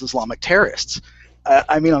of us as Islamic terrorists.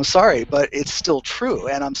 I mean, I'm sorry, but it's still true,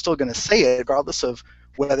 and I'm still going to say it regardless of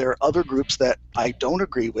whether other groups that I don't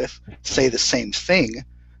agree with say the same thing,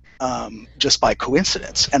 just by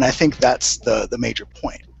coincidence. And I think that's the major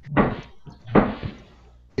point.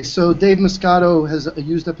 So Dave Moscato has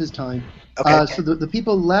used up his time. Okay. So the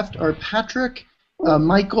people left are Patrick,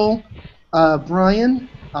 Michael, Brian.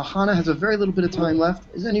 Hannah has a very little bit of time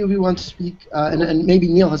left. Does any of you want to speak? And maybe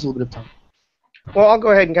Neil has a little bit of time. Well, I'll go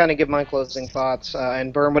ahead and kind of give my closing thoughts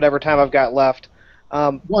and burn whatever time I've got left.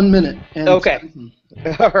 1 minute. And okay.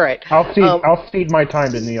 All right. I'll cede my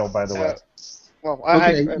time to Neil, by the way. Well,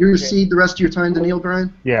 okay, you cede the rest of your time to Neil,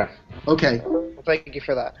 Brian? Yeah. Okay. Well, thank you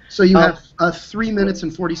for that. So you have 3 minutes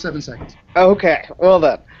and 47 seconds. Okay. Well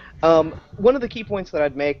then. One of the key points that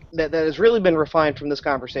I'd make that has really been refined from this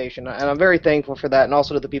conversation, and I'm very thankful for that, and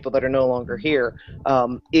also to the people that are no longer here,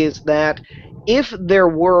 is that if there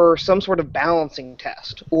were some sort of balancing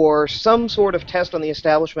test or some sort of test on the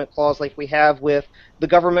Establishment Clause like we have with the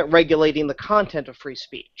government regulating the content of free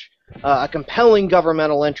speech, a compelling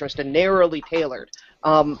governmental interest and narrowly tailored,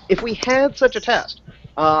 if we had such a test,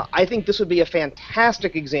 I think this would be a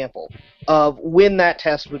fantastic example of when that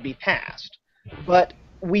test would be passed. But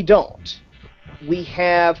we don't. We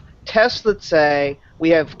have tests that say,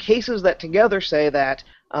 we have cases that together say that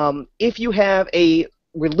if you have a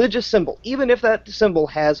religious symbol, even if that symbol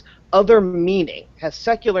has other meaning, has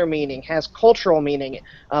secular meaning, has cultural meaning,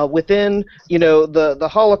 within, the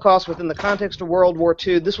Holocaust, within the context of World War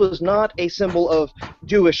II, this was not a symbol of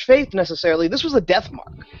Jewish faith necessarily. This was a death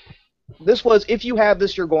mark. This was, if you have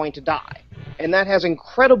this, you're going to die. And that has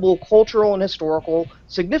incredible cultural and historical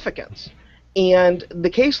significance. And the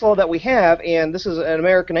case law that we have, and this is an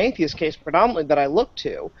American atheist case predominantly that I look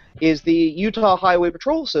to, is the Utah Highway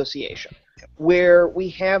Patrol Association, where we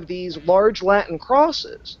have these large Latin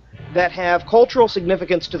crosses that have cultural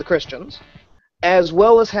significance to the Christians, as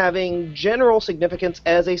well as having general significance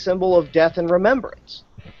as a symbol of death and remembrance.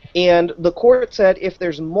 And the court said if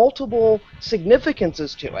there's multiple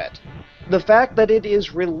significances to it, the fact that it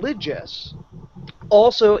is religious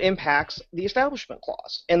also impacts the Establishment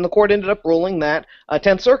Clause. And the court ended up ruling that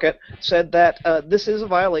 10th Circuit said that this is a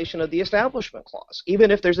violation of the Establishment Clause,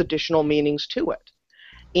 even if there's additional meanings to it.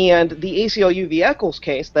 And the ACLU v. Eccles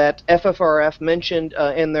case that FFRF mentioned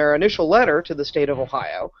in their initial letter to the state of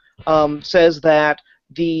Ohio says that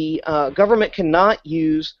the government cannot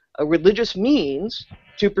use religious means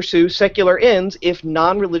to pursue secular ends if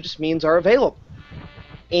non-religious means are available.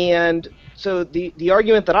 And so the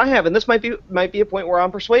argument that I have, and this might be a point where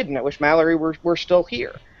I'm persuaded, I wish Mallory were still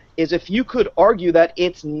here, is if you could argue that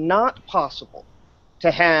it's not possible to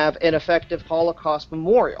have an effective Holocaust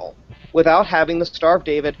memorial without having the Star of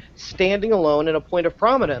David standing alone in a point of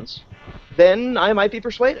prominence, then I might be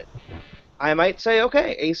persuaded. I might say,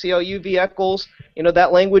 okay, ACLU v. Eccles,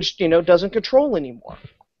 that language, doesn't control anymore,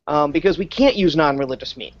 because we can't use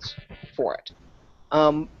non-religious means for it.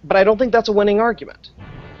 But I don't think that's a winning argument.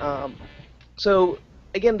 So,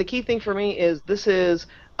 again, the key thing for me is this is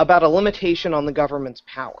about a limitation on the government's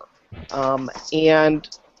power. And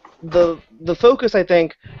the focus, I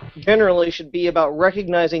think, generally should be about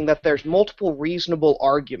recognizing that there's multiple reasonable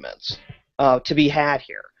arguments to be had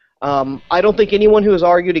here. I don't think anyone who has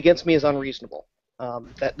argued against me is unreasonable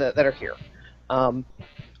that are here.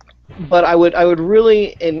 But I would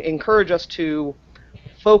really encourage us to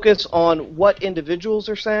focus on what individuals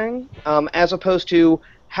are saying, as opposed to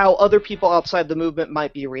how other people outside the movement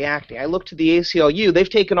might be reacting. I look to the ACLU. They've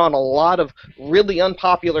taken on a lot of really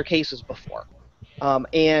unpopular cases before,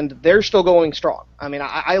 and they're still going strong. I mean,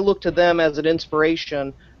 I look to them as an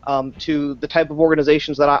inspiration to the type of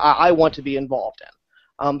organizations that I want to be involved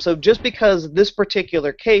in. So just because this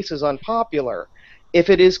particular case is unpopular, if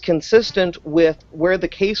it is consistent with where the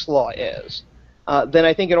case law is, then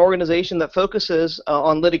I think an organization that focuses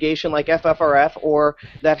on litigation like FFRF, or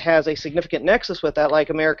that has a significant nexus with that like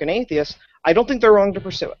American Atheists, I don't think they're wrong to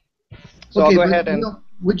pursue it. So okay, I'll go ahead and...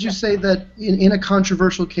 Would you say that in a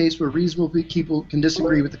controversial case where reasonable people can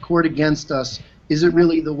disagree with the court against us, is it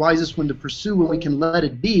really the wisest one to pursue when we can let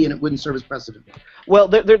it be and it wouldn't serve as precedent? Well,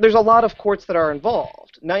 there's a lot of courts that are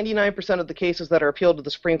involved. 99% of the cases that are appealed to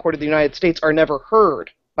the Supreme Court of the United States are never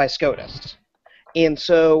heard by SCOTUS. And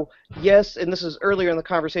so, yes, and this is earlier in the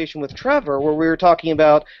conversation with Trevor, where we were talking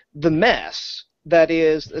about the mess that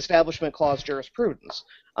is Establishment Clause jurisprudence.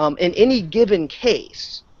 In any given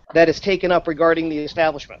case that is taken up regarding the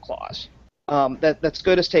Establishment Clause, that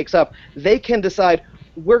SCOTUS takes up, they can decide,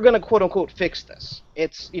 we're going to quote-unquote fix this.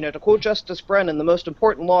 It's, to quote Justice Brennan, the most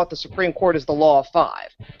important law at the Supreme Court is the law of 5.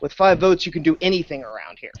 With 5 votes, you can do anything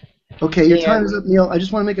around here. Okay, your time is up, Neil. I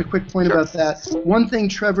just want to make a quick point about that. One thing,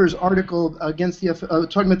 Trevor's article against the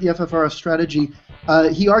talking about the FFRF strategy,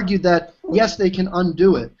 he argued that yes, they can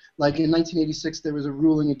undo it. Like in 1986, there was a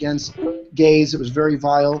ruling against gays. It was very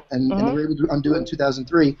vile, and they were able to undo it in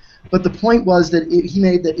 2003. But the point was that he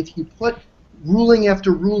made that if you put ruling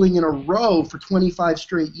after ruling in a row for 25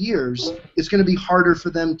 straight years, it's going to be harder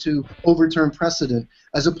for them to overturn precedent,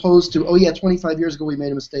 as opposed to, oh yeah, 25 years ago we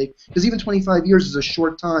made a mistake, because even 25 years is a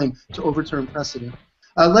short time to overturn precedent.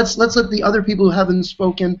 Let's let the other people who haven't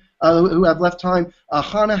spoken, who have left time.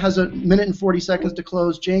 Hannah has a minute and 40 seconds to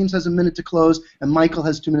close, James has a minute to close, and Michael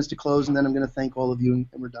has 2 minutes to close, and then I'm going to thank all of you, and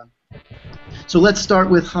we're done. So let's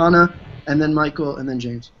start with Hannah, and then Michael, and then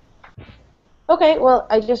James. Okay, well,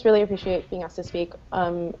 I just really appreciate being asked to speak.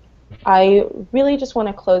 I really just want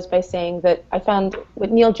to close by saying that I found what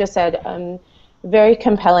Neil just said very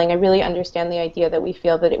compelling. I really understand the idea that we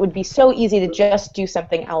feel that it would be so easy to just do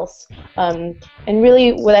something else. And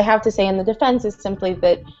really what I have to say in the defense is simply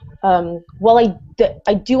that while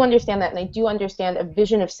I do understand that, and I do understand a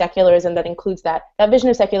vision of secularism that includes that, that vision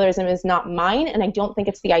of secularism is not mine, and I don't think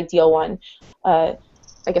it's the ideal one.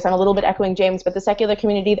 I guess I'm a little bit echoing James, but the secular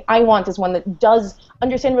community that I want is one that does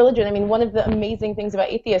understand religion. I mean, one of the amazing things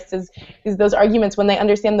about atheists is those arguments when they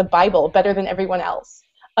understand the Bible better than everyone else.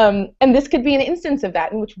 And this could be an instance of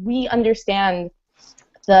that in which we understand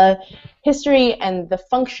the history and the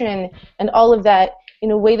function and all of that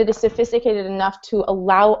in a way that is sophisticated enough to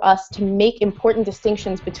allow us to make important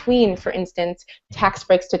distinctions between, for instance, tax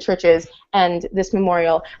breaks to churches and this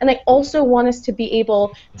memorial. And I also want us to be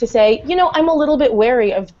able to say, you know, I'm a little bit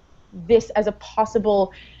wary of this as a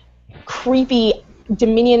possible creepy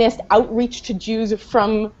dominionist outreach to Jews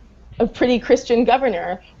from a pretty Christian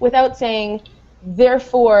governor, without saying,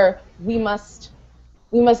 therefore, we must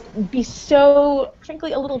be so,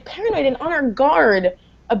 frankly, a little paranoid and on our guard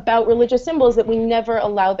about religious symbols that we never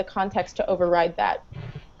allow the context to override that.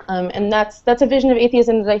 And that's a vision of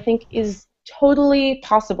atheism that I think is totally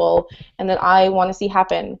possible and that I want to see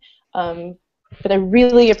happen. But I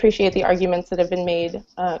really appreciate the arguments that have been made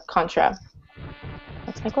contra.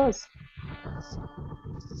 That's my close.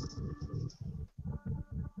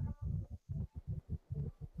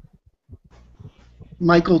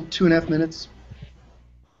 Michael, 2.5 minutes.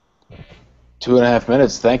 2.5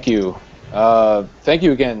 minutes. Thank you. Thank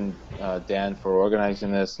you again, Dan, for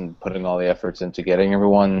organizing this and putting all the efforts into getting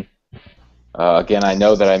everyone. Again, I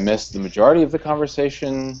know that I missed the majority of the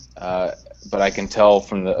conversation, but I can tell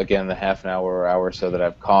from the half an hour or hour or so that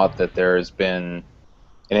I've caught that there has been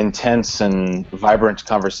an intense and vibrant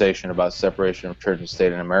conversation about separation of church and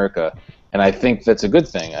state in America, and I think that's a good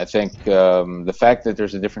thing. I think the fact that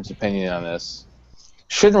there's a difference of opinion on this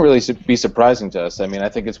shouldn't really be surprising to us. I mean, I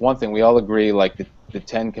think it's one thing we all agree, like the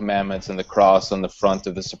Ten Commandments and the cross on the front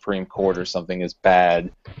of the Supreme Court or something is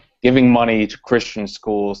bad. Giving money to Christian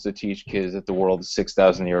schools to teach kids that the world is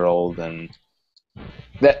 6,000 years old, and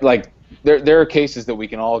that, like, there are cases that we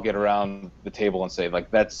can all get around the table and say,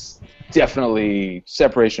 like, that's definitely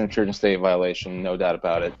separation of church and state violation, no doubt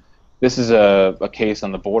about it. This is a case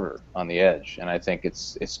on the border, on the edge, and I think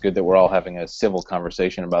it's good that we're all having a civil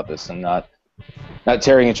conversation about this and not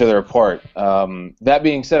tearing each other apart. That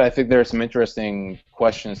being said, I think there are some interesting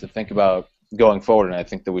questions to think about going forward, and I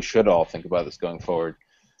think that we should all think about this going forward.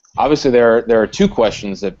 Obviously, there are two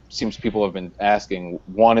questions that seems people have been asking.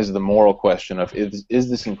 One is the moral question of, is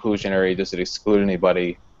this inclusionary? Does it exclude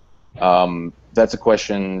anybody? That's a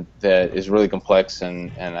question that is really complex,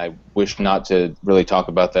 and I wish not to really talk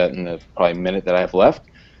about that in the probably minute that I have left.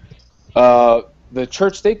 The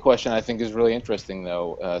church-state question, I think, is really interesting,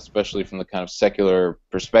 though, especially from the kind of secular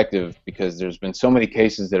perspective, because there's been so many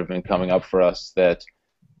cases that have been coming up for us that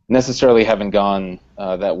necessarily haven't gone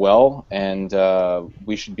that well, and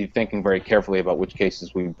we should be thinking very carefully about which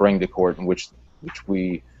cases we bring to court and which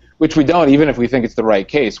we don't, even if we think it's the right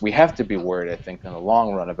case. We have to be worried, I think, in the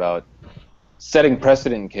long run about setting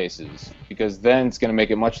precedent in cases, because then it's going to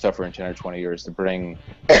make it much tougher in 10 or 20 years to bring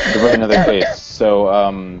another case.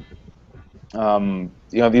 So,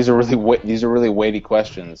 you know, these are really weighty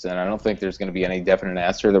questions, and I don't think there's going to be any definite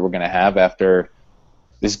answer that we're going to have after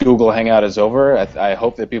this Google Hangout is over. I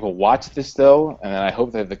hope that people watch this, though, and I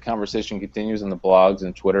hope that the conversation continues on the blogs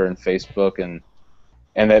and Twitter and Facebook, and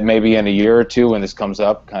that maybe in a year or two when this comes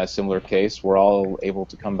up, kind of similar case, we're all able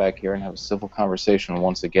to come back here and have a civil conversation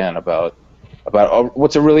once again about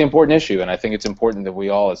what's a really important issue. And I think it's important that we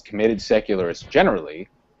all, as committed secularists generally,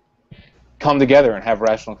 come together and have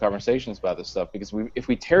rational conversations about this stuff, because if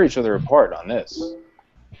we tear each other apart on this,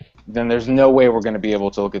 then there's no way we're going to be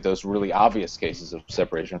able to look at those really obvious cases of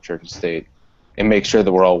separation of church and state and make sure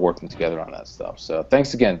that we're all working together on that stuff. So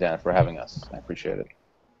thanks again, Dan, for having us. I appreciate it.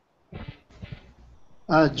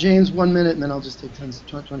 James, 1 minute, and then I'll just take 20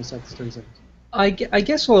 seconds, 30 seconds. I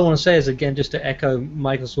guess all I want to say is, again, just to echo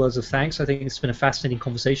Michael's words of thanks. I think it's been a fascinating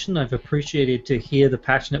conversation. I've appreciated to hear the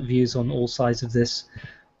passionate views on all sides of this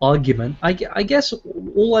argument. I guess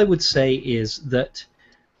all I would say is that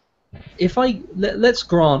if let's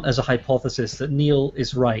grant as a hypothesis that Neil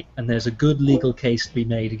is right and there's a good legal case to be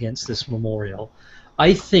made against this memorial,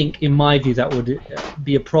 I think, in my view, that would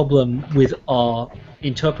be a problem with our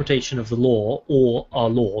interpretation of the law or our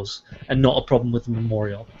laws, and not a problem with the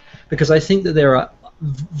memorial. Because I think that there are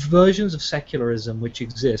versions of secularism which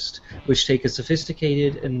exist, which take a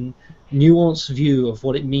sophisticated and nuanced view of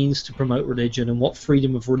what it means to promote religion and what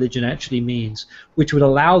freedom of religion actually means, which would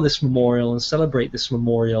allow this memorial and celebrate this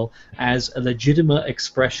memorial as a legitimate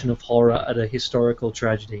expression of horror at a historical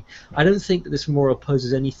tragedy. I don't think that this memorial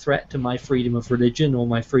poses any threat to my freedom of religion or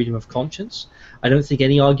my freedom of conscience. I don't think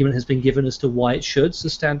any argument has been given as to why it should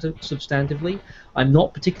substantively. I'm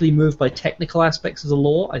not particularly moved by technical aspects of the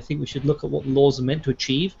law. I think we should look at what the laws are meant to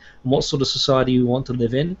achieve and what sort of society we want to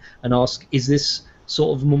live in, and ask, is this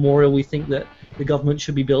sort of memorial we think that the government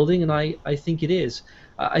should be building? And I think it is.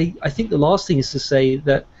 I think the last thing is to say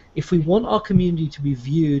that if we want our community to be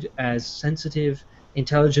viewed as sensitive,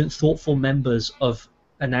 intelligent, thoughtful members of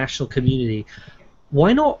a national community,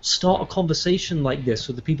 why not start a conversation like this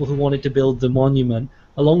with the people who wanted to build the monument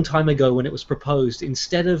a long time ago when it was proposed,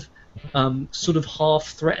 instead of sort of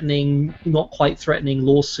half-threatening, not quite threatening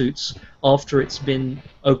lawsuits after it's been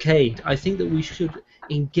okayed? I think that we should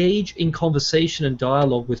engage in conversation and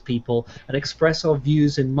dialogue with people and express our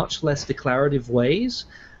views in much less declarative ways,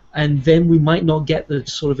 and then we might not get the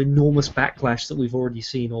sort of enormous backlash that we've already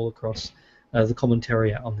seen all across the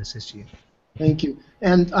commentariat on this issue. Thank you.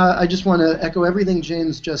 And I just want to echo everything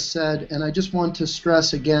James just said, and I just want to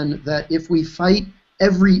stress again that if we fight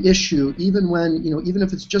every issue, even when, even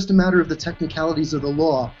if it's just a matter of the technicalities of the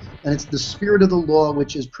law, and it's the spirit of the law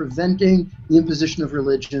which is preventing the imposition of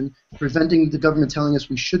religion, preventing the government telling us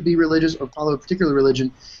we should be religious or follow a particular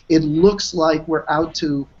religion, it looks like we're out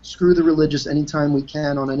to screw the religious anytime we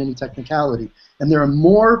can on any technicality. And there are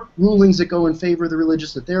more rulings that go in favor of the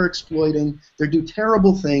religious that they're exploiting. They do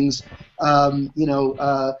terrible things.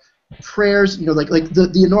 Prayers, like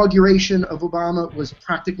the inauguration of Obama was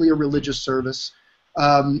practically a religious service.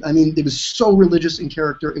 I mean, it was so religious in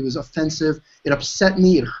character. It was offensive. It upset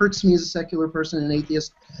me. It hurts me as a secular person and an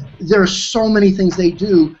atheist. There are so many things they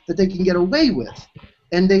do that they can get away with.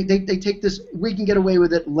 And they take this, we can get away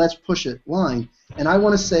with it, let's push it line. And I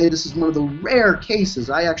want to say this is one of the rare cases.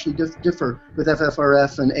 I actually differ with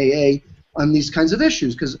FFRF and AA on these kinds of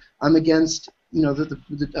issues, because I'm against,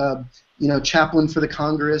 chaplain for the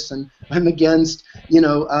Congress, and I'm against,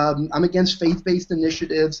 I'm against faith-based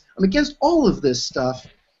initiatives. I'm against all of this stuff.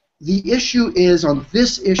 The issue is, on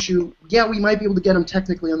this issue, yeah, we might be able to get them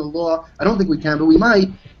technically on the law. I don't think we can, but we might.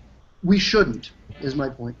 We shouldn't, is my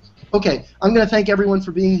point. Okay, I'm going to thank everyone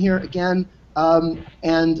for being here again. On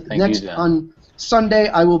Sunday,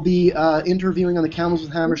 I will be interviewing on the Camels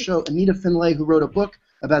with Hammer show Anita Finlay, who wrote a book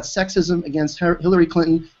about sexism against Hillary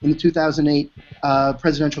Clinton in the 2008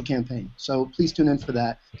 presidential campaign. So please tune in for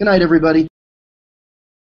that. Good night, everybody.